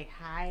such a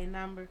high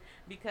number,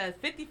 because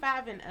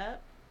 55 and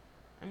up,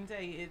 I'm going to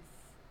tell you, it's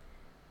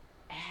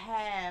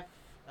half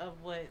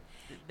of what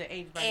the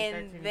age bracket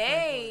and 13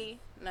 they,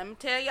 let me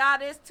tell y'all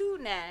this too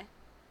now,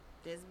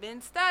 there's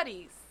been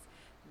studies.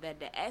 that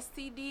the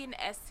STD and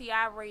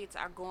STI rates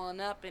are going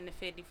up in the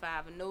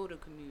 55 and older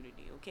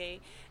community, okay?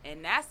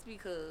 And that's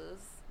because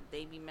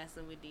they be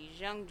messing with these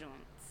young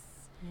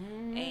joints.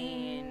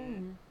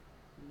 And,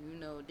 you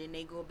know, then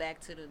they go back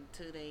to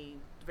the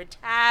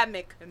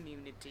retirement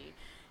community.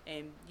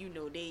 And, you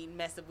know, they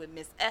messing with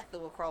Miss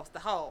Ethel across the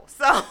hall.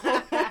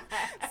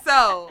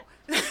 So,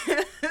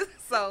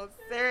 so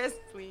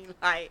seriously,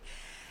 like,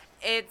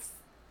 it's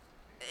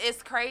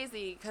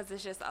crazy because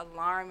it's just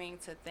alarming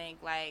to think,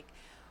 like,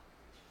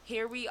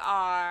 here we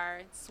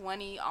are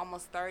 20,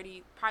 almost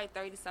 30, probably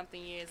 30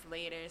 something years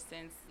later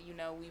since, you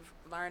know, we've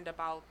learned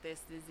about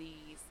this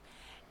disease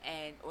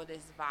or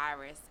this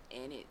virus,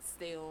 and it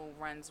still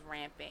runs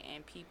rampant,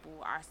 and people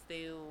are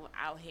still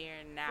out here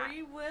not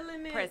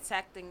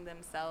protecting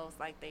themselves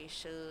like they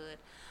should.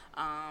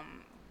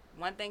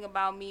 One thing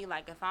about me,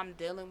 like, if I'm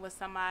dealing with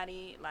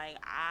somebody, like,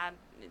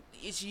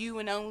 it's you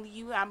and only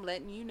you, I'm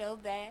letting you know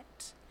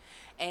that.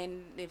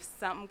 And if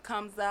something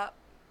comes up,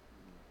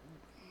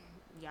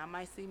 y'all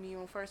might see me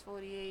on First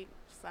 48.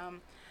 First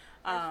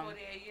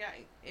 48,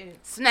 yeah.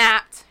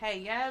 Snapped. Hey,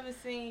 y'all ever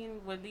seen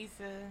what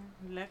Lisa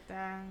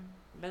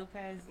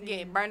Lopez did?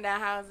 Yeah, burn down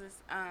houses.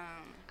 I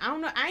don't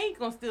know. I ain't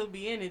gonna still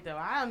be in it though.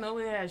 I don't know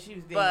what the hell she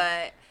was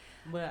doing.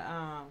 But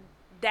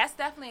that's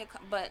definitely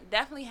but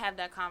definitely have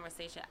that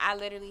conversation.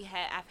 I've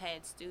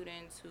had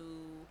students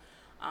who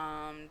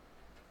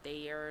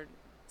their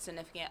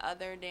significant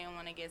other didn't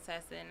want to get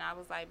tested, and I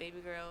was like,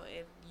 baby girl,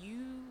 if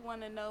you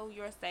want to know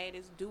your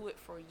status, do it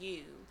for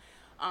you.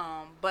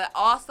 But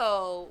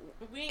also,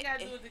 we ain't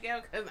gotta do it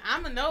together because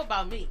I'm gonna know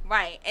about me,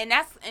 right? And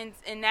that's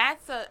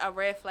a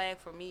red flag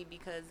for me,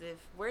 because if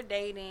we're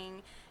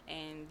dating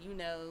and, you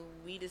know,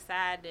 we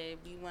decide that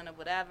we want to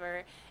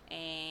whatever,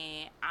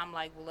 and I'm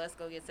like, well, let's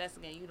go get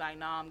tested, and you like,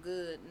 no, I'm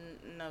good.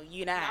 No,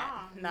 you're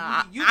not.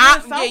 No, you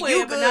good somewhere,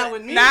 you but good, not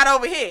with me. Not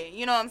over here.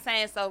 You know what I'm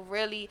saying? So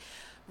really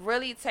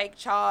take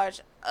charge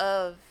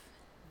of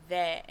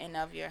that and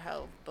of your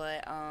health.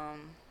 But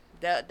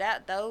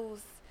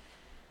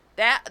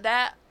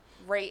that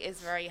rate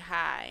is very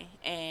high,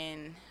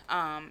 and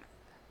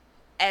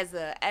as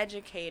an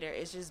educator,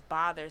 it's just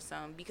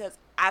bothersome, because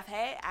I've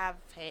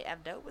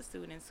dealt with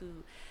students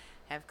who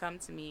have come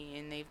to me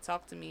and they've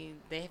talked to me,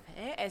 they've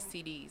had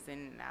STDs,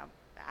 and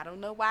I don't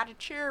know why the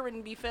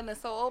children be feeling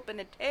so open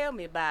to tell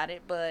me about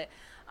it, but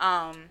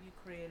you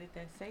created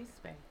that safe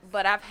space.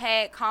 But I've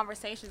had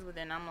conversations with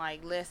them. I'm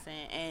like, listen,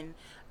 and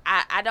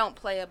I don't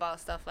play about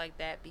stuff like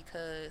that,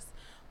 because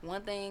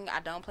one thing I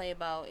don't play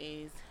about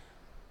is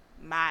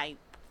my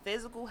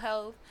physical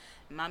health,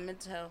 my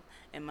mental health,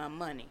 and my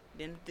money.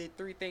 Then the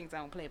three things I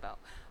don't play about.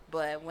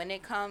 But when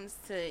it comes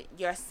to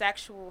your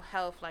sexual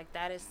health, like,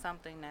 that is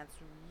something that's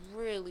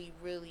really,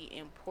 really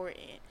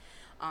important.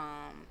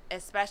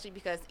 Especially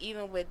because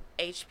even with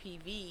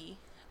HPV,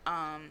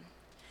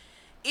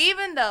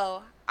 even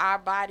though our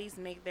bodies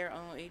make their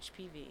own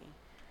HPV,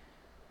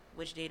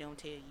 which they don't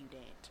tell you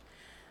that,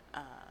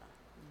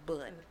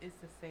 but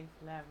it's a safe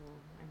level.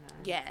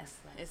 Yes,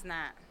 it's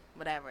not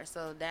whatever.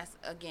 So that's,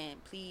 again,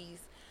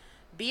 please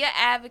be an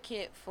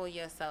advocate for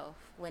yourself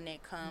when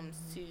it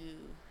comes to,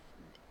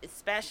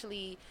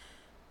 especially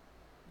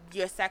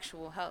your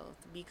sexual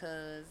health,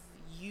 because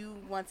you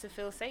want to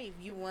feel safe.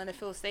 You want to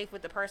feel safe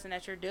with the person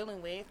that you're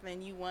dealing with,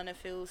 and you want to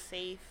feel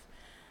safe,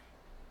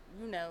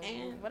 you know,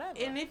 and whatever.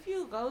 And if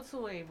you go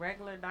to a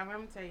regular doctor, I'm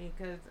going to tell you,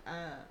 because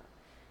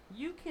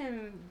you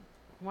can,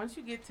 once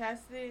you get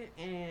tested,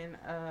 and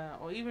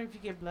or even if you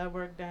get blood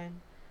work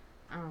done,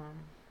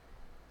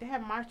 they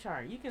have my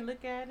chart. You can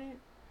look at it.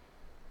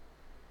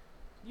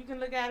 You can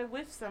look at it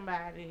with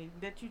somebody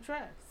that you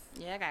trust.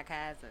 Yeah, I got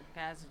Kaiser.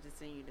 Kaiser just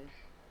send you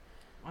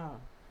the... Oh.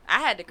 I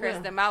had to curse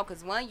them out,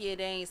 because one year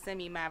they ain't send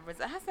me my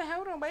results. I said,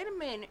 hold on, wait a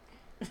minute.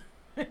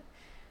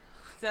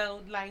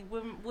 So, like,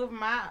 with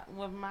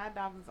my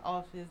doctor's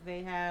office,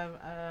 they have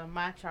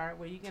my chart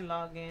where you can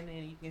log in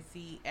and you can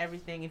see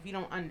everything. If you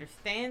don't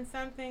understand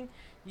something,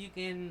 you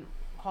can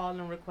call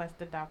and request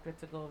the doctor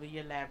to go over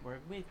your lab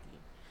work with you.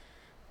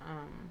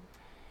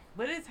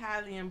 But it's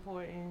highly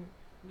important,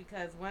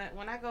 because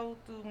when I go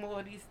through more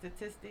of these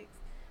statistics,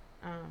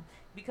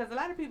 because a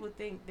lot of people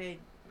think that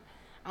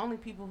only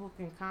people who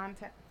can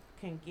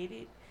get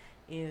it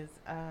is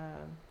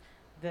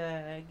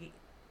the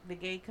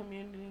gay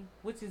community,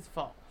 which is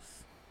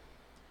false.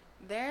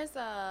 There's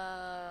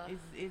a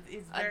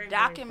very,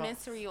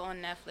 documentary on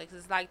Netflix.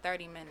 It's like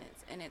 30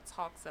 minutes, and it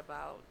talks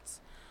about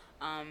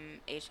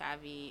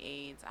HIV,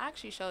 AIDS. I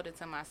actually showed it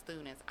to my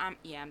students. I'm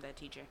that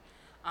teacher.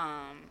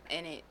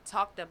 And it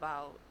talked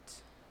about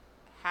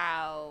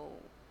how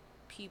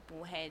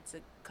people had to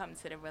come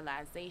to the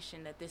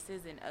realization that this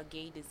isn't a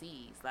gay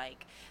disease.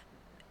 Like,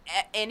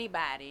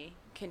 anybody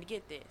can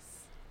get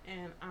this.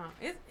 And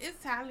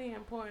it's highly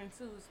important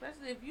too,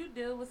 especially if you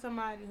deal with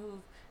somebody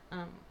who's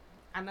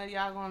I know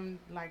y'all gonna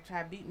like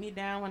try to beat me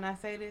down when I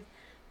say this,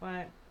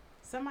 but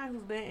somebody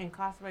who's been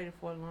incarcerated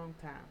for a long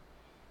time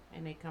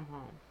and they come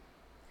home.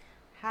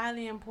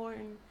 Highly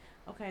important.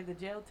 Okay, the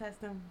jail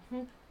testing.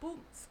 Boop,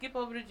 skip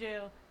over to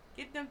jail.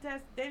 Get them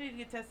tested. They need to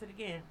get tested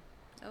again.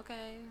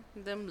 Okay.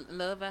 Them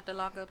love after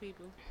lockup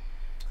people.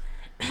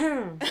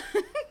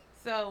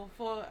 So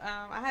for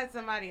I had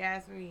somebody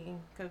ask me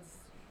because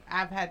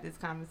I've had this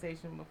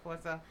conversation before.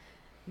 So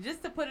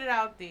just to put it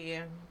out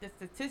there, the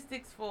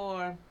statistics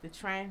for the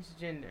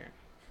transgender,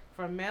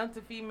 from male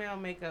to female,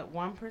 make up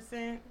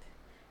 1%,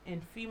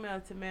 and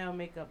female to male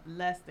make up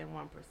less than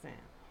 1%.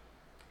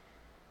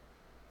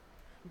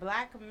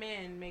 Black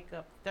men make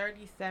up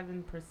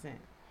 37%.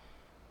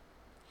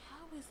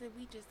 How is it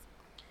we just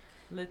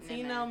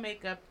Latino Nah.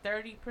 make up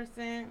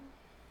 30%,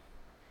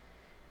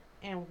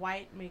 and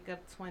white make up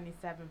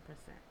 27%.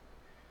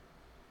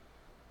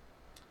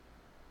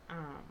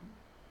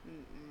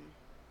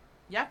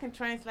 Y'all can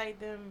translate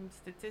them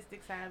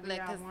statistics however like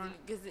y'all want.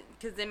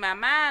 cause in my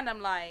mind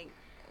I'm like,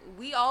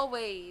 we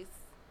always,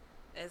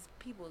 as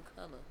people of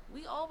color,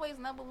 we always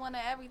number one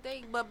at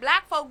everything. But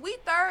black folk, we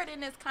third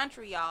in this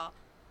country, y'all.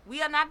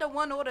 We are not the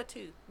one or the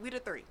two. We the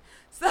three.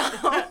 So,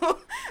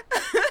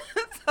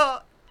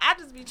 so I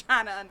just be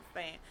trying to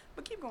understand.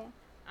 But keep going.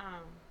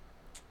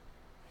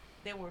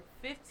 There were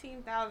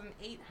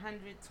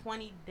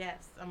 15,820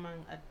 deaths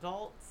among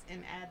adults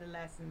and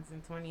adolescents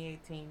in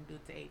 2018 due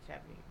to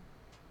HIV.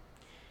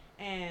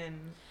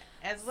 And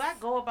as I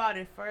go about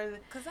it further,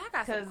 Cause I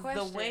got some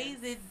questions.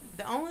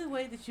 the only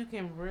way that you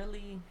can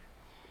really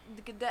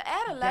the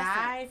adolescents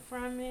die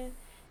from it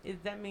is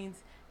that means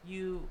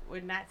you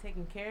were not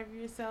taking care of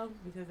yourself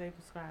because they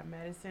prescribe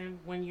medicine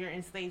when you're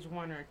in stage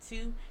 1 or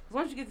 2. 'Cause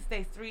once you get to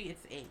stage 3,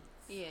 it's AIDS.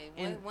 Yeah,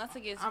 And once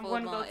it gets I'm full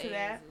gonna blown go to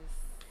that. AIDS,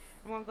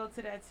 I'm gonna go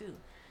to that too.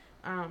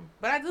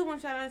 But I do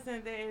want y'all to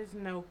understand there is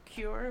no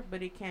cure,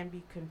 but it can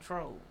be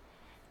controlled.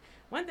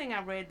 One thing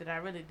I read that I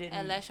really didn't,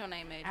 unless your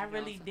name Adrian I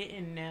really Johnson.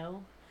 didn't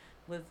know,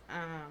 was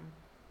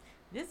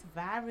this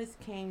virus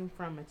came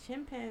from a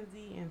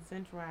chimpanzee in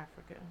Central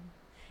Africa,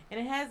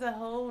 and it has a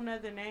whole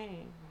nother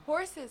name.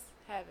 Horses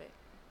have it.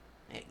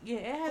 Yeah,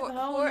 it has a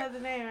whole nother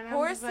name. And I'm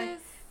just Horses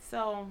like,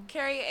 so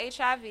carry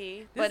HIV,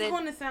 this but is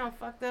going to sound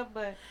fucked up,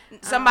 but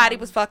somebody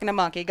was fucking a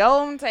monkey. Go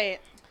on and say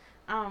it.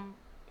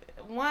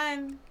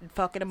 One,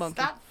 Fucking a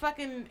monkey. stop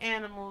fucking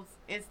animals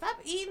and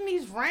stop eating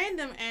these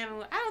random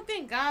animals. I don't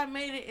think God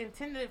made it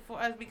intended for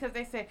us because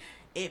they say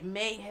it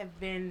may have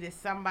been that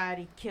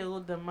somebody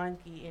killed the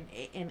monkey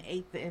and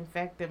ate the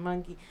infected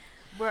monkey.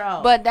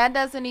 Bro. But that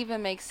doesn't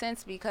even make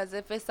sense because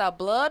if it's a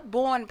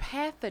blood-borne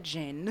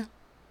pathogen,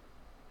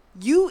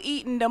 you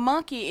eating the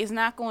monkey is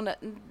not going to...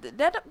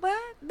 That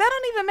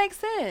don't even make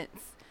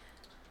sense.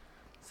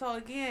 So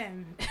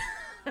again...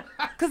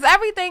 Because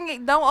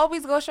everything don't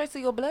always go straight to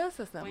your blood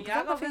system. When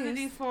y'all go visit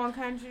these foreign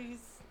countries...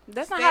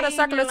 That's not how the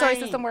circulatory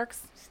system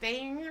works. Stay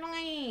in your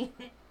lane.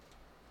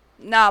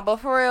 Nah, but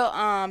for real,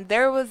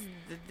 there was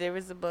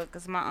a book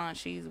because my aunt,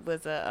 she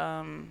was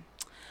a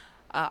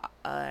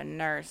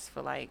nurse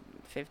for like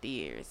 50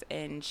 years,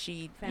 and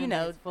she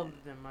Family's full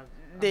of them.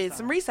 did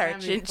some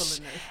research,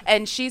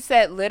 and she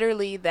said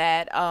literally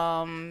that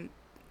some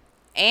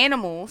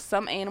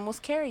animals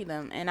carry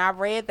them, and I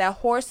read that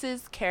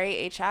horses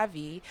carry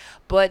HIV,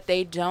 but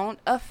they don't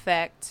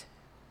affect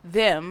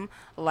them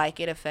like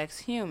it affects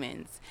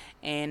humans,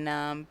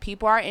 and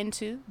people are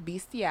into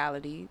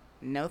bestiality.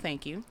 No,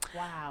 thank you.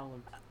 Wow.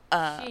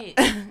 Shit.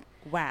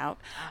 Wow.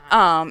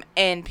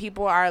 And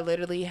people are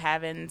literally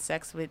having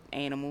sex with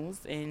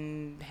animals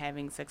and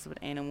having sex with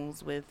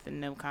animals with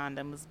no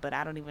condoms, but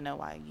I don't even know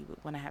why you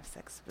would want to have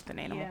sex with an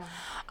animal.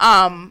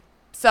 Yeah.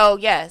 So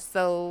yes,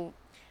 so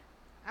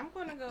I'm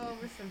gonna go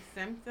over some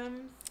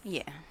symptoms.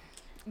 yeah.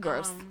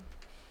 Gross.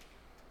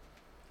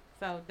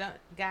 So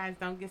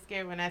don't get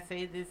scared when I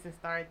say this and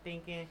start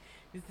thinking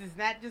this is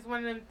not just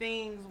one of them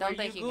things Don't where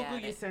think you you Google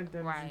got your it.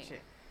 symptoms Right. and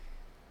shit.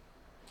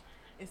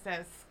 It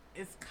says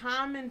it's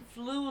common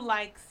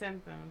flu-like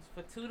symptoms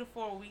for 2 to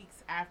 4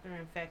 weeks after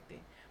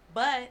infecting,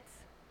 but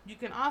you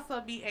can also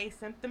be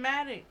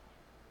asymptomatic.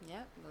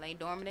 Yep. Lay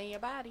dormant in your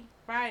body.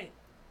 Right.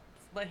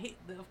 But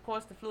of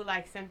course, the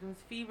flu-like symptoms: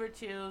 fever,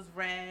 chills,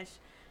 rash,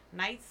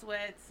 night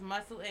sweats,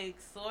 muscle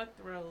aches, sore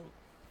throat,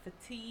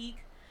 fatigue,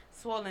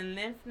 swollen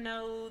lymph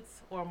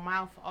nodes, or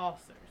mouth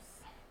ulcers.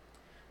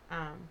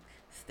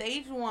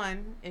 Stage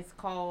 1 is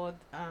called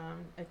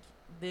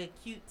the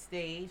acute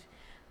stage,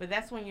 but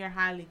that's when you're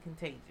highly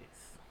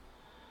contagious.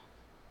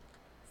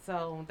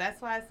 So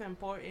that's why it's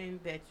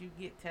important that you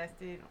get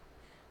tested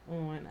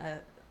on a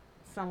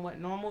somewhat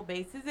normal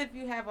basis if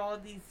you have all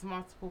these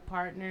multiple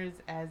partners,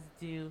 as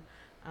do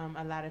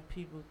a lot of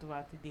people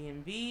throughout the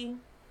DMV.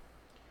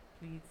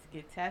 Please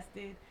get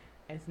tested.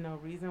 There's no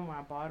reason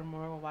why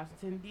Baltimore or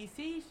Washington,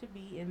 D.C. should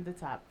be in the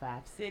top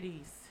 5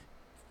 cities.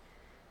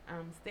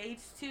 Stage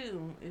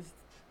 2 is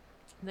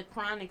the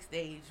chronic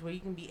stage, where you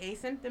can be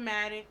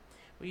asymptomatic,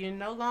 where you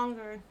no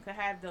longer could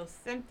have those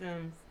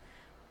symptoms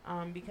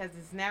because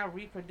it's now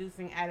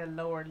reproducing at a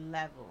lower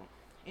level.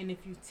 And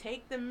if you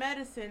take the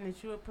medicine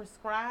that you were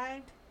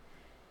prescribed,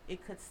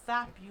 it could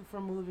stop you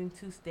from moving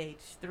to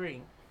stage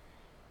 3.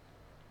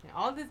 And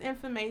all this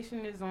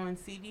information is on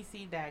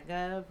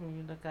cdc.gov when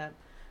you look up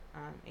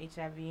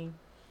HIV.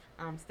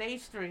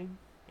 Stage 3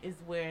 is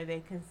where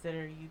they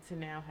consider you to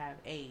now have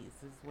AIDS.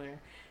 Is where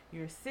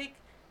you're sick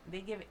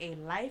they give a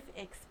life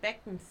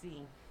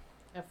expectancy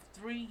of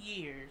 3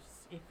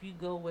 years if you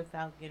go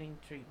without getting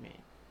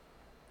treatment.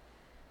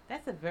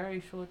 That's a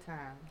very short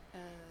time.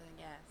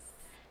 Yes.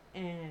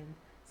 And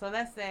so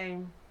let's say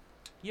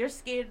you're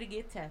scared to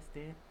get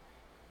tested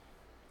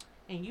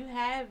and you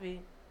have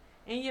it.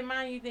 In your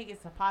mind, you think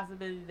it's a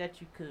possibility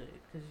that you could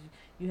because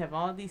you have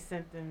all these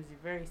symptoms. You're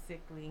very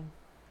sickly.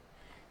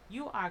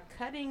 You are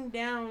cutting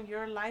down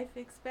your life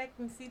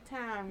expectancy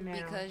time now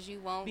Because you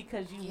won't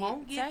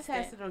get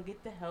tested or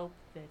get the help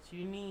that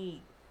you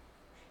need.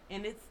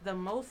 And it's the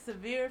most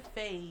severe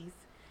phase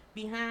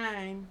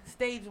behind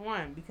stage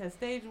 1 because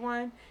stage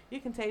 1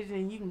 you're contagious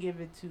and you can give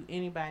it to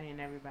anybody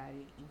and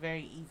everybody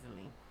very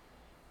easily.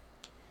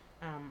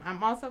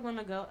 I'm also going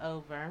to go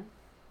over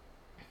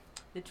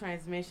the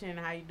transmission and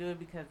how you do it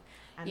because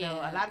I know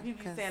a lot of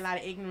people say a lot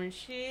of ignorant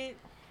shit.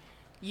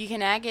 You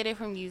cannot get it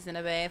from using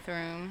a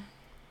bathroom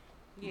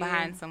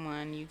behind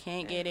someone. You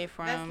can't get it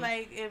from... That's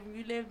like if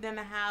you lived in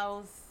a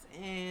house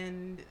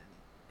and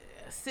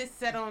sis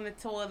sat on the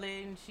toilet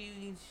and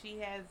she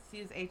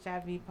was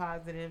HIV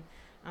positive.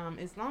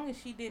 As long as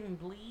she didn't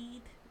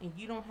bleed and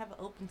you don't have an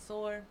open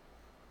sore,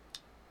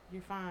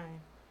 you're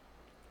fine.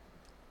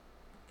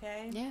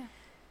 Okay? Yeah.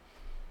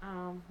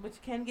 But you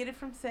can get it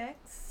from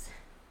sex.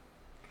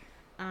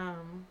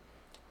 I'm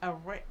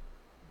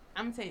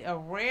gonna tell you, a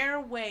rare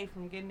way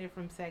from getting it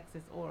from sex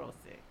is oral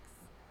sex.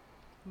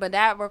 But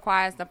that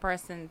requires the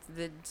person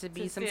to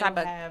be some type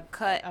of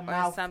cut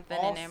or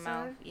something in their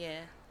mouth.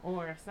 Yeah.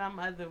 Or some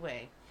other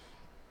way.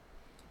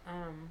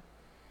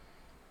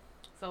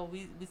 So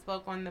we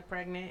spoke on the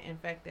pregnant,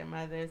 infected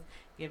mothers,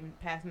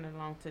 passing it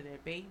along to their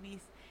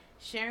babies,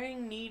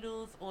 sharing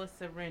needles or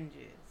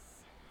syringes.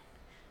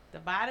 The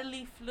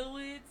bodily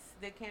fluids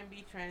that can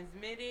be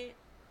transmitted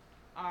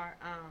are,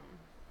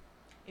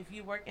 if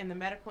you work in the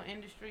medical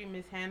industry,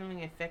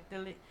 mishandling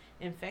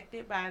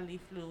infected bodily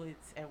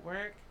fluids at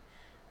work,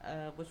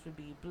 which would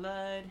be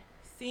blood,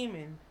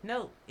 semen.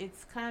 Note,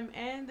 it's cum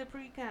and the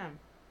pre-cum.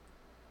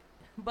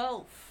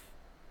 Both.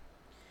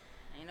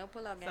 Ain't no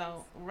pull-up games.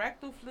 So,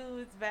 rectal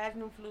fluids,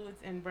 vaginal fluids,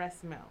 and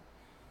breast milk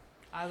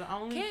are the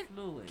only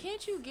fluids.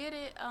 Can't you get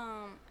it,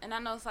 and I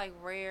know it's, like,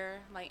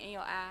 rare, like, in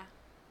your eye?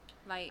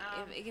 Like,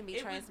 if it can be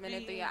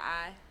transmitted through your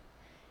eye?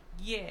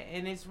 Yeah,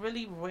 and it's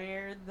really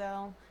rare,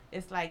 though.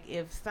 It's like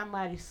if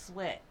somebody's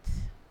sweat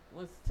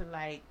was to,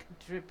 like,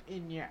 drip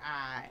in your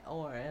eye,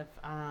 or if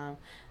a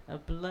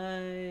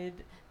blood...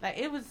 Like,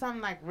 it was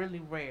something, like, really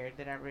rare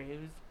that I read.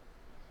 It was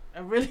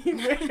a really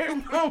rare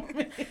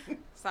moment.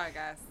 Sorry,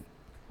 guys.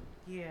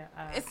 Yeah.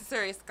 It's a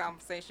serious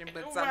conversation,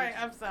 but right,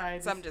 I'm sorry.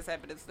 Something just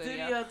happened in the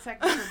studio. Studio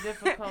technical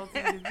difficulties.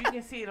 If you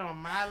can see it on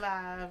my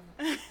live,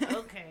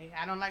 okay.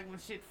 I don't like when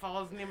shit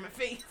falls near my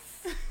face.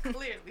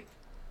 Clearly.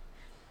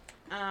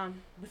 But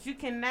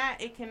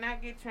it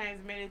cannot get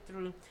transmitted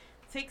through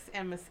ticks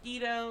and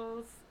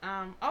mosquitoes.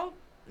 Oh,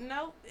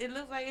 no, it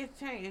looks like it's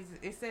changed.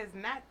 It says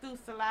not through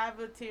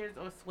saliva, tears,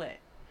 or sweat.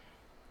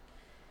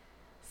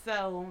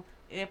 So,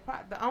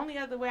 the only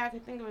other way I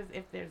could think of is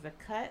if there's a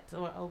cut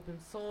or open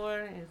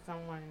sore and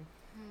someone...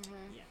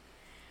 Mm-hmm. Yeah.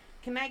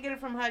 Can I get it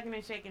from hugging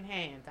and shaking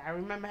hands? I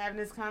remember having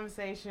this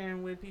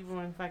conversation with people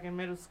in fucking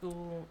middle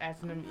school,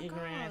 asking them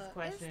ignorant ass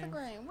questions.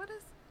 Instagram, what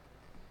is...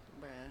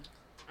 Bruh.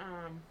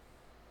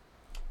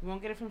 You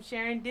won't get it from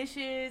sharing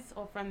dishes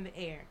or from the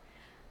air.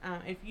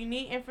 If you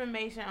need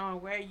information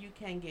on where you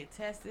can get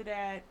tested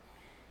at,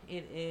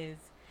 it is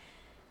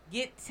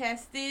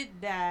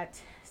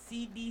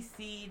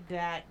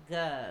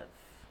gettested.cdc.gov.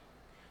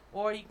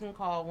 Or you can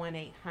call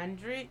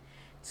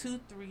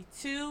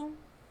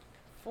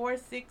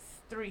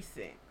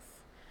 1-800-232-4636.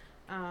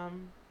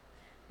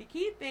 The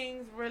key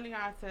things really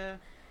are to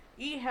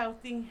eat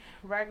healthy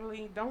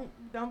regularly.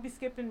 Don't be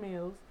skipping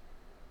meals.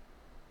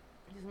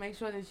 Just make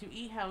sure that you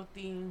eat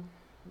healthy,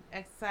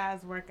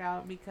 exercise,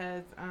 workout,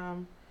 because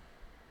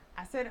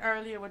I said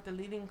earlier what the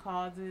leading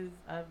causes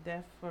of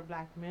death for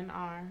black men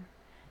are,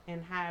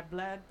 and high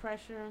blood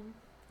pressure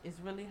is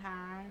really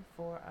high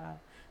for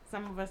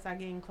some of us are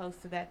getting close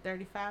to that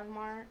 35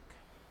 mark.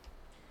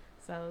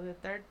 So the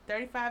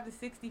 35 to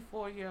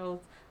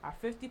 64-year-olds are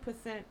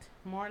 50%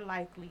 more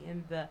likely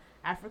in the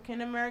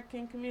African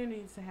American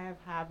community to have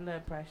high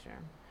blood pressure.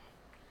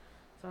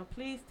 So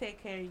please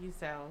take care of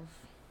yourself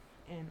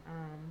and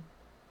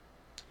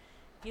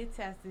get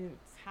tested.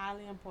 It's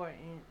highly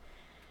important.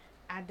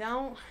 I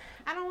don't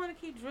want to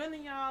keep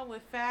drilling y'all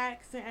with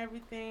facts and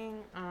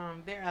everything.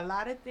 There are a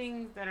lot of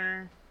things that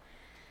are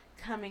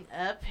coming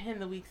up in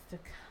the weeks to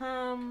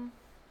come.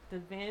 The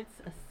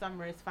events of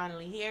summer is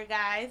finally here,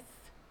 guys.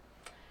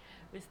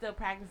 We're still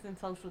practicing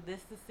social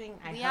distancing.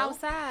 We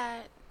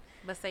outside,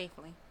 but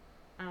safely.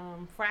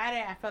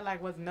 Friday, I felt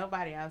like wasn't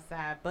nobody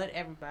outside, but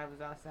everybody was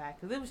outside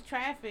because it was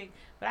traffic.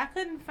 But I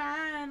couldn't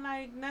find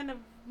I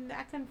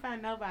couldn't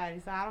find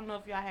nobody. So I don't know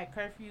if y'all had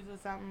curfews or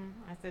something.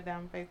 I said that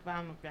on Facebook. I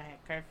don't know if y'all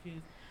had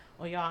curfews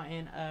or y'all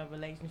in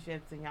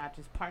relationships and y'all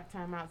just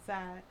part-time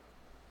outside.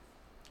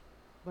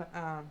 But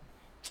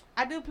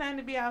I do plan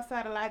to be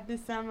outside a lot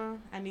this summer.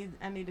 I need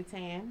a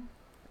tan.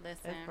 Listen,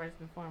 that's first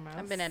and foremost.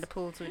 I've been at the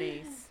pool 2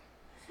 days.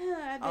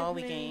 I all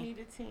definitely weekend. need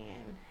a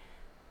tan.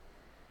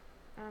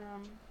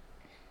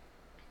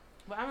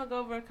 But I'm gonna go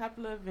over a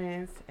couple of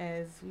events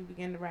as we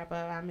begin to wrap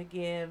up. I'm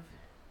gonna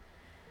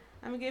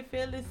give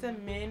Phyllis a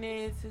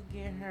minute to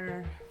get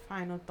her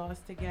final thoughts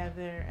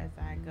together as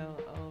I go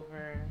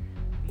over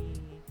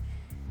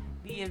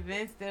the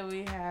events that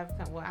we have.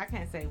 Well, I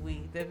can't say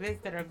the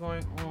events that are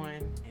going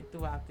on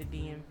throughout the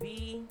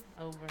DMV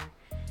over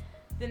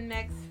the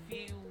next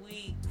few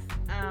weeks.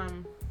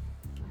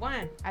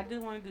 One, I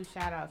do want to do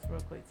shout outs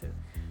real quick too.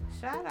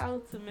 Shout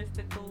out to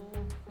Mr. Cool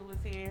who was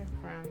here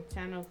from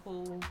Channel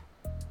Cool.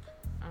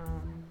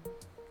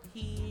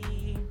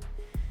 He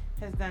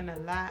has done a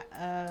lot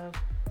of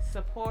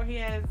support. He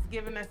has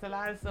given us a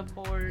lot of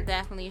support.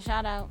 Definitely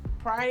shout out.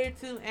 Prior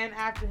to and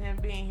after him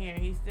being here,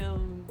 he's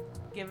still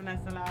giving us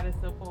a lot of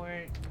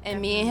support. And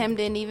me and him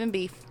didn't even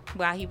beef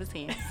while he was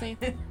here. See?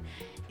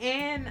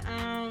 And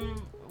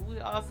we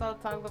also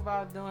talked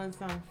about doing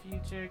some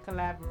future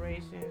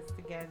collaborations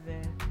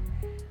together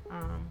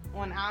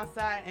on our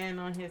side and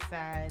on his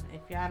side.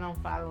 If y'all don't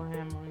follow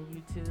him on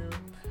YouTube,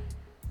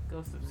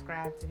 go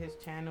subscribe to his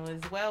channel,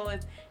 as well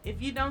as if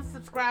you don't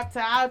subscribe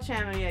to our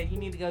channel yet, you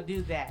need to go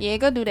do that. Yeah,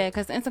 go do that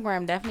because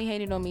Instagram definitely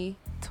hated on me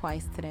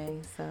twice today.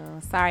 So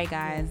sorry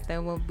guys,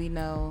 there will be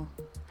no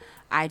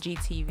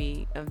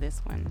IGTV of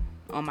this one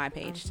on my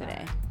page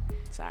today.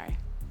 Sorry.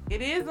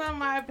 It is on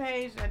my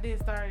page. I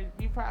did start.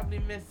 You probably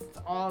missed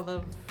all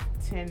of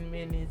 10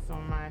 minutes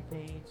on my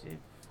page.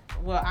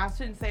 Well, I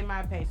shouldn't say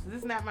my page. So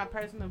this is not my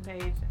personal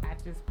page. I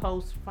just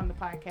post from the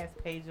podcast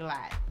page a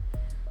lot.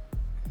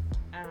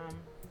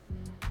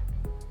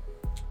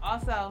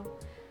 Also,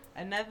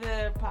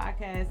 another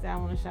podcast that I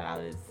want to shout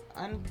out is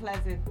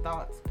Unpleasant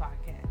Thoughts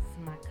Podcast.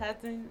 My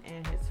cousin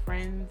and his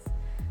friends.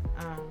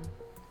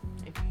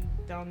 If you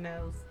don't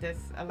know,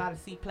 there's a lot of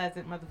C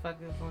Pleasant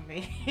motherfuckers on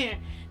there.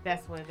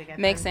 That's where they got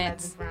Makes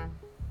Unpleasant sense from.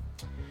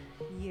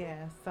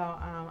 Yeah, so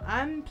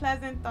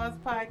Unpleasant Thoughts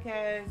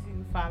Podcast, you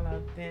can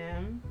follow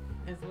them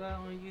as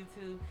well on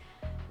YouTube.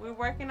 We're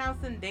working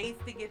out some dates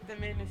to get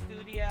them in the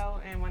studio,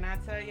 and when I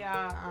tell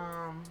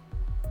y'all,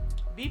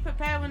 be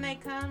prepared when they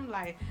come.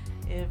 Like,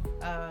 if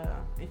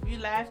you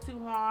laugh too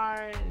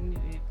hard, and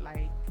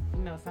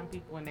some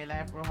people when they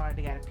laugh real hard,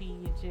 they gotta pee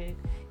and shit.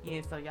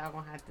 Yeah, so y'all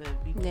gonna have to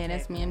be prepared. Yeah,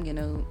 that's me. I'm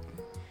getting old.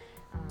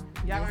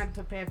 Y'all gonna have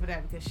to prepare for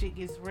that because shit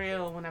gets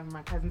real whenever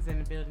my cousin's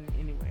in the building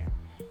anywhere.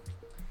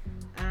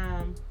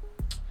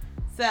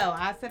 So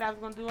I said I was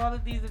gonna do all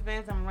of these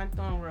events. I'm gonna run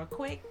through them real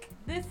quick.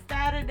 This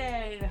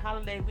Saturday, the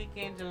holiday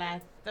weekend,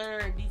 July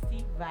 3rd,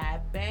 DC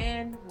Vibe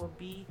Band will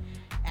be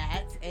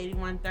at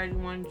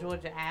 8131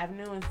 Georgia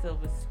Avenue in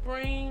Silver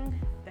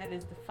Spring. That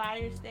is the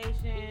fire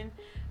station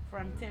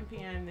from 10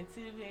 p.m. to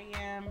 2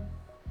 a.m.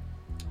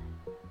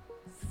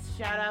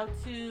 Shout out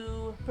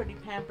to Pretty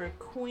Pampered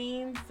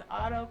Queens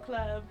Auto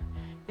Club.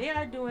 They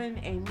are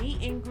doing a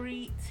meet and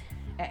greet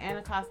at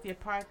Anacostia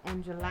Park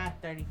on July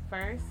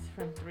 31st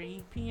from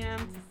 3 p.m.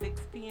 to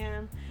 6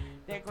 p.m.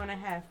 They're going to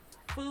have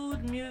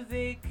food,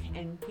 music,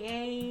 and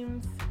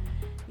games.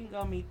 You can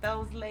go meet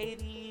those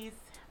ladies.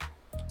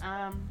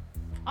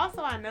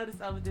 Also, I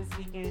noticed over this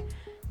weekend,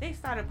 they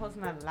started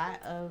posting a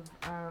lot of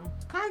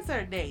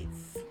concert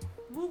dates.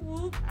 Whoop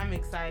whoop. I'm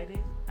excited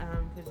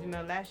because,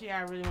 last year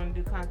I really wanted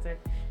to do concert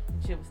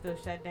and shit was still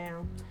shut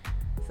down.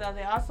 So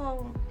they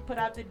also put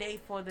out the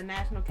date for the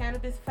National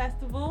Cannabis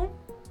Festival.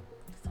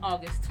 It's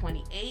August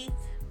 28th.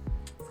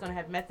 It's going to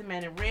have Method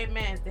Man and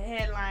Redman as the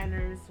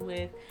headliners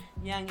with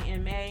Young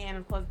M.A. And,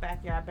 of course,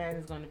 Backyard Band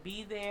is going to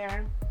be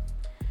there.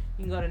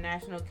 You can go to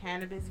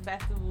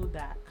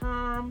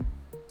nationalcannabisfestival.com.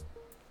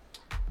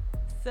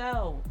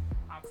 So,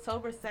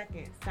 October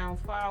 2nd. Sounds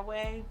far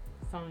away.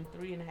 It's only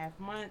 3.5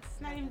 months.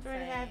 It's not even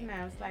 3.5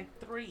 now. It's like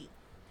 3.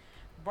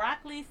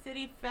 Broccoli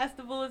City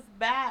Festival is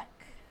back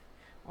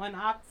on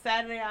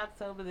Saturday,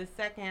 October the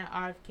 2nd at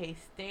RFK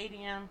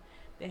Stadium.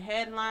 The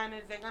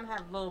headliners, they're going to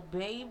have Lil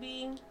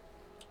Baby,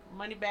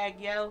 Moneybagg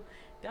Yo.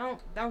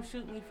 Don't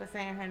shoot me for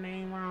saying her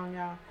name wrong,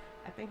 y'all.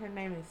 I think her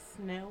name is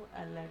Snow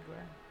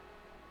Allegra.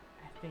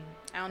 I think.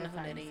 I don't know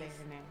That's who that how you say is.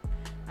 her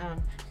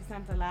name. She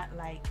sounds a lot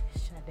like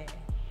Sade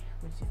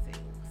when she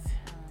sings.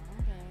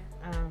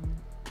 Oh, okay.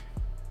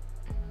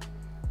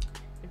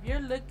 If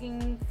you're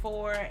looking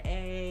for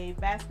a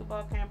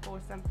basketball camp or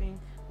something,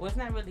 well, it's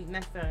not really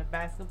necessarily a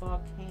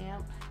basketball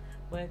camp,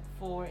 but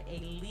for a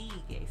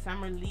league, a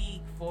summer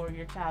league for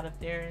your child if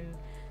they're in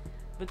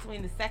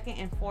between the 2nd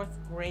and 4th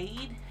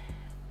grade.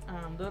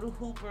 Little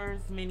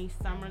Hoopers Mini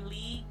Summer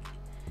League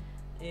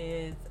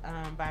is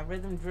by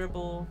Rhythm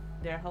Dribble.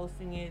 They're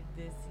hosting it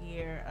this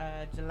year,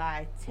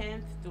 July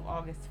 10th through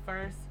August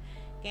 1st.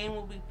 Game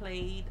will be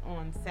played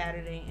on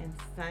Saturday and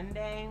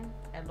Sunday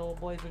at Little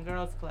Boys and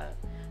Girls Club.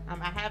 I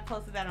have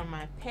posted that on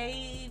my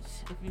page.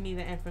 If you need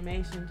the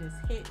information, just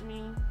hit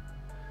me.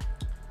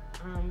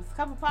 There's a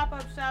couple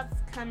pop-up shops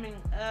coming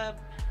up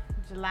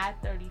July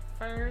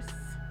 31st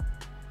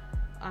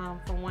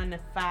from 1 to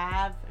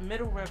 5.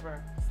 Middle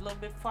River. It's a little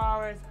bit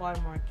far. It's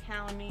Baltimore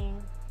County.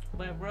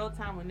 But Real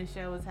Time when the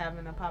show is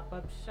having a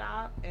pop-up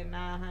shop at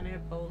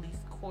 900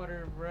 Bowley's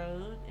Quarter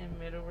Road in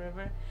Middle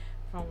River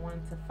from 1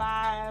 to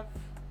 5.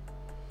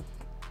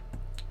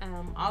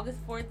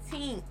 August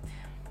 14th,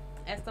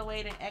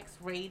 SOA to X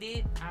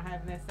Rated are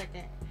having their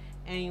second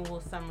annual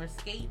summer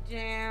skate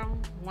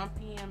jam, 1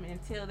 p.m.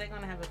 until. They're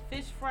going to have a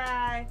fish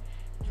fry,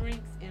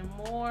 drinks, and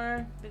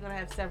more. They're going to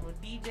have several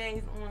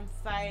DJs on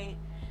site.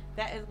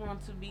 That is going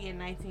to be in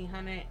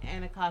 1900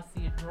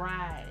 Anacostia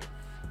Drive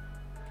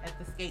at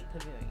the Skate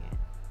Pavilion.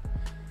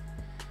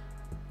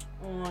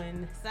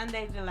 On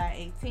Sunday,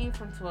 July 18th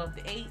from 12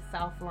 to 8,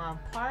 South Lawn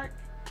Park,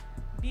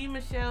 B.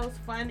 Michelle's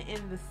Fun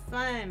in the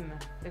Sun.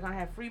 They're going to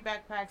have free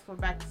backpacks for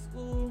back to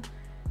school,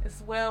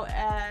 as well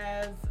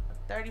as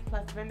 30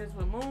 plus vendors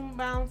with moon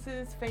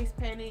bounces, face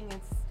painting.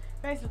 It's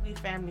basically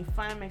family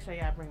fun. Make sure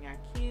y'all bring your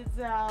kids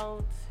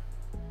out.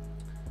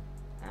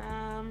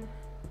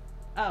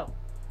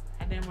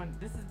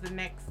 This is the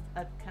next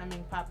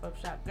upcoming pop-up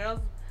shop. Girls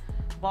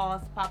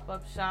Boss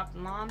pop-up shop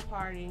lawn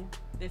party.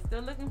 They're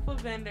still looking for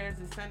vendors.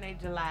 It's Sunday,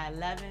 July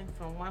 11th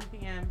from 1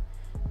 p.m.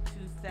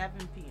 to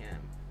 7 p.m.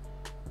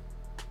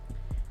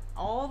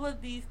 All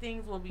of these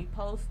things will be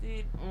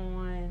posted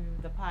on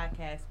the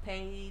podcast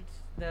page.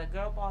 The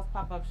Girl Boss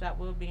pop-up shop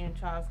will be in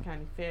Charles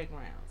County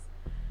Fairgrounds.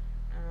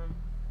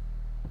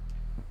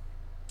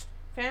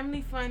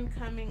 Family fun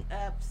coming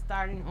up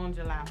starting on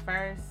July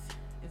 1st.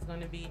 It's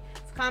going to be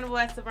Carnival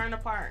at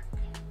Severna Park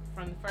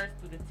from the 1st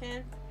through the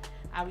 10th.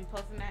 I'll be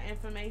posting that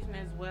information,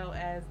 as well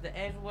as the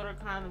Edgewater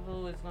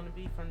Carnival is going to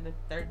be from the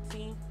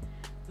 13th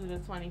through the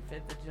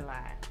 25th of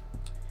July.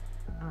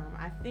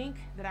 I think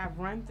that I've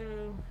run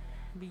through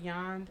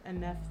beyond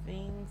enough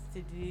things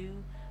to do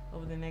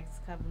over the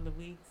next couple of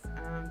weeks.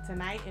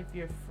 Tonight, if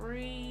you're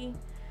free,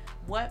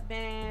 What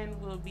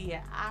Band will be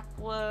at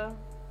Aqua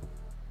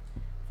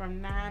from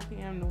 9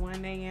 p.m. to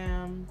 1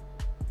 a.m.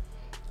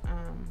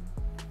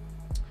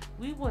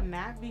 We will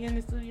not be in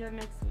the studio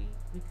next week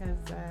because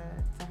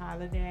it's a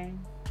holiday.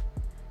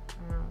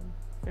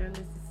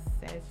 Fearless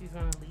said she's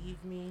going to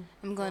leave me.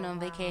 I'm going on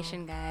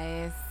vacation,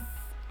 guys.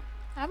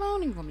 I'm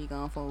only going to be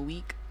gone for a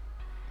week.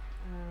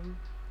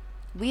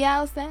 We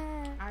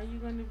outside. Are you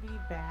going to be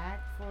back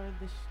for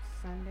the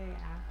Sunday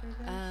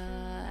after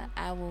that?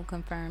 I will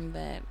confirm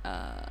that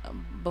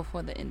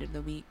before the end of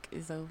the week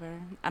is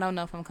over. I don't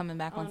know if I'm coming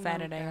back on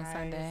Saturday or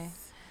Sunday.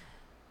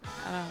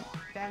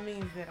 That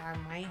means that I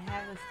might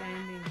have a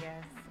standing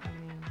guest. I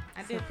mean,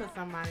 I did put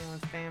somebody on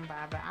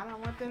standby, but I don't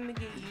want them to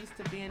get used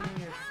to being in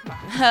your spot.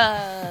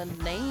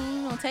 They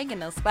ain't gonna take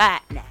no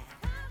spot now.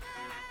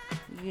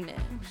 You know.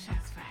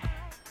 Shots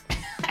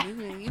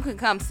fired. You can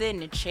come sit in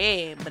the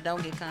chair, but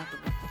don't get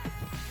comfortable.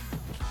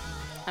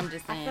 I'm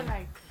just saying. I feel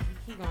like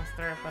he gonna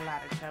stir up a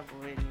lot of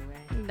trouble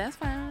anyway. That's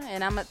fine.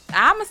 And I'ma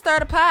stir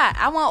the pot.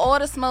 I want all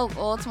the smoke,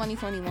 all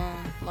 2021.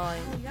 Lord.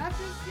 Y'all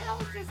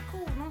was just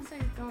cool. Don't say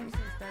stir the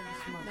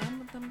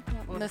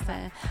smoke.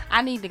 Listen,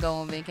 I need to go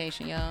on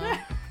vacation, y'all.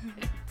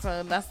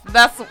 So that's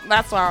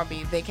where I'll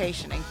be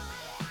vacationing.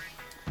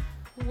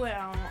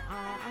 Well,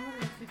 I'm gonna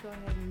let you go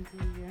ahead and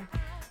do your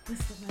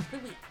wisdom of the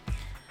week.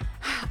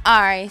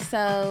 All right,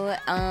 so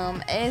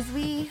as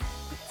we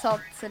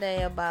talk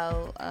today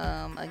about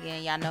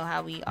again, y'all know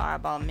how we are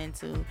about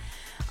mental,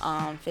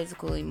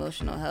 physical,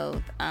 emotional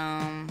health.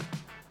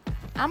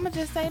 I'ma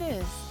just say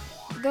this: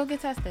 go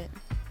get tested.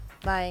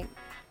 Like,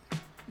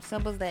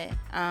 simple as that.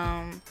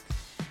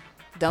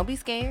 Don't be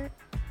scared,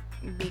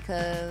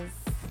 because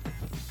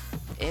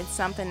it's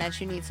something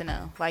that you need to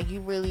know. Like, you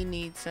really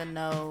need to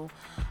know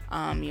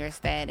your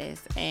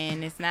status,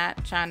 and it's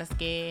not trying to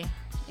scare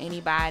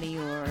anybody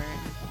or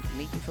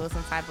make you feel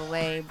some type of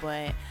way,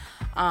 but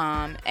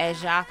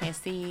as y'all can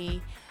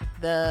see,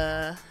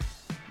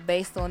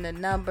 based on the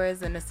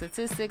numbers and the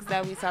statistics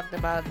that we talked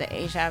about, the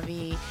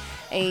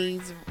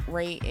HIV/AIDS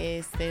rate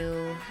is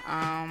still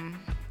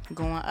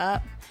going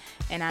up.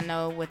 And I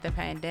know with the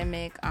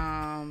pandemic,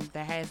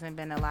 there hasn't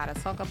been a lot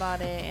of talk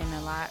about it and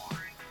a lot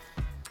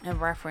in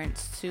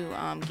reference to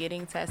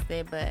getting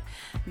tested, but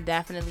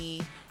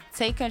definitely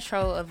take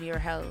control of your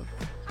health.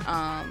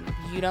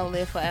 You don't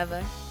live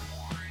forever.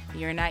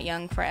 You're not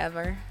young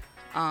forever.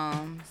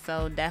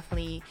 So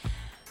definitely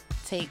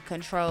take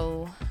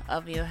control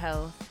of your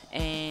health,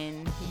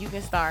 and you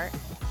can start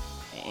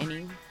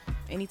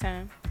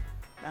anytime,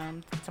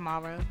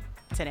 tomorrow,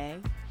 today,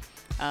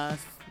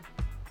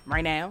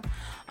 right now.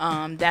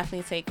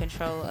 Definitely take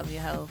control of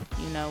your health.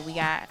 You know, we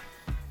got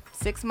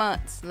 6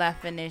 months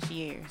left in this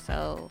year,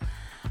 so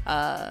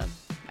I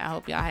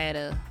hope y'all had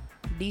a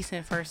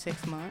decent first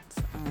 6 months.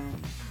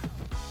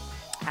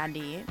 I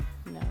did.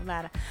 You know, a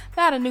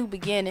lot of new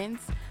beginnings.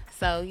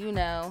 So, you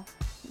know,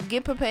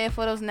 get prepared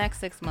for those next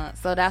 6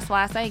 months. So that's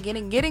why I say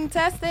getting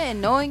tested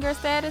and knowing your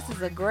status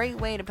is a great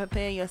way to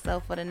prepare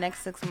yourself for the next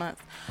 6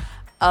 months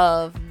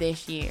of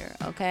this year.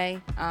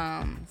 Okay.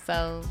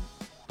 So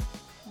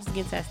just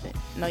get tested.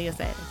 Know your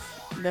status.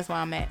 That's where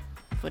I'm at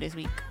for this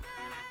week.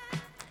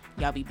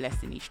 Y'all be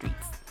blessed in these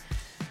streets.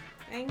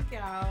 Thank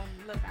y'all.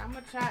 Look,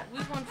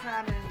 we're gonna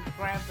try to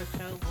grab a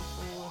show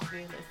before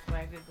Fearless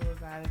Swagger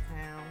goes out of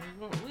town.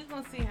 We're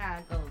gonna see how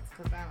it goes,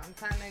 because I'm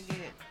trying to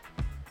get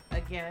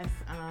a guest.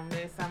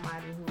 There's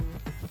somebody who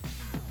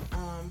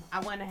I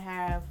want to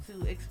have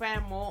to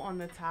expand more on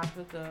the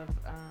topic of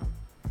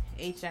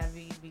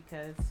HIV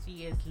because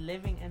she is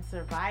living and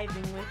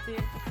surviving with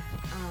it.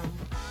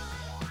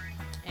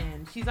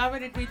 And she's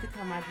already agreed to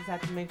come. I just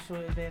have to make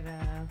sure that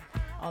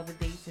all the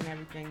dates and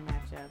everything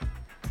match up.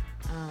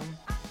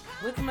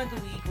 Wisdom of the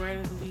week, word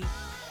of the week.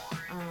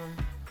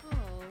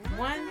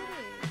 One,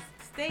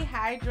 stay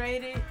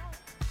hydrated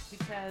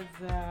because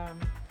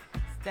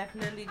it's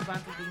definitely about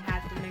to be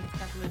hot the next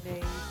couple of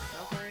days.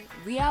 Okay.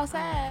 We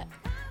outside.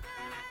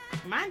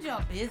 Mind your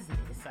business.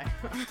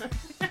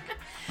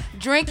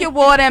 Drink your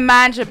water and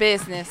mind your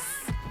business.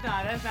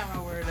 No, that's not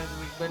my word of the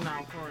week, but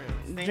no, for real.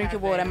 Stay Drink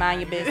your hydrated, water,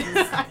 mind your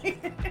business.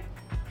 business.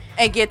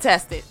 And get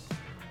tested.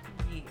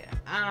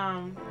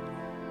 Yeah.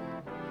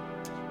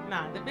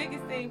 The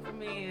biggest thing for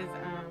me is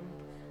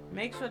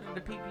make sure that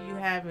the people you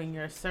have in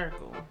your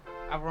circle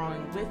are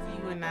rowing with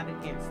you and not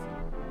against you.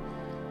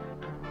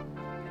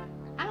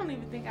 I don't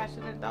even think I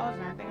should indulge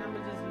in it. I think I'm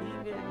going to just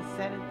leave it and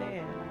set it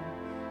there.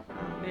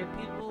 There are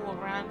people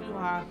around you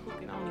who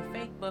can only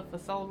fake but for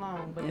so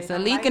long. But It's a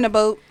leak in the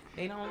boat.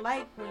 They don't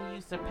like when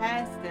you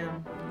surpass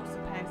them, you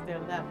surpass their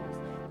levels.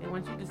 They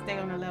want you to stay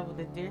on the level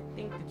that they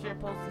think that you're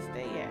supposed to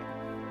stay at.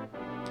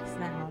 It's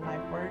not how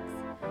life works.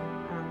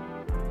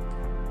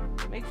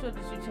 Make sure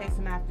that you're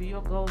chasing after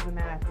your goals and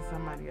not after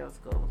somebody else's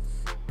goals.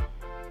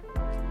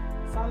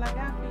 That's all I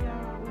got for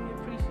y'all. We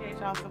appreciate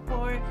y'all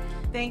support.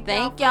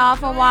 Thank y'all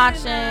for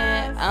watching.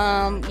 us.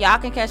 Y'all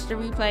can catch the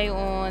replay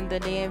on the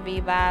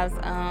DMV Vibes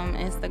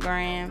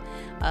Instagram,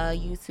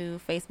 YouTube,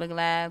 Facebook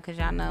Live, because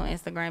y'all know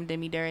Instagram did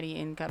me dirty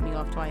and cut me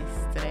off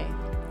twice today.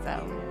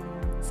 So,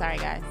 sorry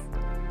guys.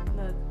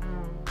 Look,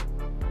 I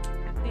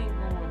think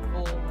going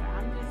forward,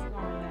 I'm just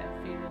going to let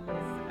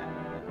Fearless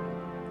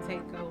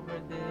take over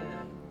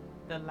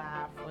the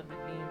live for the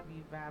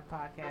DMV Vibe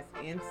Podcast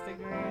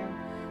Instagram.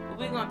 But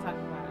we're going to talk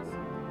about it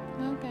soon.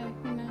 Okay,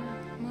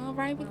 I'm all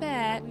right with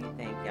that. We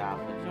thank y'all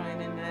for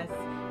joining us.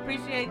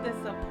 Appreciate the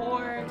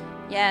support.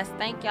 Yes,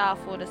 thank y'all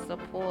for the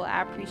support.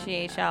 I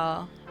appreciate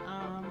y'all.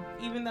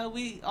 Even though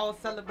we all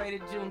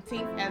celebrated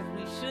Juneteenth as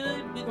we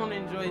should, we're going to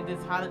enjoy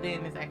this holiday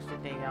and this extra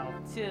day off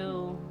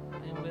too.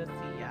 And we'll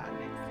see y'all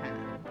next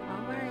time.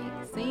 All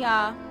right, see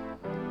y'all.